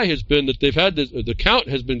 the lie has been that they've had this, the count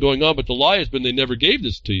has been going on, but the lie has been they never gave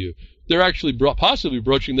this to you. They're actually possibly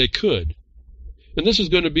broaching they could. And this is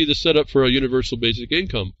going to be the setup for a universal basic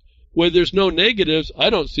income. Where there's no negatives, I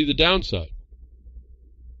don't see the downside.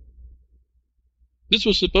 This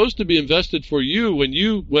was supposed to be invested for you when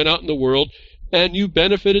you went out in the world and you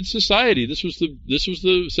benefited society. This was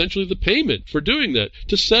essentially the payment for doing that,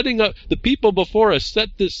 to setting up the people before us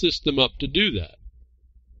set this system up to do that.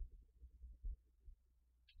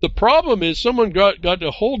 The problem is someone got a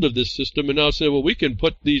hold of this system and now say, well, we can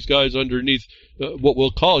put these guys underneath what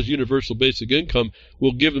we'll call as universal basic income.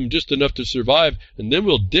 We'll give them just enough to survive, and then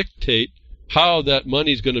we'll dictate how that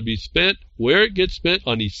money is going to be spent, where it gets spent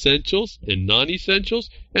on essentials and non-essentials,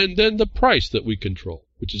 and then the price that we control,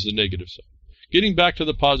 which is the negative side. Getting back to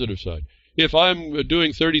the positive side. If I'm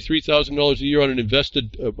doing $33,000 a year on an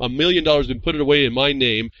invested $1 million and put it away in my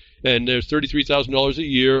name, and there's $33,000 a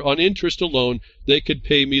year on interest alone, they could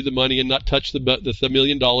pay me the money and not touch the $1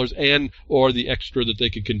 million and or the extra that they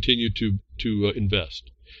could continue to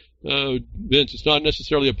invest. Vince, it's not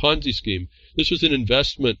necessarily a Ponzi scheme. This was an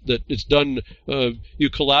investment that it's done. You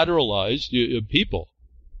collateralize people.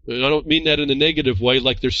 And I don't mean that in a negative way,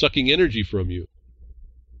 like they're sucking energy from you.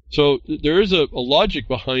 So there is a logic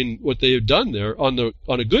behind what they have done there on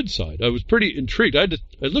a good side. I was pretty intrigued. I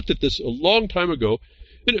looked at this a long time ago,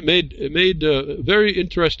 and it made a very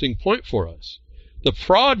interesting point for us. The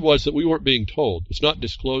fraud was that we weren't being told. It's not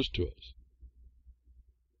disclosed to us.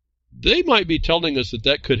 They might be telling us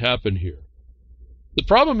that could happen here. The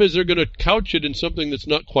problem is they're going to couch it in something that's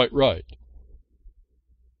not quite right.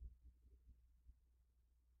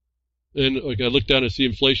 And like I look down and see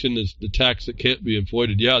inflation is the tax that can't be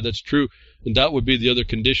avoided. Yeah, that's true. And that would be the other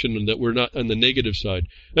condition, and that we're not on the negative side.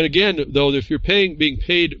 And again, though, if you're being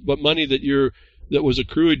paid but money that was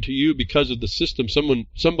accrued to you because of the system,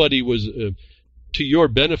 somebody was to your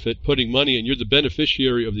benefit putting money, and you're the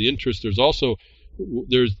beneficiary of the interest. There's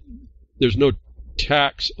no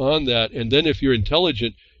tax on that. And then if you're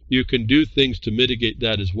intelligent, you can do things to mitigate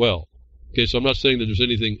that as well. Okay, so I'm not saying that there's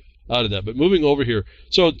anything out of that. But moving over here,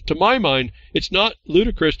 so to my mind, it's not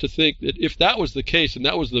ludicrous to think that if that was the case and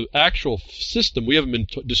that was the actual system we haven't been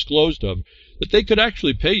disclosed of, that they could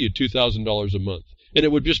actually pay you $2,000 a month, and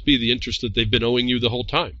it would just be the interest that they've been owing you the whole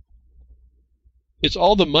time. It's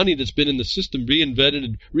all the money that's been in the system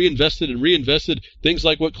reinvested, things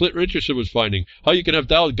like what Clint Richardson was finding, how you can have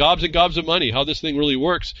gobs and gobs of money, how this thing really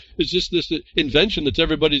works. It's just this invention that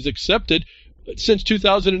everybody's accepted since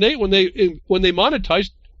 2008 when they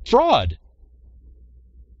monetized fraud.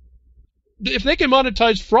 If they can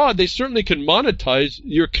monetize fraud, they certainly can monetize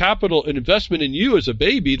your capital and investment in you as a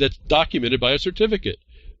baby that's documented by a certificate.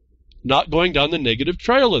 Not going down the negative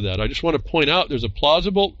trail of that. I just want to point out there's a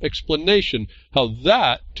plausible explanation how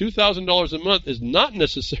that $2,000 a month is not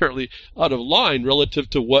necessarily out of line relative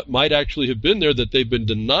to what might actually have been there that they've been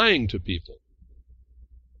denying to people.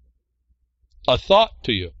 A thought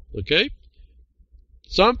to you, okay?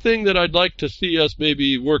 Something that I'd like to see us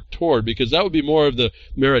maybe work toward, because that would be more of the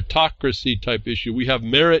meritocracy type issue. We have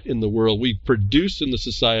merit in the world. We produce in the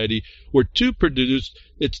society. We're to produce.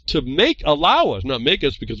 It's to allow us, not make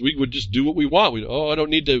us, because we would just do what we want. I don't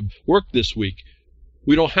need to work this week.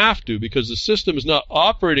 We don't have to, because the system is not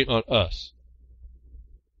operating on us.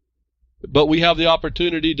 But we have the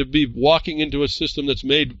opportunity to be walking into a system that's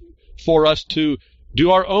made for us to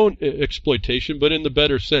do our own exploitation, but in the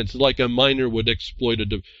better sense, like a miner would exploit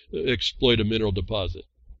a mineral deposit.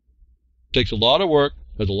 It takes a lot of work,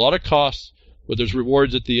 has a lot of costs, but there's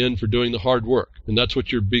rewards at the end for doing the hard work. And that's what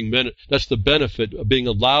that's the benefit of being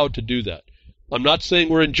allowed to do that. I'm not saying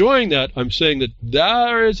we're enjoying that. I'm saying that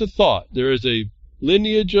there is a thought. There is a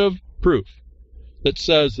lineage of proof that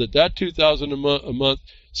says that $2,000 a month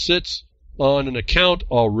sits on an account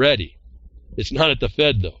already. It's not at the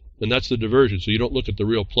Fed, though. And that's the diversion, so you don't look at the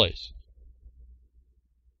real place.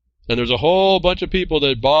 And there's a whole bunch of people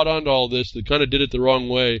that bought onto all this that kind of did it the wrong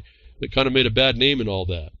way, that kind of made a bad name in all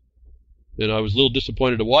that. And I was a little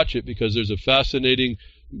disappointed to watch it, because there's a fascinating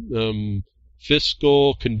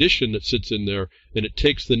fiscal condition that sits in there, and it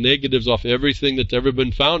takes the negatives off everything that's ever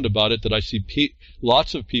been found about it that I see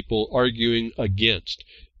lots of people arguing against.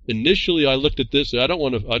 Initially, I looked at this. I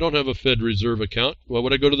don't have a Fed Reserve account. Why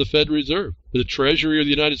would I go to the Fed Reserve? The Treasury of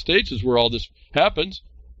the United States is where all this happens.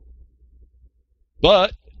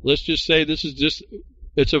 But let's just say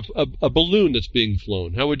it's a balloon that's being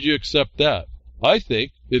flown. How would you accept that? I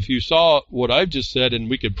think if you saw what I've just said, and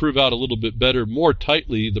we could prove out a little bit better, more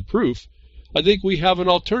tightly, the proof, I think we have an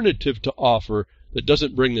alternative to offer that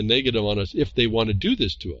doesn't bring the negative on us if they want to do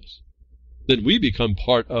this to us. Then we become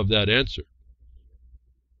part of that answer.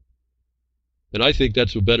 And I think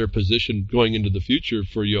that's a better position going into the future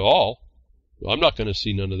for you all. I'm not going to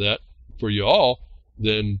see none of that for you all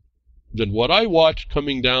than what I watched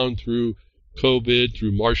coming down through COVID,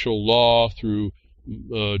 through martial law, through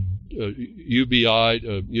UBI,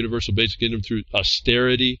 Universal Basic Income, through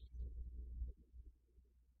austerity.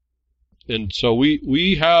 And so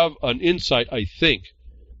we have an insight, I think,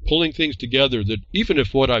 pulling things together, that even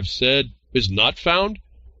if what I've said is not found,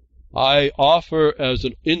 I offer as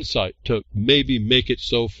an insight to maybe make it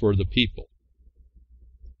so for the people.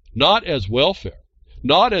 Not as welfare,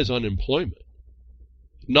 not as unemployment,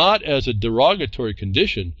 not as a derogatory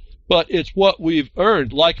condition, but it's what we've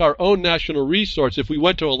earned, like our own national resource. If we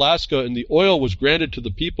went to Alaska and the oil was granted to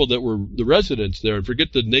the people that were the residents there, and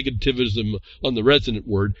forget the negativism on the resident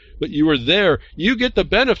word, but you were there, you get the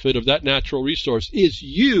benefit of that natural resource, is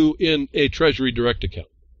you in a Treasury Direct account.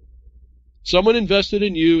 Someone invested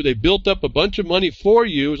in you, they built up a bunch of money for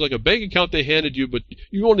you, it was like a bank account they handed you, but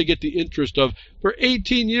you only get the interest of, for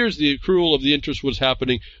 18 years the accrual of the interest was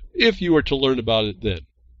happening, if you were to learn about it then.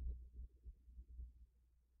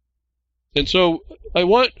 And so I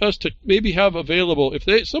want us to maybe have available, if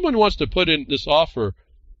someone wants to put in this offer,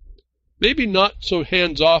 maybe not so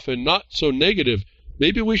hands-off and not so negative,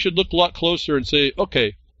 maybe we should look a lot closer and say,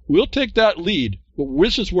 okay, we'll take that lead, but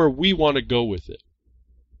this is where we want to go with it.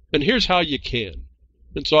 And here's how you can.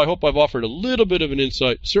 And so I hope I've offered a little bit of an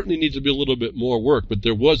insight. Certainly needs to be a little bit more work, but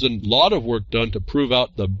there was a lot of work done to prove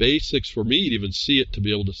out the basics for me to even see it, to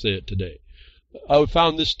be able to say it today. I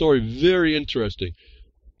found this story very interesting.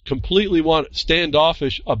 Completely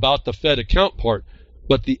standoffish about the Fed account part,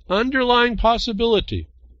 but the underlying possibility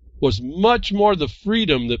was much more the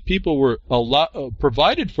freedom that people were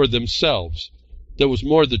provided for themselves. That was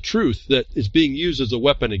more the truth that is being used as a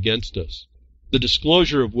weapon against us. The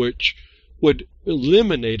disclosure of which would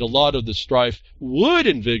eliminate a lot of the strife, would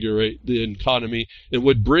invigorate the economy, and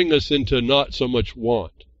would bring us into not so much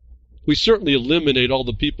want. We certainly eliminate all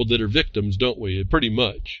the people that are victims, don't we? Pretty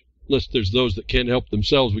much. Unless there's those that can't help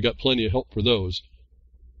themselves, we got plenty of help for those.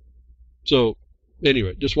 So,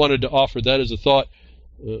 anyway, just wanted to offer that as a thought.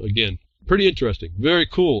 Again, pretty interesting. Very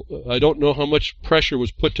cool. I don't know how much pressure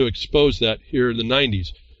was put to expose that here in the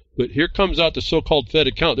 90s. But here comes out the so-called Fed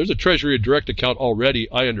account. There's a Treasury Direct account already,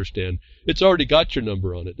 I understand. It's already got your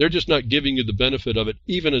number on it. They're just not giving you the benefit of it,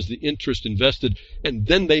 even as the interest invested, and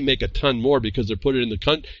then they make a ton more because they're put it in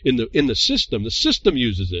the system. The system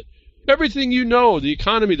uses it. Everything you know, the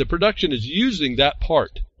economy, the production is using that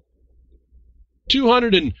part.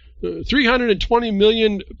 320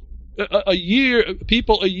 million a year,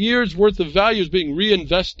 people, a year's worth of value is being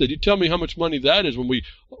reinvested. You tell me how much money that is when we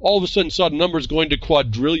all of a sudden saw numbers going to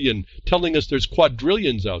quadrillion, telling us there's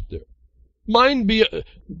quadrillions out there.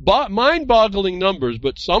 Mind-boggling numbers,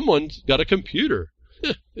 but someone's got a computer.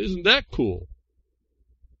 Isn't that cool?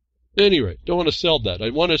 Anyway, don't want to sell that. I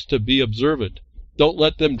want us to be observant. Don't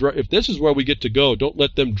let them drive. If this is where we get to go, don't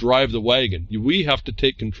let them drive the wagon. We have to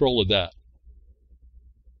take control of that.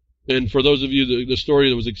 And for those of you, the story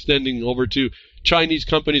that was extending over to Chinese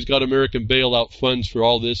companies got American bailout funds for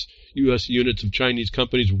all this, U.S. units of Chinese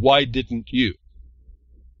companies. Why didn't you?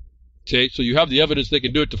 Okay, so you have the evidence they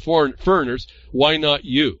can do it to foreigners. Why not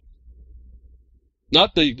you?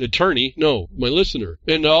 Not the attorney, no, my listener,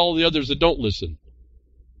 and all the others that don't listen.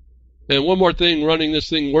 And one more thing, running this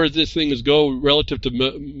thing, where this thing is go relative to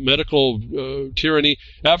medical tyranny.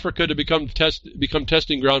 Africa to become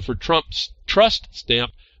testing ground for Trump's trust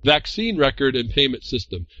stamp, vaccine record, and payment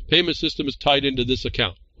system. Payment system is tied into this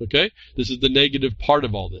account. Okay, this is the negative part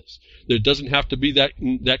of all this. There doesn't have to be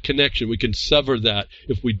that connection. We can sever that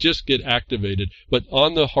if we just get activated. But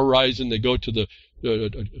on the horizon, they go to the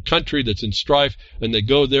country that's in strife, and they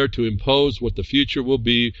go there to impose what the future will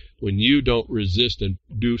be when you don't resist and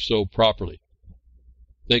do so properly.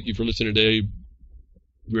 Thank you for listening today.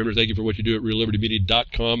 Remember, thank you for what you do at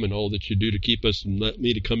reallibertymedia.com and all that you do to keep us and let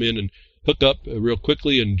me to come in and hook up real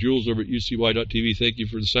quickly. And Jules over at ucy.tv, thank you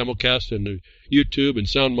for the simulcast and the YouTube and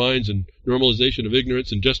Sound Minds and Normalization of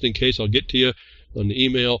Ignorance. And just in case, I'll get to you on the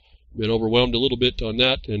email. Been overwhelmed a little bit on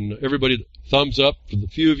that. And everybody, thumbs up for the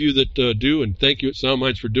few of you that do. And thank you at Sound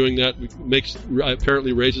Minds for doing that. It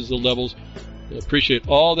apparently raises the levels. I appreciate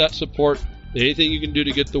all that support. Anything you can do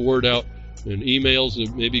to get the word out. And emails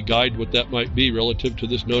and maybe guide what that might be relative to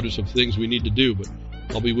this notice of things we need to do. But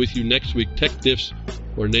I'll be with you next week. Tech Diffs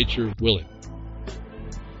or nature willing.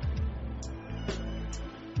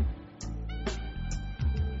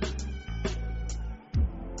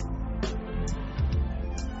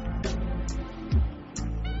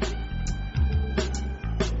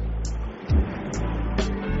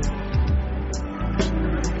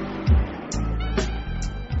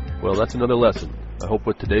 Well, that's another lesson. I hope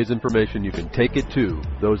with today's information you can take it to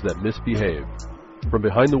those that misbehave. From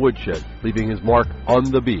behind the woodshed, leaving his mark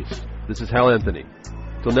on the beast, this is Hal Anthony.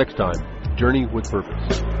 Till next time, journey with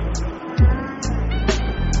purpose.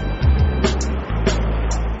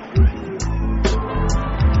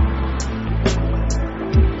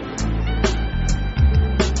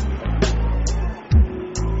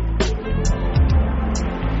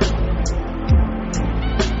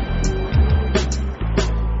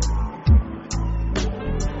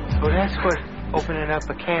 Well, that's what opening up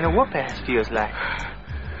a can of whoop-ass feels like.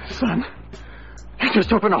 Son, you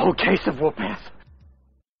just opened a whole case of whoop-ass.